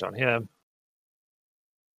advantage on him.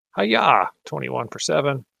 Hiya! 21 for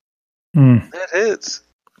 7. That hits.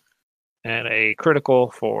 And a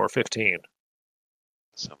critical for 15.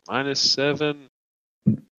 So -7,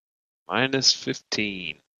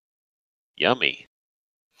 -15. Yummy.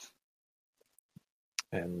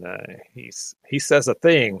 And he says a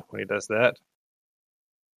thing when he does that.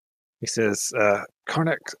 He says,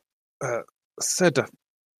 Karnak said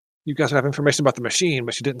you guys have information about the machine,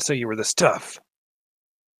 but she didn't say you were this tough.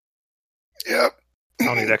 Yep.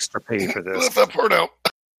 I'll need extra pay for this. Left that part out.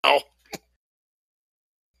 Ow.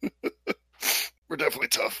 We're definitely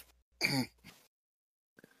tough.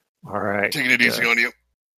 All right. Taking it easy on you.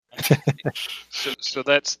 So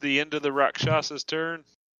that's the end of the Rakshasa's turn?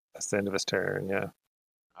 That's the end of his turn, yeah.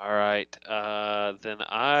 All right. Then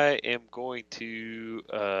I am going to...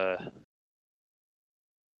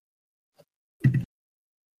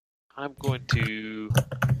 I'm going to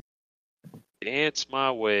dance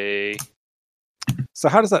my way. So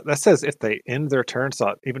how does that says if they end their turn,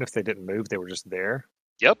 so even if they didn't move, they were just there?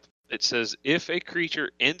 Yep. It says if a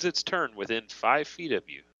creature ends its turn within 5 feet of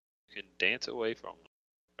you, you can dance away from them.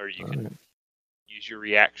 Or you can use your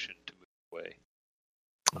reaction to move away.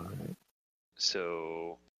 All right.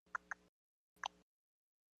 So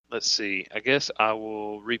let's see. I guess I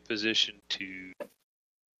will reposition to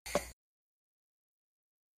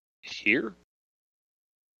here.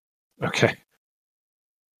 Okay.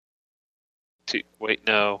 Wait,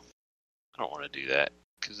 no. I don't want to do that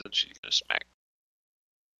because then she's gonna smack.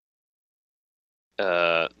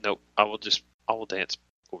 Nope. I will dance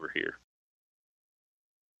over here.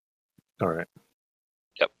 All right.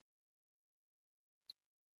 Yep.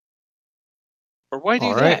 Or why do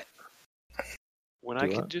All that? right. When Do I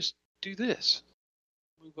can what? just do this.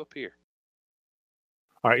 Move up here.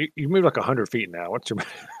 All right. You moved like 100 feet now. What's your?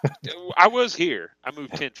 I was here. I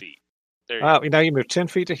moved 10 feet. There you go. Now you move 10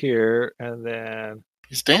 feet to here, and then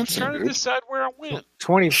He's I'm dancing, trying to dude. decide where I went.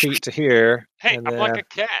 20 feet to here. Hey, and I'm then like a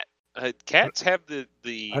cat. Cats have the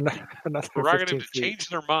another 15 prerogative to feet. change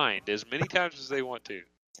their mind as many times as they want to.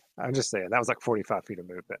 I'm just saying that was like 45 feet of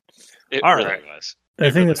movement. It All really right. was. The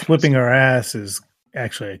It thing really that's was. whipping our ass is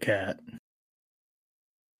actually a cat.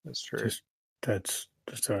 That's true. Just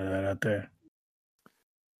throwing that out there.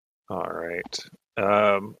 All right.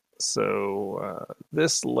 So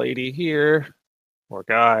this lady here, or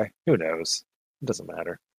guy, who knows? It doesn't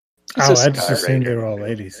matter. It's Oh, a I just Sky assumed they Raider. were all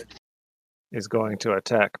ladies. Is going to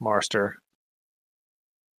attack Marster.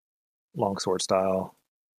 Longsword style.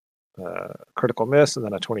 Critical miss, and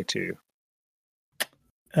then a 22.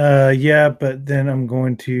 Yeah, but then I'm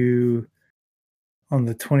going to on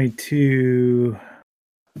the 22.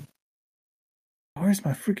 Where's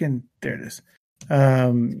my freaking? There it is.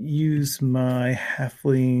 Use my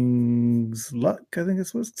halfling's luck. I think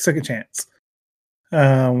this was second chance.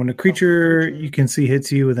 When a creature you can see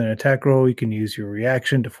hits you with an attack roll, you can use your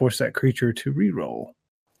reaction to force that creature to re-roll.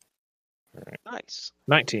 Nice.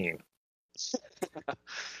 19.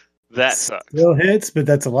 That sucks. Still hits, but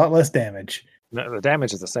that's a lot less damage. No, the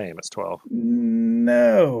damage is the same. It's 12.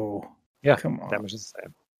 No. Yeah, Come on. damage is the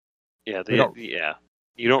same. Yeah, We don't-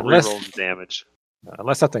 You don't Unless- reroll the damage.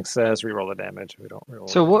 Unless something says reroll the damage, we don't reroll.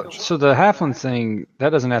 So the what? damage. So the halfling thing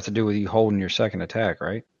that doesn't have to do with you holding your second attack,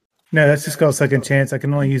 right? No, that's just called second chance. I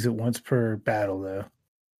can only use it once per battle, though.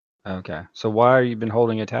 Okay. So why are you been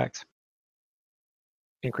holding attacks?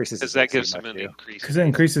 Increases Because his that AC gives by him an 2. increase. Because it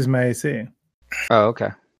increases my AC. Oh,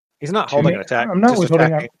 okay. He's not holding an attack. I'm not just withholding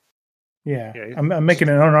attacking. Yeah. Yeah, I'm making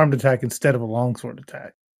an unarmed attack instead of a longsword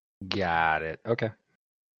attack. Got it. Okay.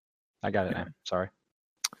 I got it now. Sorry.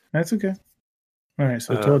 That's okay. All right,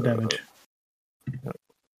 so 12 damage.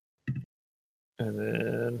 And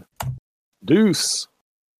then Deuce.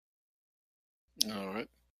 All right.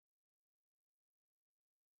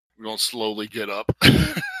 We don't slowly get up.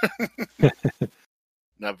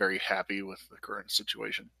 Not very happy with the current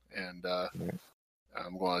situation, and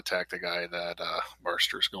I'm going to attack the guy that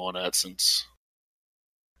Marster's going at since,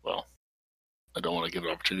 well, I don't want to give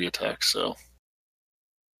an opportunity attack, so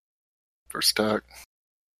first attack.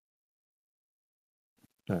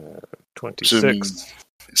 26.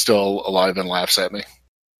 He's still alive and laughs at me.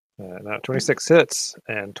 Now 26 hits,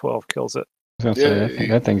 and 12 kills it. I was gonna say, I think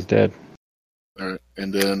that thing's dead. All right,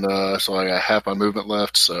 and then so I got half my movement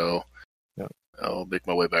left, so I'll make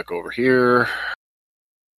my way back over here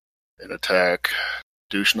and attack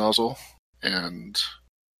Douche Nozzle. And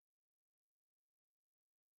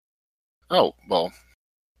oh, well,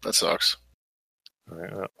 that sucks. All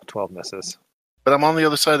right, well, 12 misses. But I'm on the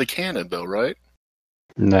other side of the cannon, though, right?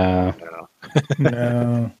 No.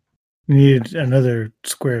 No. You need another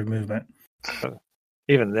square of movement.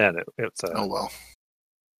 Even then, it's Oh well.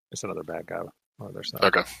 It's another bad guy on the other side.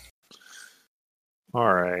 Okay.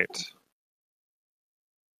 All right.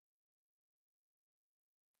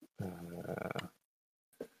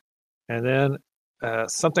 And then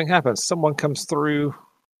something happens. Someone comes through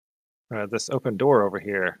this open door over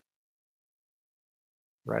here,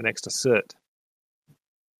 right next to Soot.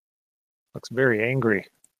 Looks very angry.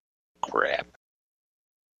 Crap.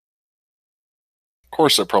 Of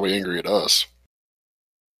course, they're probably angry at us.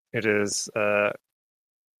 It is,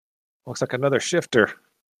 looks like another shifter.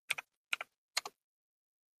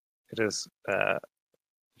 It is, you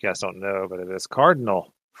guys don't know, but it is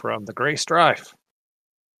Cardinal from the Grey Strife.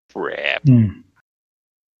 Crap.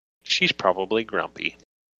 She's probably grumpy.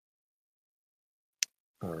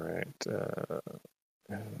 All right.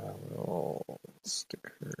 And I will stick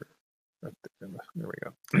her right there. There we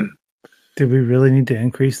go. Did we really need to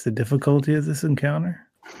increase the difficulty of this encounter?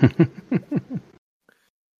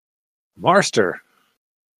 Marster.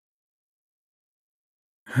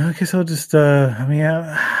 I guess I'll just,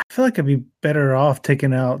 I feel like I'd be better off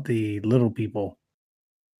taking out the little people,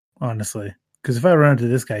 honestly. Because if I run into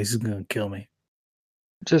this guy, he's just going to kill me.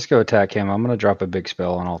 Just go attack him. I'm going to drop a big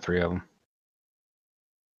spell on all three of them.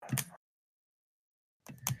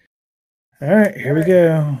 All right, here we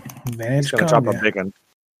go. Advantage He's going to drop a big one.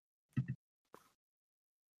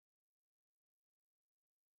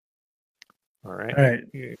 All right. All right.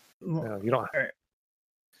 You don't. Right.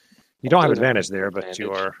 You don't have advantage there, but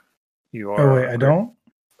you are. Oh wait, I don't.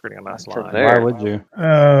 Pretty a nice line. Why would you?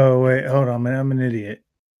 Oh wait, hold on, man. I'm an idiot.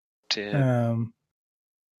 10.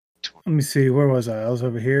 Let me see. Where was I? I was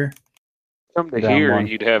over here. Come to here,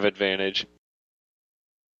 you'd have advantage.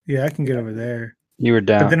 Yeah, I can get over there. You were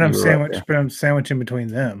down. But then I'm sandwiched. But I'm sandwiching between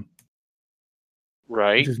them.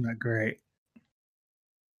 Right. Which is not great.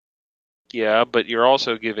 Yeah, but you're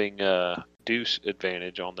also giving Deuce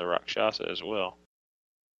advantage on the Rakshasa as well.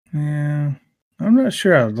 Yeah, I'm not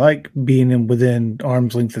sure I like being within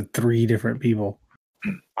arm's length of 3 different people.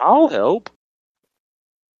 I'll help.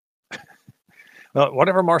 Well,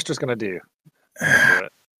 whatever Marster's going to do.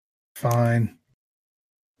 Fine.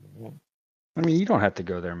 I mean, you don't have to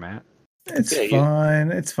go there, Matt. It's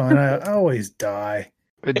fine. It's fine. I always die.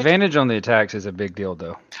 Advantage on the attacks is a big deal,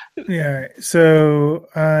 though. Yeah. So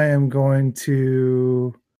I am going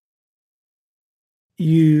to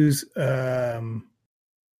use an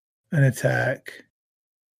attack.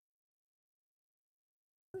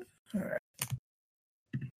 All right.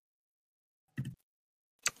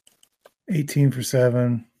 18 for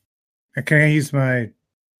 7. Can I use my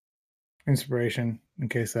inspiration in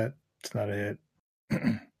case that's not a hit?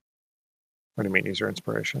 What do you mean, use your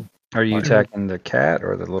inspiration? Are you attacking the cat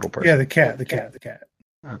or the little person? Yeah, the cat.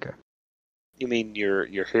 Okay. You mean your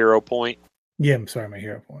hero point? Yeah, I'm sorry, my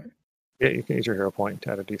hero point. Yeah, you can use your hero point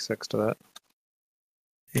to add a d6 to that.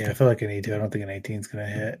 Yeah, I feel like I need to. I don't think an 18 is going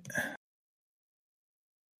to hit.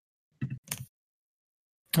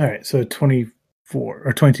 All right, so 24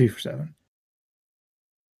 or 22 for 7.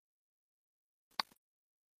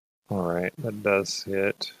 All right, that does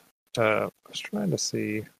hit. I was trying to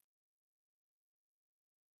see.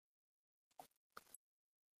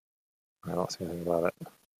 I don't see anything about it.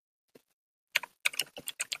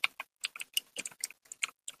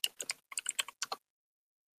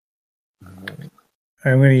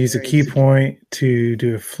 I'm going to use a key point to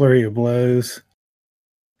do a flurry of blows,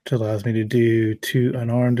 which allows me to do 2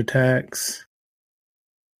 unarmed attacks.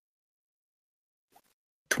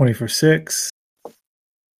 20 for 6.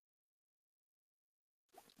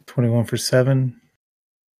 21 for 7.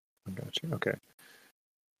 I got you. Okay.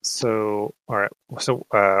 So, all right. So,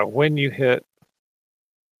 when you hit,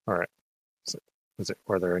 all right. So,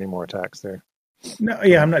 were there any more attacks there? No,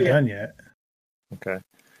 yeah, I'm not done yet. Okay.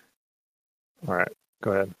 All right.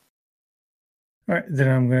 Go ahead. All right, then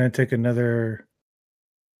I'm going to take another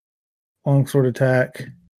longsword attack,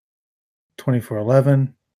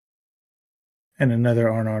 24-11, and another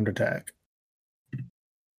unarmed attack,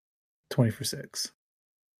 20-6.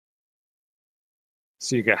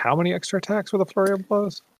 So you get how many extra attacks with a flurry of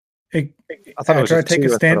blows? I thought it was after I just take two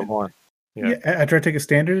a instead of standard. one. Yeah, after I take a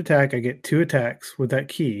standard attack, I get 2 attacks with that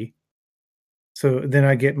key. So then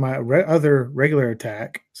I get my other regular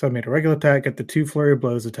attack. So I made a regular attack, get the 2 flurry of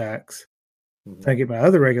blows attacks. Mhm. Then I get my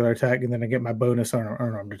other regular attack, and then I get my bonus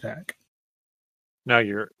unarmed attack. Now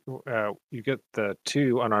you get the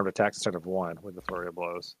 2 unarmed attacks instead of 1 with the flurry of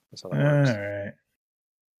blows. That's how that works. All right.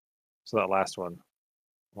 So that last one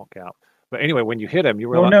won't count. But anyway, when you hit him, you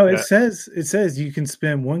Well, realize no, it says you can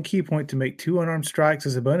spend 1 key point to make 2 unarmed strikes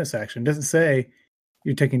as a bonus action. It doesn't say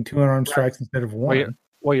you're taking 2 unarmed strikes instead of 1.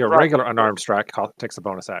 Well, your regular unarmed strike takes a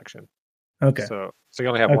bonus action. Okay, So you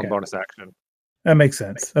only have Okay. 1 bonus action. that makes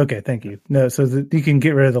sense. Okay, thank you. No, so you can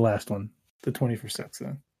get rid of the last one, the 20-6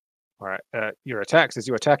 then. All right. Your attacks, as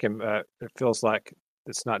you attack him, it feels like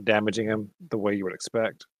it's not damaging him the way you would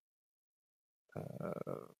expect.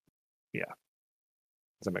 Yeah.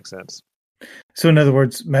 Does that make sense? So in other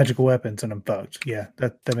words, magical weapons and I'm fucked. Yeah,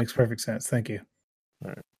 that makes perfect sense. Thank you.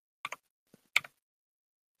 But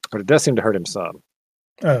it does seem to hurt him some.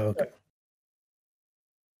 Oh, okay.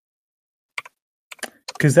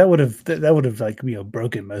 Because that would have like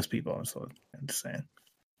broken most people. So I'm just saying.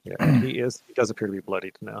 Yeah, he does appear to be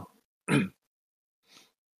bloodied now.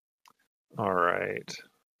 All right.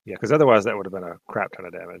 Yeah, because otherwise that would have been a crap ton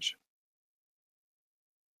of damage.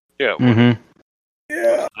 Yeah, Mm-hmm.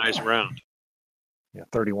 Yeah. nice round. Yeah,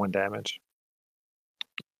 31 damage.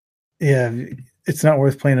 Yeah, it's not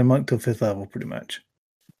worth playing a monk till 5th level, pretty much.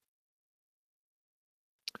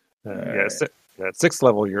 At 6th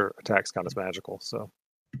level, your attacks count as magical. So.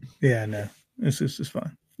 Yeah, no, it's just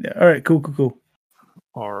fine. Yeah, all right, cool.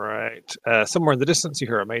 All right. Somewhere in the distance, you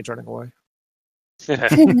hear a mage running away.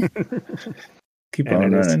 Keep And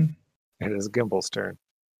on it is- running. It is Gimble's turn.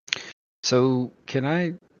 So can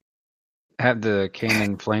I have the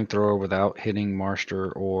cannon flamethrower without hitting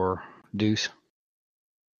Marster or Deuce?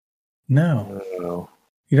 No, Oh.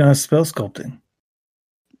 you don't have spell sculpting.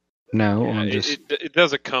 No, Yeah, I'm just. it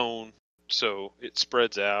does a cone, so it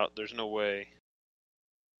spreads out. There's no way.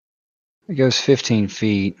 It goes 15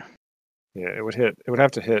 feet. Yeah, it would hit. It would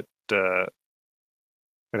have to hit. It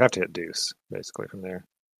would have to hit Deuce basically from there.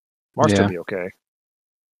 Marster Yeah. would be okay.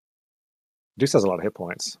 Deuce has a lot of hit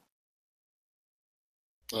points.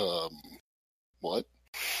 What?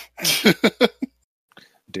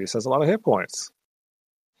 Deuce has a lot of hit points.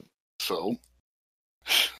 So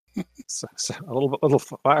So a little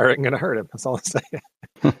fire ain't gonna hurt him. That's all I'm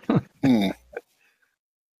saying.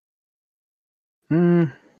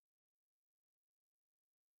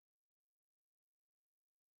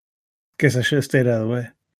 Guess I should have stayed out of the way.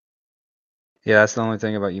 Yeah, that's the only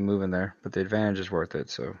thing about you moving there, but the advantage is worth it.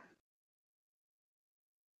 So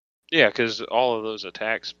Yeah, because all of those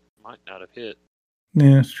attacks might not have hit.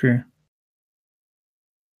 Yeah, that's true.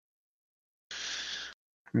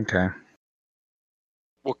 okay.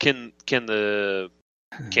 Well, can the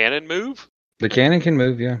cannon move? The cannon can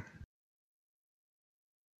move, yeah.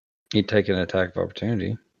 He'd take an attack of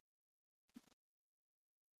opportunity.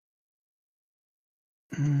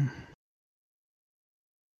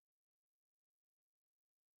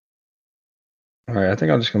 All right, I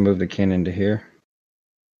think I'm just gonna move the cannon to here.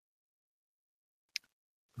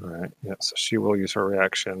 All right. Yeah. So she will use her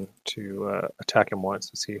reaction to attack him once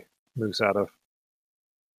as he moves out of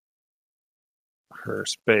her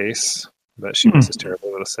space. But she misses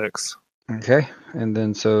terribly with a 6. Okay, and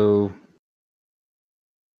then so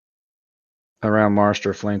around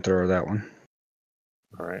Marster flamethrower that one.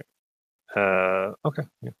 All right. Okay.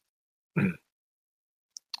 Yeah.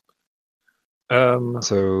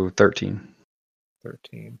 So 13.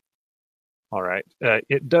 13. All right.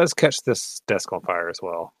 It does catch this desk on fire as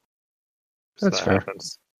well. So That's that fair.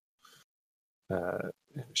 happens.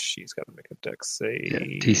 She's got to make a dex save. Yeah,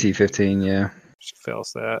 TC 15, yeah. She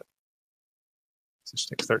fails that. So she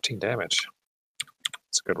takes 13 damage.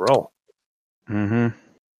 It's a good roll. Mm-hmm.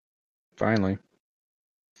 Finally.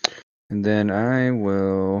 And then I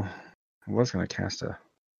was going to cast a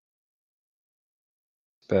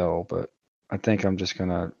spell, but I think I'm just going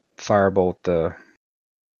to firebolt the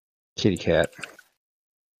kitty cat.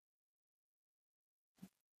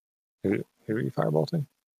 Who are you firebolting?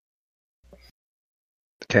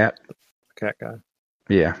 The cat? The cat guy.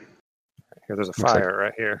 Yeah. Here, there's a Looks like- fire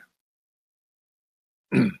right here.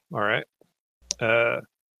 All right.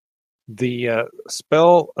 The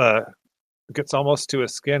spell gets almost to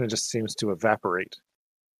his skin and just seems to evaporate.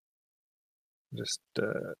 Just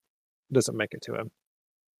doesn't make it to him.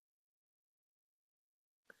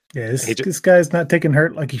 Yeah, this guy's not taking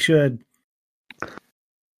hurt like he should.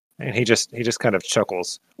 And he just kind of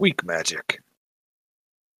chuckles. Weak magic.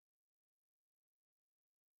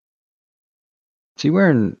 Is he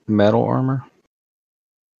wearing metal armor?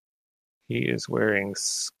 He is wearing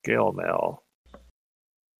scale mail.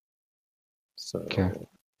 So, Okay.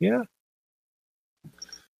 Yeah.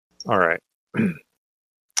 All right.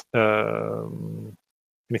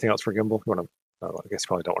 Anything else for Gimbal? You want to? Oh, I guess you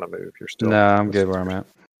probably don't want to move. You're still. No, I'm good where I'm at.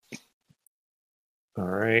 All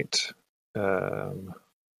right.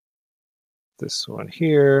 This one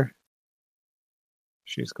here.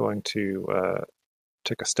 She's going to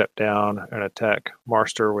take a step down and attack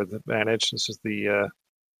Marster with advantage. This is the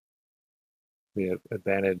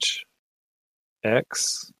advantage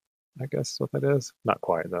X, I guess is what that is. Not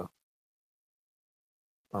quite though.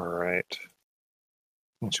 All right.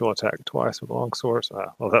 And she'll attack twice with long swords.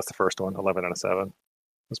 Well, that's the first one. 11 and a 7.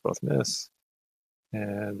 Those both miss.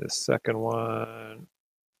 And the second one,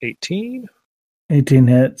 18. 18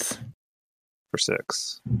 hits. For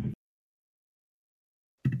 6.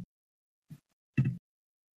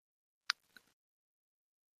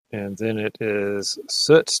 And then it is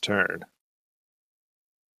Soot's turn.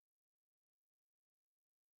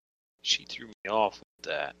 She threw me off with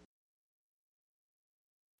that.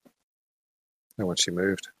 And when she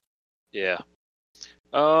moved. Yeah.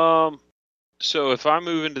 So if I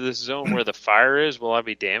move into this zone where the fire is, will I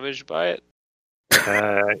be damaged by it?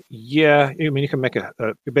 Yeah. I mean, you can make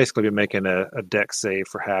you basically be making a dex save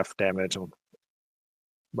for half damage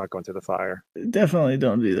by going through the fire. Definitely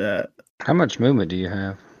don't do that. How much movement do you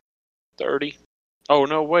have? 30. Oh,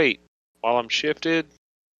 no, wait. While I'm shifted,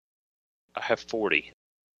 I have 40.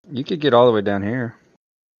 You could get all the way down here.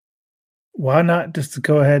 Why not just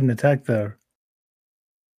go ahead and attack the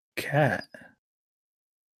cat?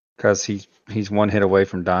 Because he's one hit away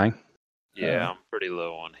from dying. Yeah, I'm pretty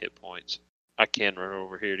low on hit points. I can run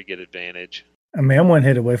over here to get advantage. I mean, I'm one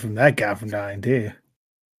hit away from that guy from dying, too.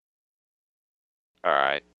 All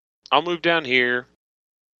right. I'll move down here.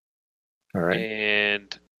 All right.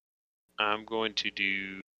 And I'm going to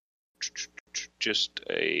do just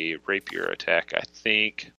a rapier attack, I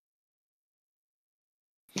think.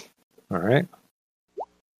 All right.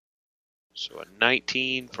 So a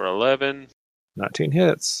 19 for 11. 19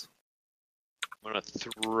 hits. I'm going to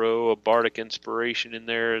throw a Bardic Inspiration in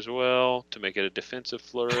there as well to make it a defensive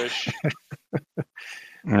flourish.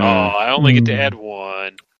 I only get to add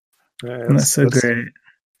 1. That's so great.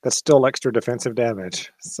 That's still extra defensive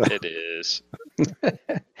damage. So. It is.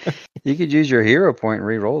 You could use your hero point and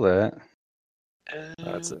re-roll that.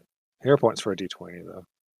 That's it. Hero points for a D20, though.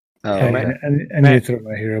 Oh, Yeah, okay. I need to throw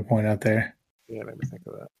my hero point out there. Yeah, made me think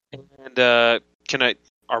of And that.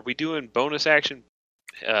 are we doing bonus action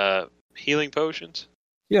healing potions?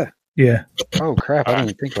 Yeah. Yeah. Oh, crap. I didn't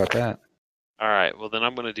even think about that. All right. Well, then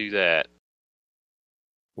I'm going to do that.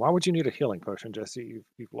 Why would you need a healing potion, Jesse?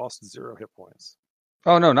 You've lost 0 hit points.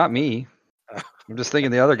 Oh, no, not me. I'm just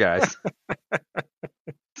thinking the other guys.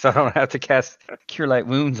 So I don't have to cast Cure Light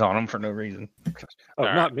Wounds on them for no reason. Oh,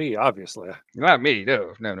 All not me, obviously. Not me.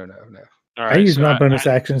 No. All I right, use so my bonus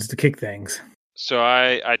actions to kick things. So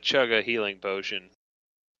I chug a healing potion.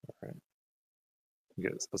 All right.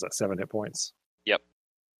 Was that 7 hit points? Yep.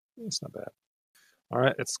 It's not bad. All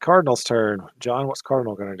right, it's Cardinal's turn. John, what's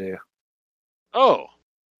Cardinal going to do? Oh.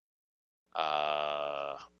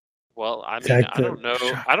 Well, I mean, I don't know.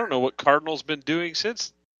 I don't know what Cardinal's been doing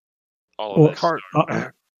since all of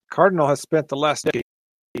this. Cardinal has spent the last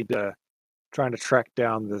decade trying to track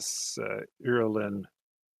down this Irulan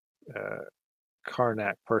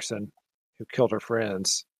Karnak person who killed her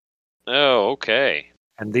friends. Oh, okay.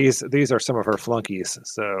 And these are some of her flunkies.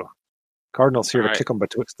 So Cardinal's here to kick them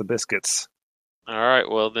betwixt the biscuits. All right.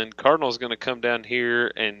 Well, then Cardinal's going to come down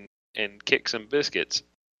here and kick some biscuits.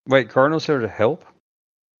 Wait, Cardinal's here to help?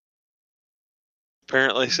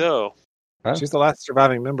 Apparently so. Huh? She's the last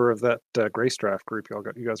surviving member of that Grace Draft group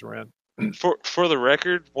you guys were in. For the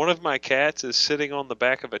record, one of my cats is sitting on the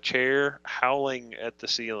back of a chair, howling at the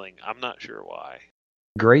ceiling. I'm not sure why.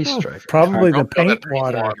 Grace Striker. Probably the paint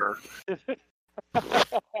water. Probably.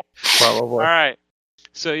 All right.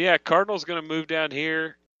 So yeah, Cardinal's going to move down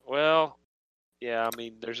here. Well, yeah. I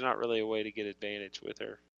mean, there's not really a way to get advantage with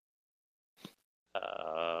her.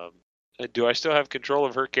 Do I still have control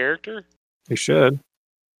of her character? You should.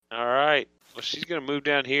 All right. Well, she's going to move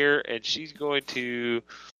down here, and she's going to,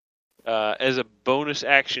 as a bonus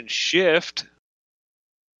action, shift.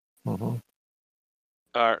 Mm-hmm.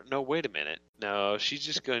 No, wait a minute. No, she's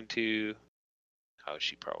just going to. Oh,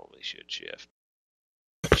 she probably should shift.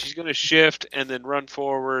 She's going to shift and then run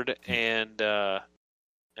forward and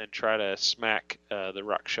try to smack the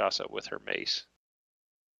Rakshasa with her mace.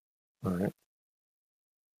 All right.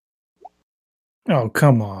 Oh,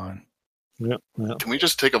 come on. Yep. Can we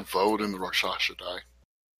just take a vote and the Rakshasa die?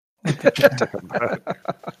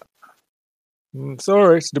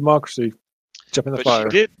 Sorry, it's democracy. Jump in the fire.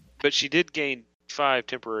 She did gain 5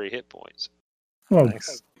 temporary hit points. Oh,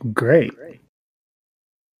 Nice. great.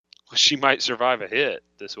 She might survive a hit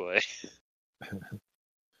this way.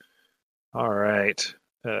 All right.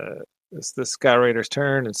 It's the Sky Raider's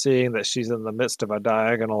turn, and seeing that she's in the midst of a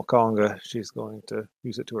diagonal conga, she's going to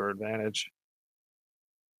use it to her advantage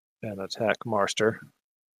and attack Marster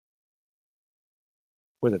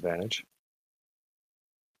with advantage.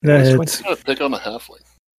 That hits. What's gonna pick on a halfling?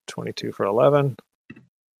 22 for 11.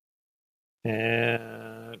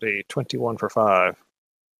 And a 21 for 5.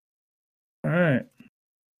 All right.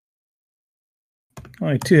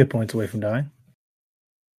 Only 2 hit points away from dying.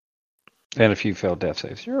 And a few failed death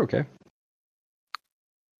saves. You're okay.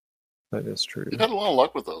 That is true. You've had a lot of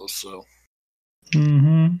luck with those, so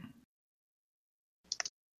Mm-hmm.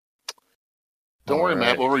 don't worry,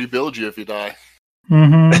 Matt. We'll rebuild you if you die.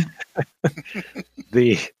 Mm-hmm.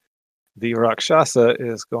 The Rakshasa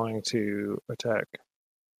is going to attack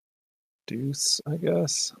Deuce, I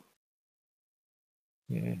guess.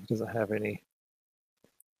 Yeah, he doesn't have any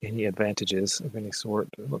advantages of any sort,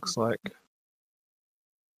 it looks like.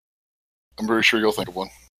 I'm very sure you'll think of one.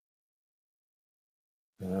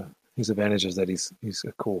 His advantage is that he's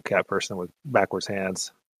a cool cat person with backwards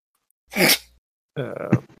hands. All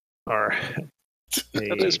right.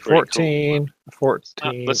 That is 14, cool.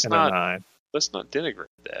 14, and a 9. Let's not denigrate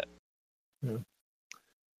that. Yeah.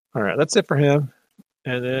 All right, that's it for him.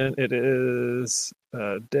 And then it is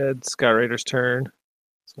dead Sky Raider's turn.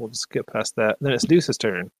 So we'll just skip past that. Then it's Deuce's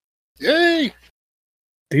turn. Yay!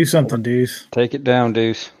 Do something, Deuce. Take it down,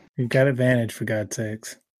 Deuce. You've got advantage, for God's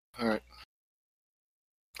sakes. All right.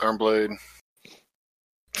 Armblade.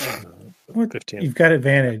 What? 15. You've got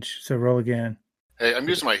advantage, so roll again. Hey, I'm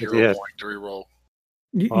using my hero Yeah. point to reroll.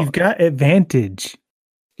 You've got advantage.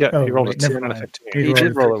 Yeah, Oh, he rolled wait, a 10 never and a mind. 15. He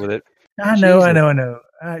did roll it with it. I know.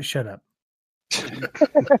 Shut up.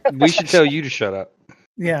 We should tell you to shut up.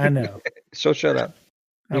 Yeah, I know. So shut up.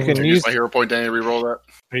 I You will. can Can I use- use my hero point, Danny, to reroll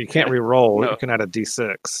that? You can't re-roll. No. You can add a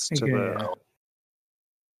d6 to Okay, the.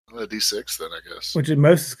 A D6 then, I guess. Which at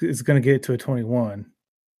most is going to get it to a 21.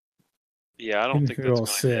 Yeah, I Even don't if think you that's roll going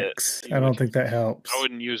to hit. 6. I don't think that helps. I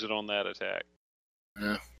wouldn't use it on that attack.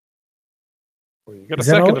 Yeah. Well, you get a Is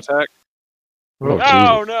that second all? attack. Oh,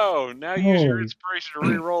 Oh no! Now use your Holy- inspiration to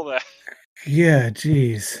re-roll that. Yeah,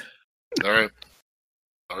 jeez. All right.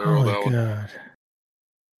 I'll Oh reroll my that one. God.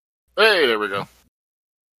 Hey, there we go.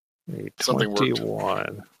 A Something worked.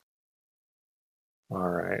 21. All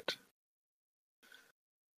right.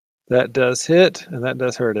 That does hit, and that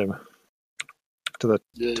does hurt him to the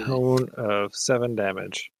Yay. tone of 7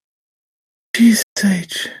 damage. Jesus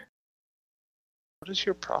H. What is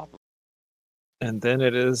your problem? And then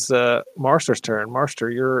it is Marster's turn. Marster,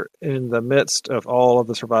 you're in the midst of all of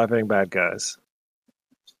the surviving bad guys.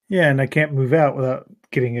 Yeah, and I can't move out without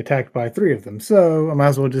getting attacked by 3 of them, so I might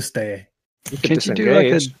as well just stay. You could Can't you do like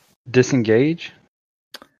a disengage?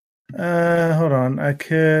 Hold on. I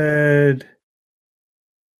could.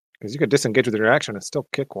 Because you could disengage with your action and still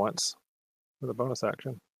kick once with a bonus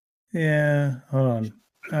action. Yeah, hold on.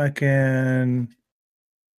 I can.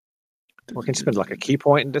 Or can you spend like a key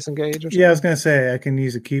point and disengage or something? Yeah, I was gonna say I can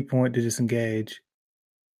use a key point to disengage.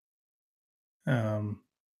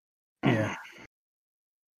 Yeah,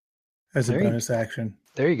 as a There you- bonus action.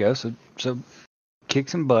 There you go. So kick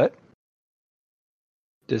some butt.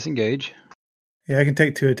 Disengage. Yeah, I can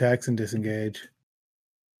take 2 attacks and disengage.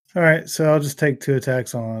 All right, so I'll just take 2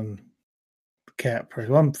 attacks on cat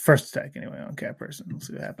person. Well, first attack anyway on cat person. We'll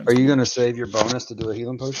see what happens. Are you going to save your bonus to do a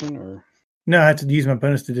healing potion, or? No, I have to use my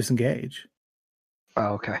bonus to disengage.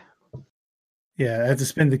 Oh, okay. Yeah, I have to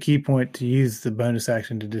spend the key point to use the bonus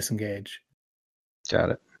action to disengage. Got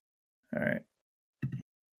it. All right.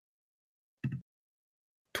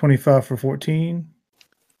 25 for 14.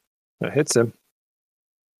 That hits him.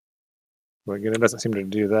 But again, it doesn't seem to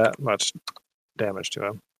do that much damage to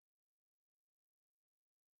him.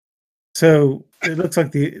 So it looks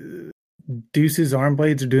like the Deuce's arm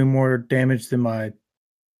blades are doing more damage than my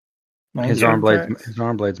His arm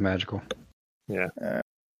blade's magical. Yeah.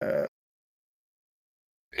 Hear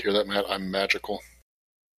that, Matt? I'm magical.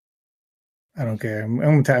 I don't care.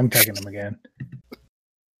 I'm tagging them again.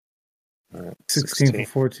 All right. 16 for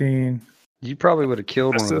 14. You probably would have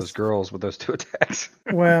killed one of Misses. those girls with those 2 attacks.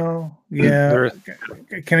 Well, yeah. There-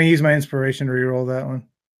 Can I use my inspiration to reroll that one?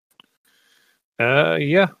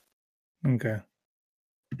 Yeah. Okay.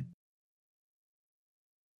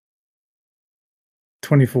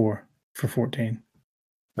 24 for 14.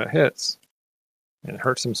 That hits. And it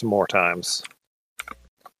hurts him some more times.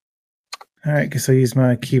 All right, guess I'll use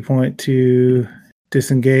my key point to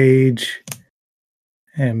disengage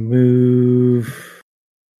and move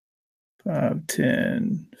 5,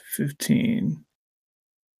 10, 15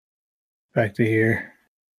 back to here.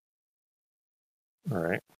 All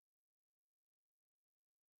right.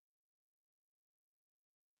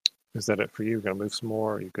 Is that it for you? Gonna move some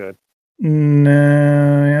more? Or are you good?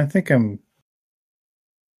 No, I think I'm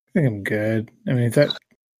good. I mean,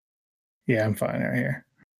 yeah, I'm fine right here.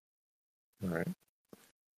 All right.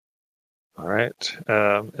 All right.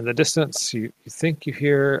 In the distance, you think you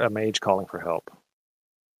hear a mage calling for help.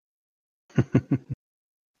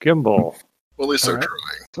 Gimbal. Well, at least they're Alright.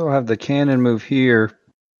 trying. So I'll have the cannon move here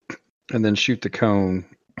and then shoot the cone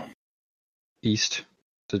east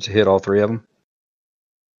to hit all three of them.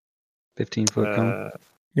 15-foot cone.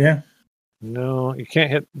 Yeah. No, you can't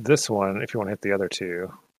hit this one if you want to hit the other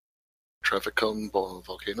two. Traffic cone,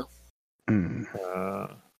 volcano. Hmm.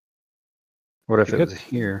 What What if it was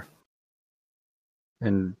here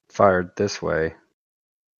and fired this way?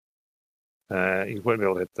 You wouldn't be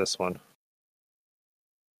able to hit this one.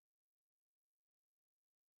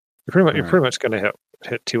 You're pretty much going to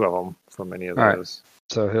hit two of them from any of All right. those.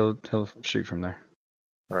 So he'll shoot from there.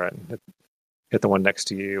 All right. Hit the one next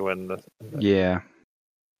to you and the Yeah.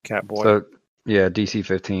 cat boy. So yeah, DC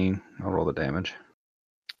 15. I'll roll the damage.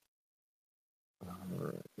 All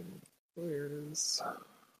right. Where's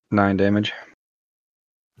 9 damage.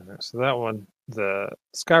 All right, so that one, the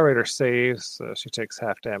Sky Raider saves. She takes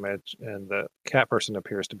half damage, and the cat person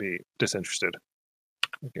appears to be disinterested.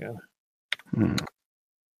 Again. Hmm.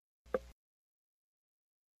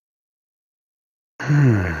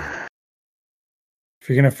 If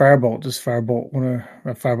you're gonna firebolt, just firebolt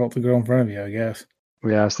the girl in front of you, I guess.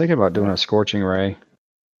 Yeah, I was thinking about doing a scorching ray.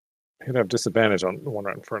 He'd have disadvantage on the one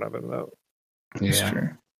right in front of him, though. That's Yeah. true.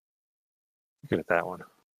 You could hit that one.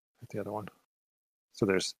 Hit the other one. So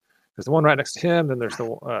there's the one right next to him. Then there's the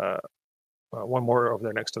one more over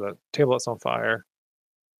there next to the table that's on fire.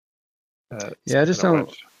 Yeah, I just speaking of don't.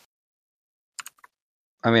 which-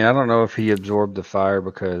 I mean, I don't know if he absorbed the fire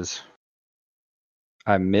because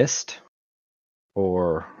I missed,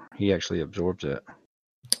 or he actually absorbs it.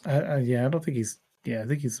 Yeah, I don't think he's. Yeah, I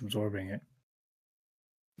think he's absorbing it.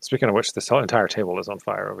 Speaking of which, this whole entire table is on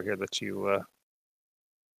fire over here that you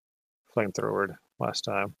flamethrowered last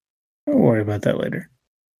time. Don't worry about that later.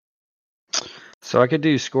 So I could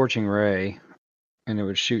do scorching ray, and it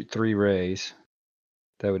would shoot 3 rays.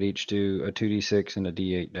 That would each do a 2d6 and a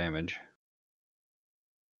d8 damage.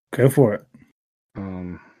 Go for it.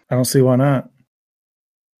 Um, I don't see why not.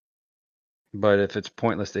 but if it's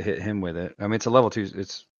pointless to hit him with it, I mean, it's a level 2.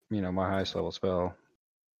 It's my highest level spell.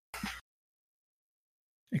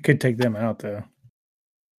 It could take them out though.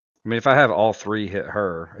 I mean, if I have all 3 hit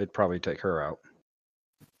her, it'd probably take her out.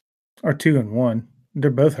 Or 2 and 1.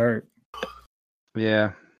 They're both hurt.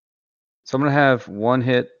 Yeah. So I'm gonna have 1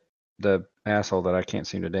 hit the asshole that I can't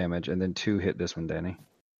seem to damage, and then 2 hit this one, Danny.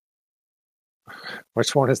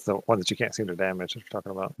 Which one is the one that you can't seem to damage that you're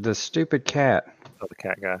talking about? The stupid cat. Oh, the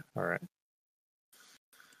cat guy. All right.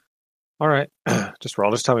 All right. Just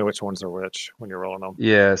roll. Just tell me which ones are which when you're rolling them.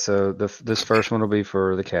 Yeah. So this first one will be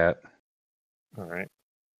for the cat. All right.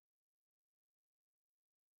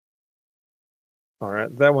 All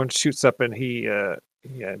right. That one shoots up and he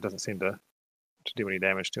it doesn't seem to do any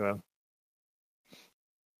damage to him.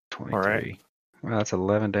 23. All right. Well, that's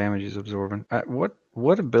 11 damage he's absorbing.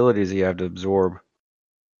 What ability does he have to absorb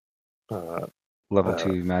level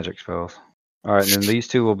 2 magic spells? All right, and then these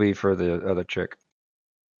 2 will be for the other chick.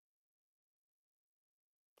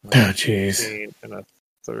 Oh, jeez. 13 and a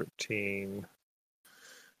 13.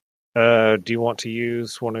 Do you want to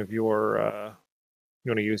use one of your? You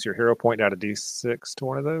want to use your hero point out of D6 to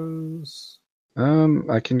one of those?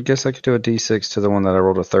 I could do a D6 to the one that I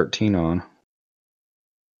rolled a 13 on.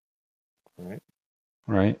 All right.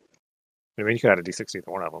 Right. I mean, you could add a D6 to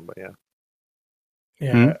either one of them, but yeah.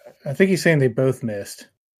 Yeah, I think he's saying they both missed.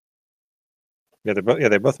 Yeah,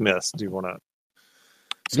 they both missed. Do you want to?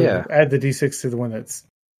 So Yeah. add the D6 to the one that's.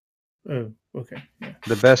 Oh, okay. Yeah.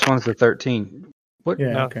 The best one's the 13. What?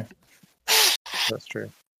 Yeah. No. Okay. That's true.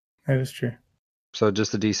 That is true. So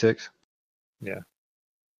just the D6? Yeah.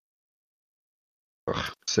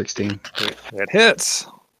 Ugh, 16. It hits.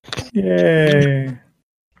 Yay!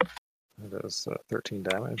 It does 13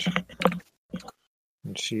 damage.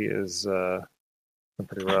 And she is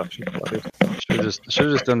pretty rough. She's bloody. Should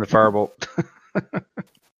have just done the firebolt.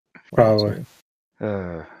 Probably.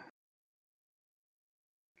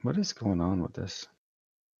 What is going on with this?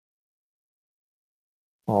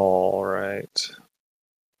 All right.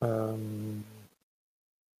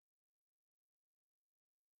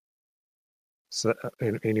 So,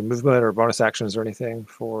 any movement or bonus actions or anything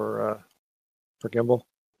for Gimbal?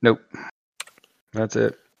 Nope. That's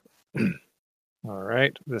it. All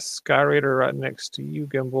right. The Sky Raider right next to you,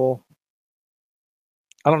 Gimbal.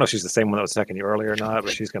 I don't know if she's the same one that was attacking you earlier or not,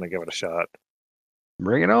 but she's going to give it a shot.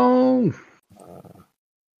 Bring it on.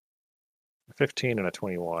 15 and a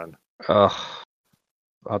 21. Ugh.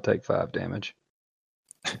 I'll take 5 damage.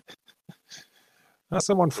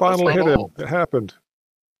 Someone finally hit him. It happened.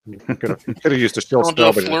 Could have used a shield Don't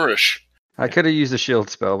spell, do a but flourish. I could have used a shield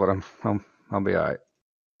spell, but I'll be all right.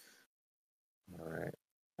 all right.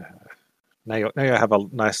 Now you have a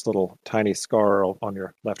nice little tiny scar on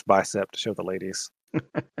your left bicep to show the ladies. All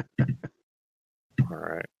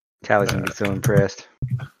right. Callie's gonna be so impressed.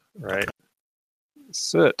 Right.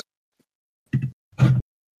 Soot.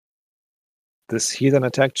 This heathen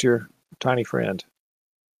attacked your tiny friend.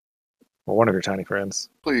 Or one of your tiny friends.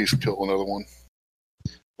 Please kill another one.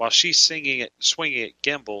 While she's swinging at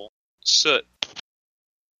Gimbal, Soot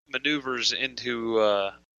maneuvers into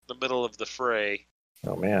the middle of the fray.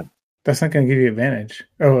 Oh, man. That's not going to give you advantage.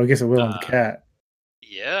 Oh, I guess it will on the cat.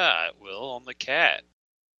 Yeah, it will on the cat.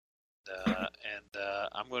 And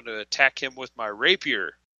I'm going to attack him with my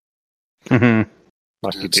rapier.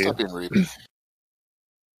 Like you Dude, do. stop being rapey.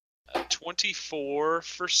 24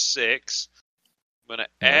 for 6. I'm going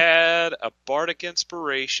to add a Bardic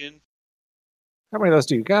Inspiration. How many of those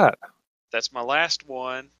do you got? That's my last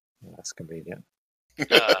one. That's convenient.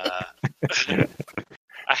 I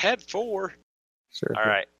had 4. Sure. All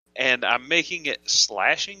right. And I'm making it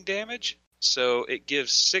slashing damage, so it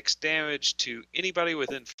gives 6 damage to anybody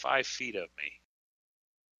within 5 feet of me.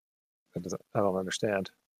 I don't understand.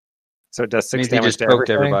 So it does 6 Means he damage just to poked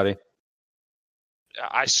everything? everybody.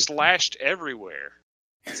 I slashed everywhere.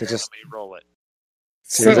 So just Let me roll it.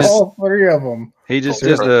 So just- all 3 of them. He just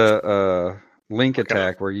did a link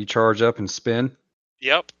attack where you charge up and spin.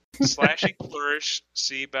 Yep. Slashing flourish.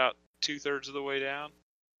 See about 2/3 of the way down.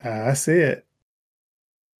 I see it.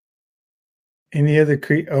 Any other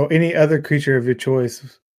creature of your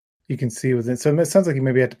choice you can see within. So it sounds like you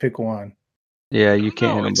maybe have to pick one Yeah, you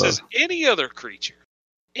can't No, hit it them says both. any other creature.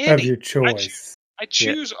 of Any. your choice. I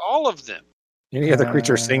choose all of them. any other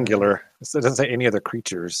creature singular. So it doesn't say any other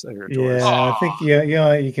creatures of your choice. Yeah, I think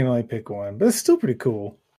you can only pick one, but it's still pretty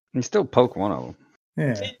cool. You still poke one of them.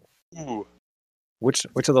 Yeah. Ooh. Which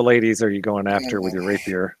of the ladies are you going after with your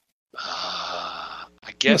rapier? I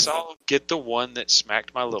guess I'll get the one that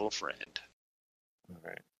smacked my little friend. All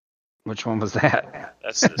right. Which one was that?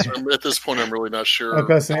 That's this one. At this point, I'm really not sure. I was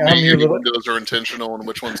gonna say, how many I'm your little- windows are intentional and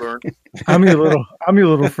which ones aren't. I'm your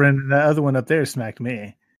little friend, and that other one up there smacked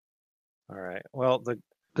me. All right. Well,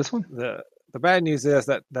 This one? the bad news is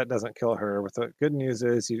that doesn't kill her. But the good news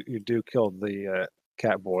is you do kill the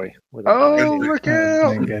cat boy. With a Oh, bounty. look Oh,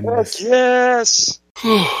 out! thank goodness. Yes.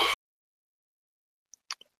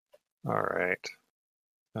 All right.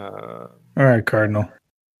 All right, Cardinal.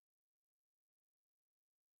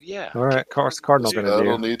 Yeah. All right. Cardinal going to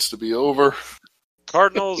Battle do. needs to be over.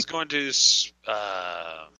 Cardinal's going to.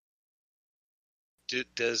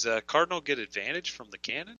 Does Cardinal get advantage from the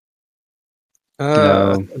cannon?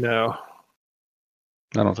 No.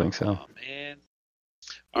 I don't think so. Oh man!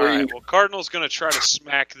 All right. Well, Cardinal's going to try to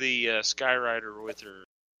smack the Skyrider with her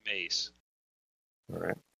mace. All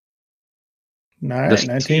right. All right,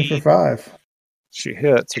 19 for 5. She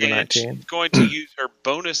hits with a And 19. she's going to use her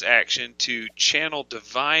bonus action to channel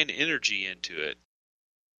divine energy into it.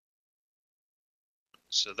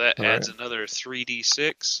 So that All adds another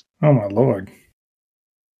 3d6. Oh my lord!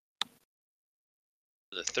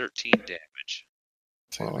 The 13 damage.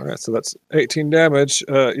 All right. So that's 18 damage.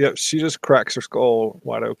 Yep. She just cracks her skull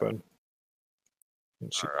wide open.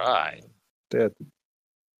 And she, All right. Dead.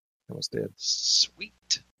 Almost dead.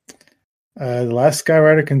 Sweet. The last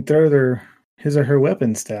Skyrider can throw his or her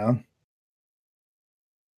weapons down.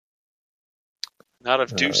 Not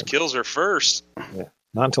if Deuce kills her first.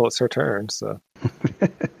 Not until it's her turn. So.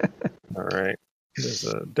 All right. There's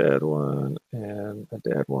a dead one and a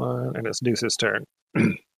dead one, and it's Deuce's turn.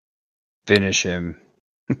 Finish him.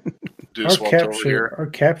 Deuce walked over here. Or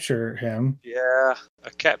capture him. Yeah, a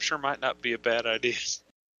capture might not be a bad idea.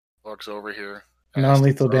 Walks over here.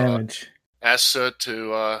 Non-lethal damage. Asks Soot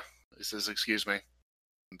to, he says, excuse me.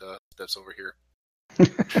 And steps over here.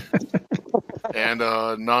 And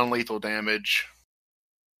non-lethal damage.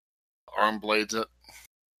 Arm blades it.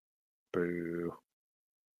 Boo.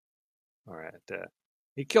 All right.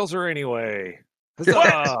 He kills her anyway.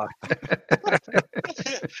 Huzzah!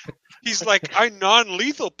 He's like, I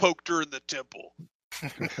non-lethal poked her in the temple.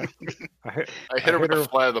 I hit her with the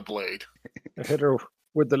flat of the blade. I hit her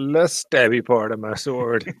with the less stabby part of my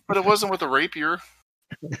sword. But it wasn't with a rapier.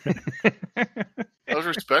 I was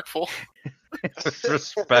respectful.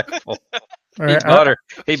 Respectful. All He right,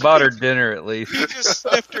 bought her dinner at least. He just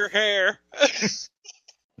sniffed her hair.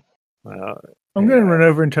 Well, I'm going to run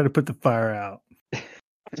over and try to put the fire out.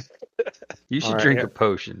 You should All right, drink yeah. a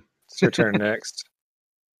potion. it's your turn next.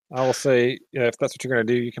 I will say, if that's what you're going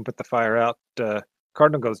to do, you can put the fire out.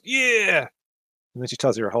 Cardinal goes, yeah! And then she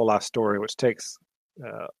tells you her whole life story, which takes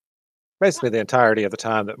basically the entirety of the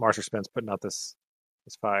time that Marsha spends putting out this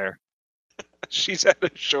fire. She's had a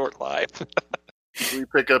short life. We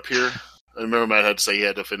pick up here. I remember Matt had to say he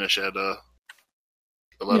had to finish at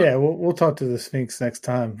 11. Yeah, we'll talk to the Sphinx next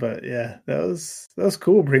time. But yeah, that was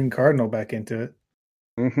cool bringing Cardinal back into it.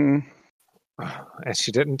 Mm-hmm.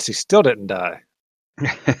 And she still didn't die.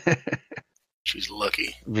 She's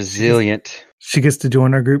lucky. Resilient. She gets to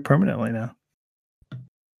join our group permanently now.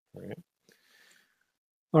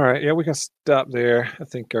 All right, yeah, we can stop there. I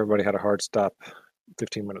think everybody had a hard stop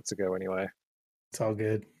 15 minutes ago anyway. It's all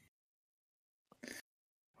good.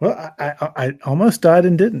 Well, I almost died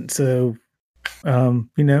and didn't. So,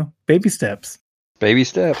 baby steps. Baby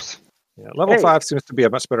steps. Yeah, level 5 seems to be a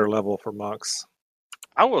much better level for monks.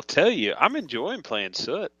 I will tell you, I'm enjoying playing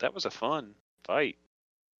Soot. That was a fun fight.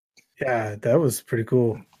 Yeah, that was pretty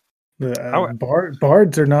cool. The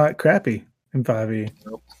bards are not crappy in 5e.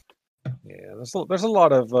 Nope. Yeah, there's a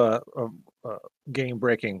lot of game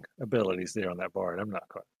breaking abilities there on that bard. I'm not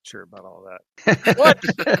quite sure about all that. What?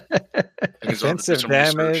 Defensive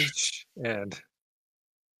damage and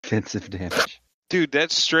Offensive damage. Dude,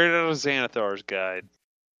 that's straight out of Xanathar's guide.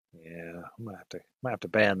 yeah, I might have to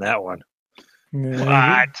ban that one.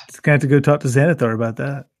 What? It's gonna have to go talk to Xanathar about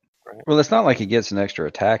that. Well, it's not like he gets an extra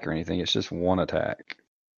attack or anything. It's just one attack,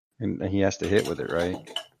 and he has to hit with it, right?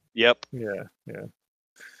 Yep. Yeah.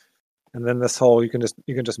 And then this whole you can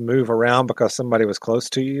just move around because somebody was close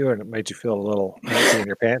to you and it made you feel a little fancy in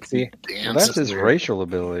your pantsy. Well, that's his racial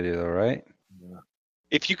ability, though, right?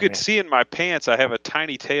 If you could see in my pants, I have a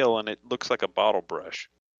tiny tail and it looks like a bottle brush.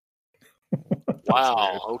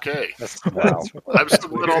 Wow. Okay. Wow. I'm so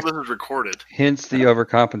glad all this is recorded. Hence the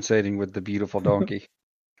overcompensating with the beautiful donkey.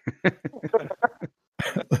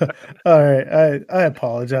 All right, I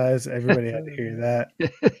apologize. Everybody had to hear that.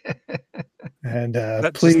 And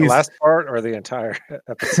That's please, just the last part or the entire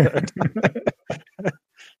episode?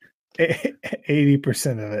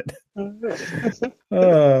 80% of it.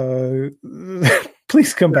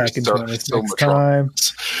 Please come back and join us next time.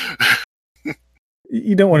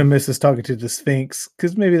 You don't want to miss us talking to the Sphinx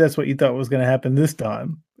because maybe that's what you thought was going to happen this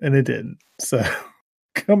time, and it didn't. So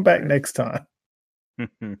come back next time.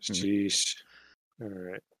 Sheesh. All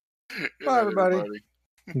right. Good Bye, night, everybody.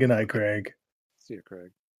 Good night, Craig. See you,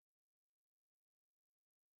 Craig.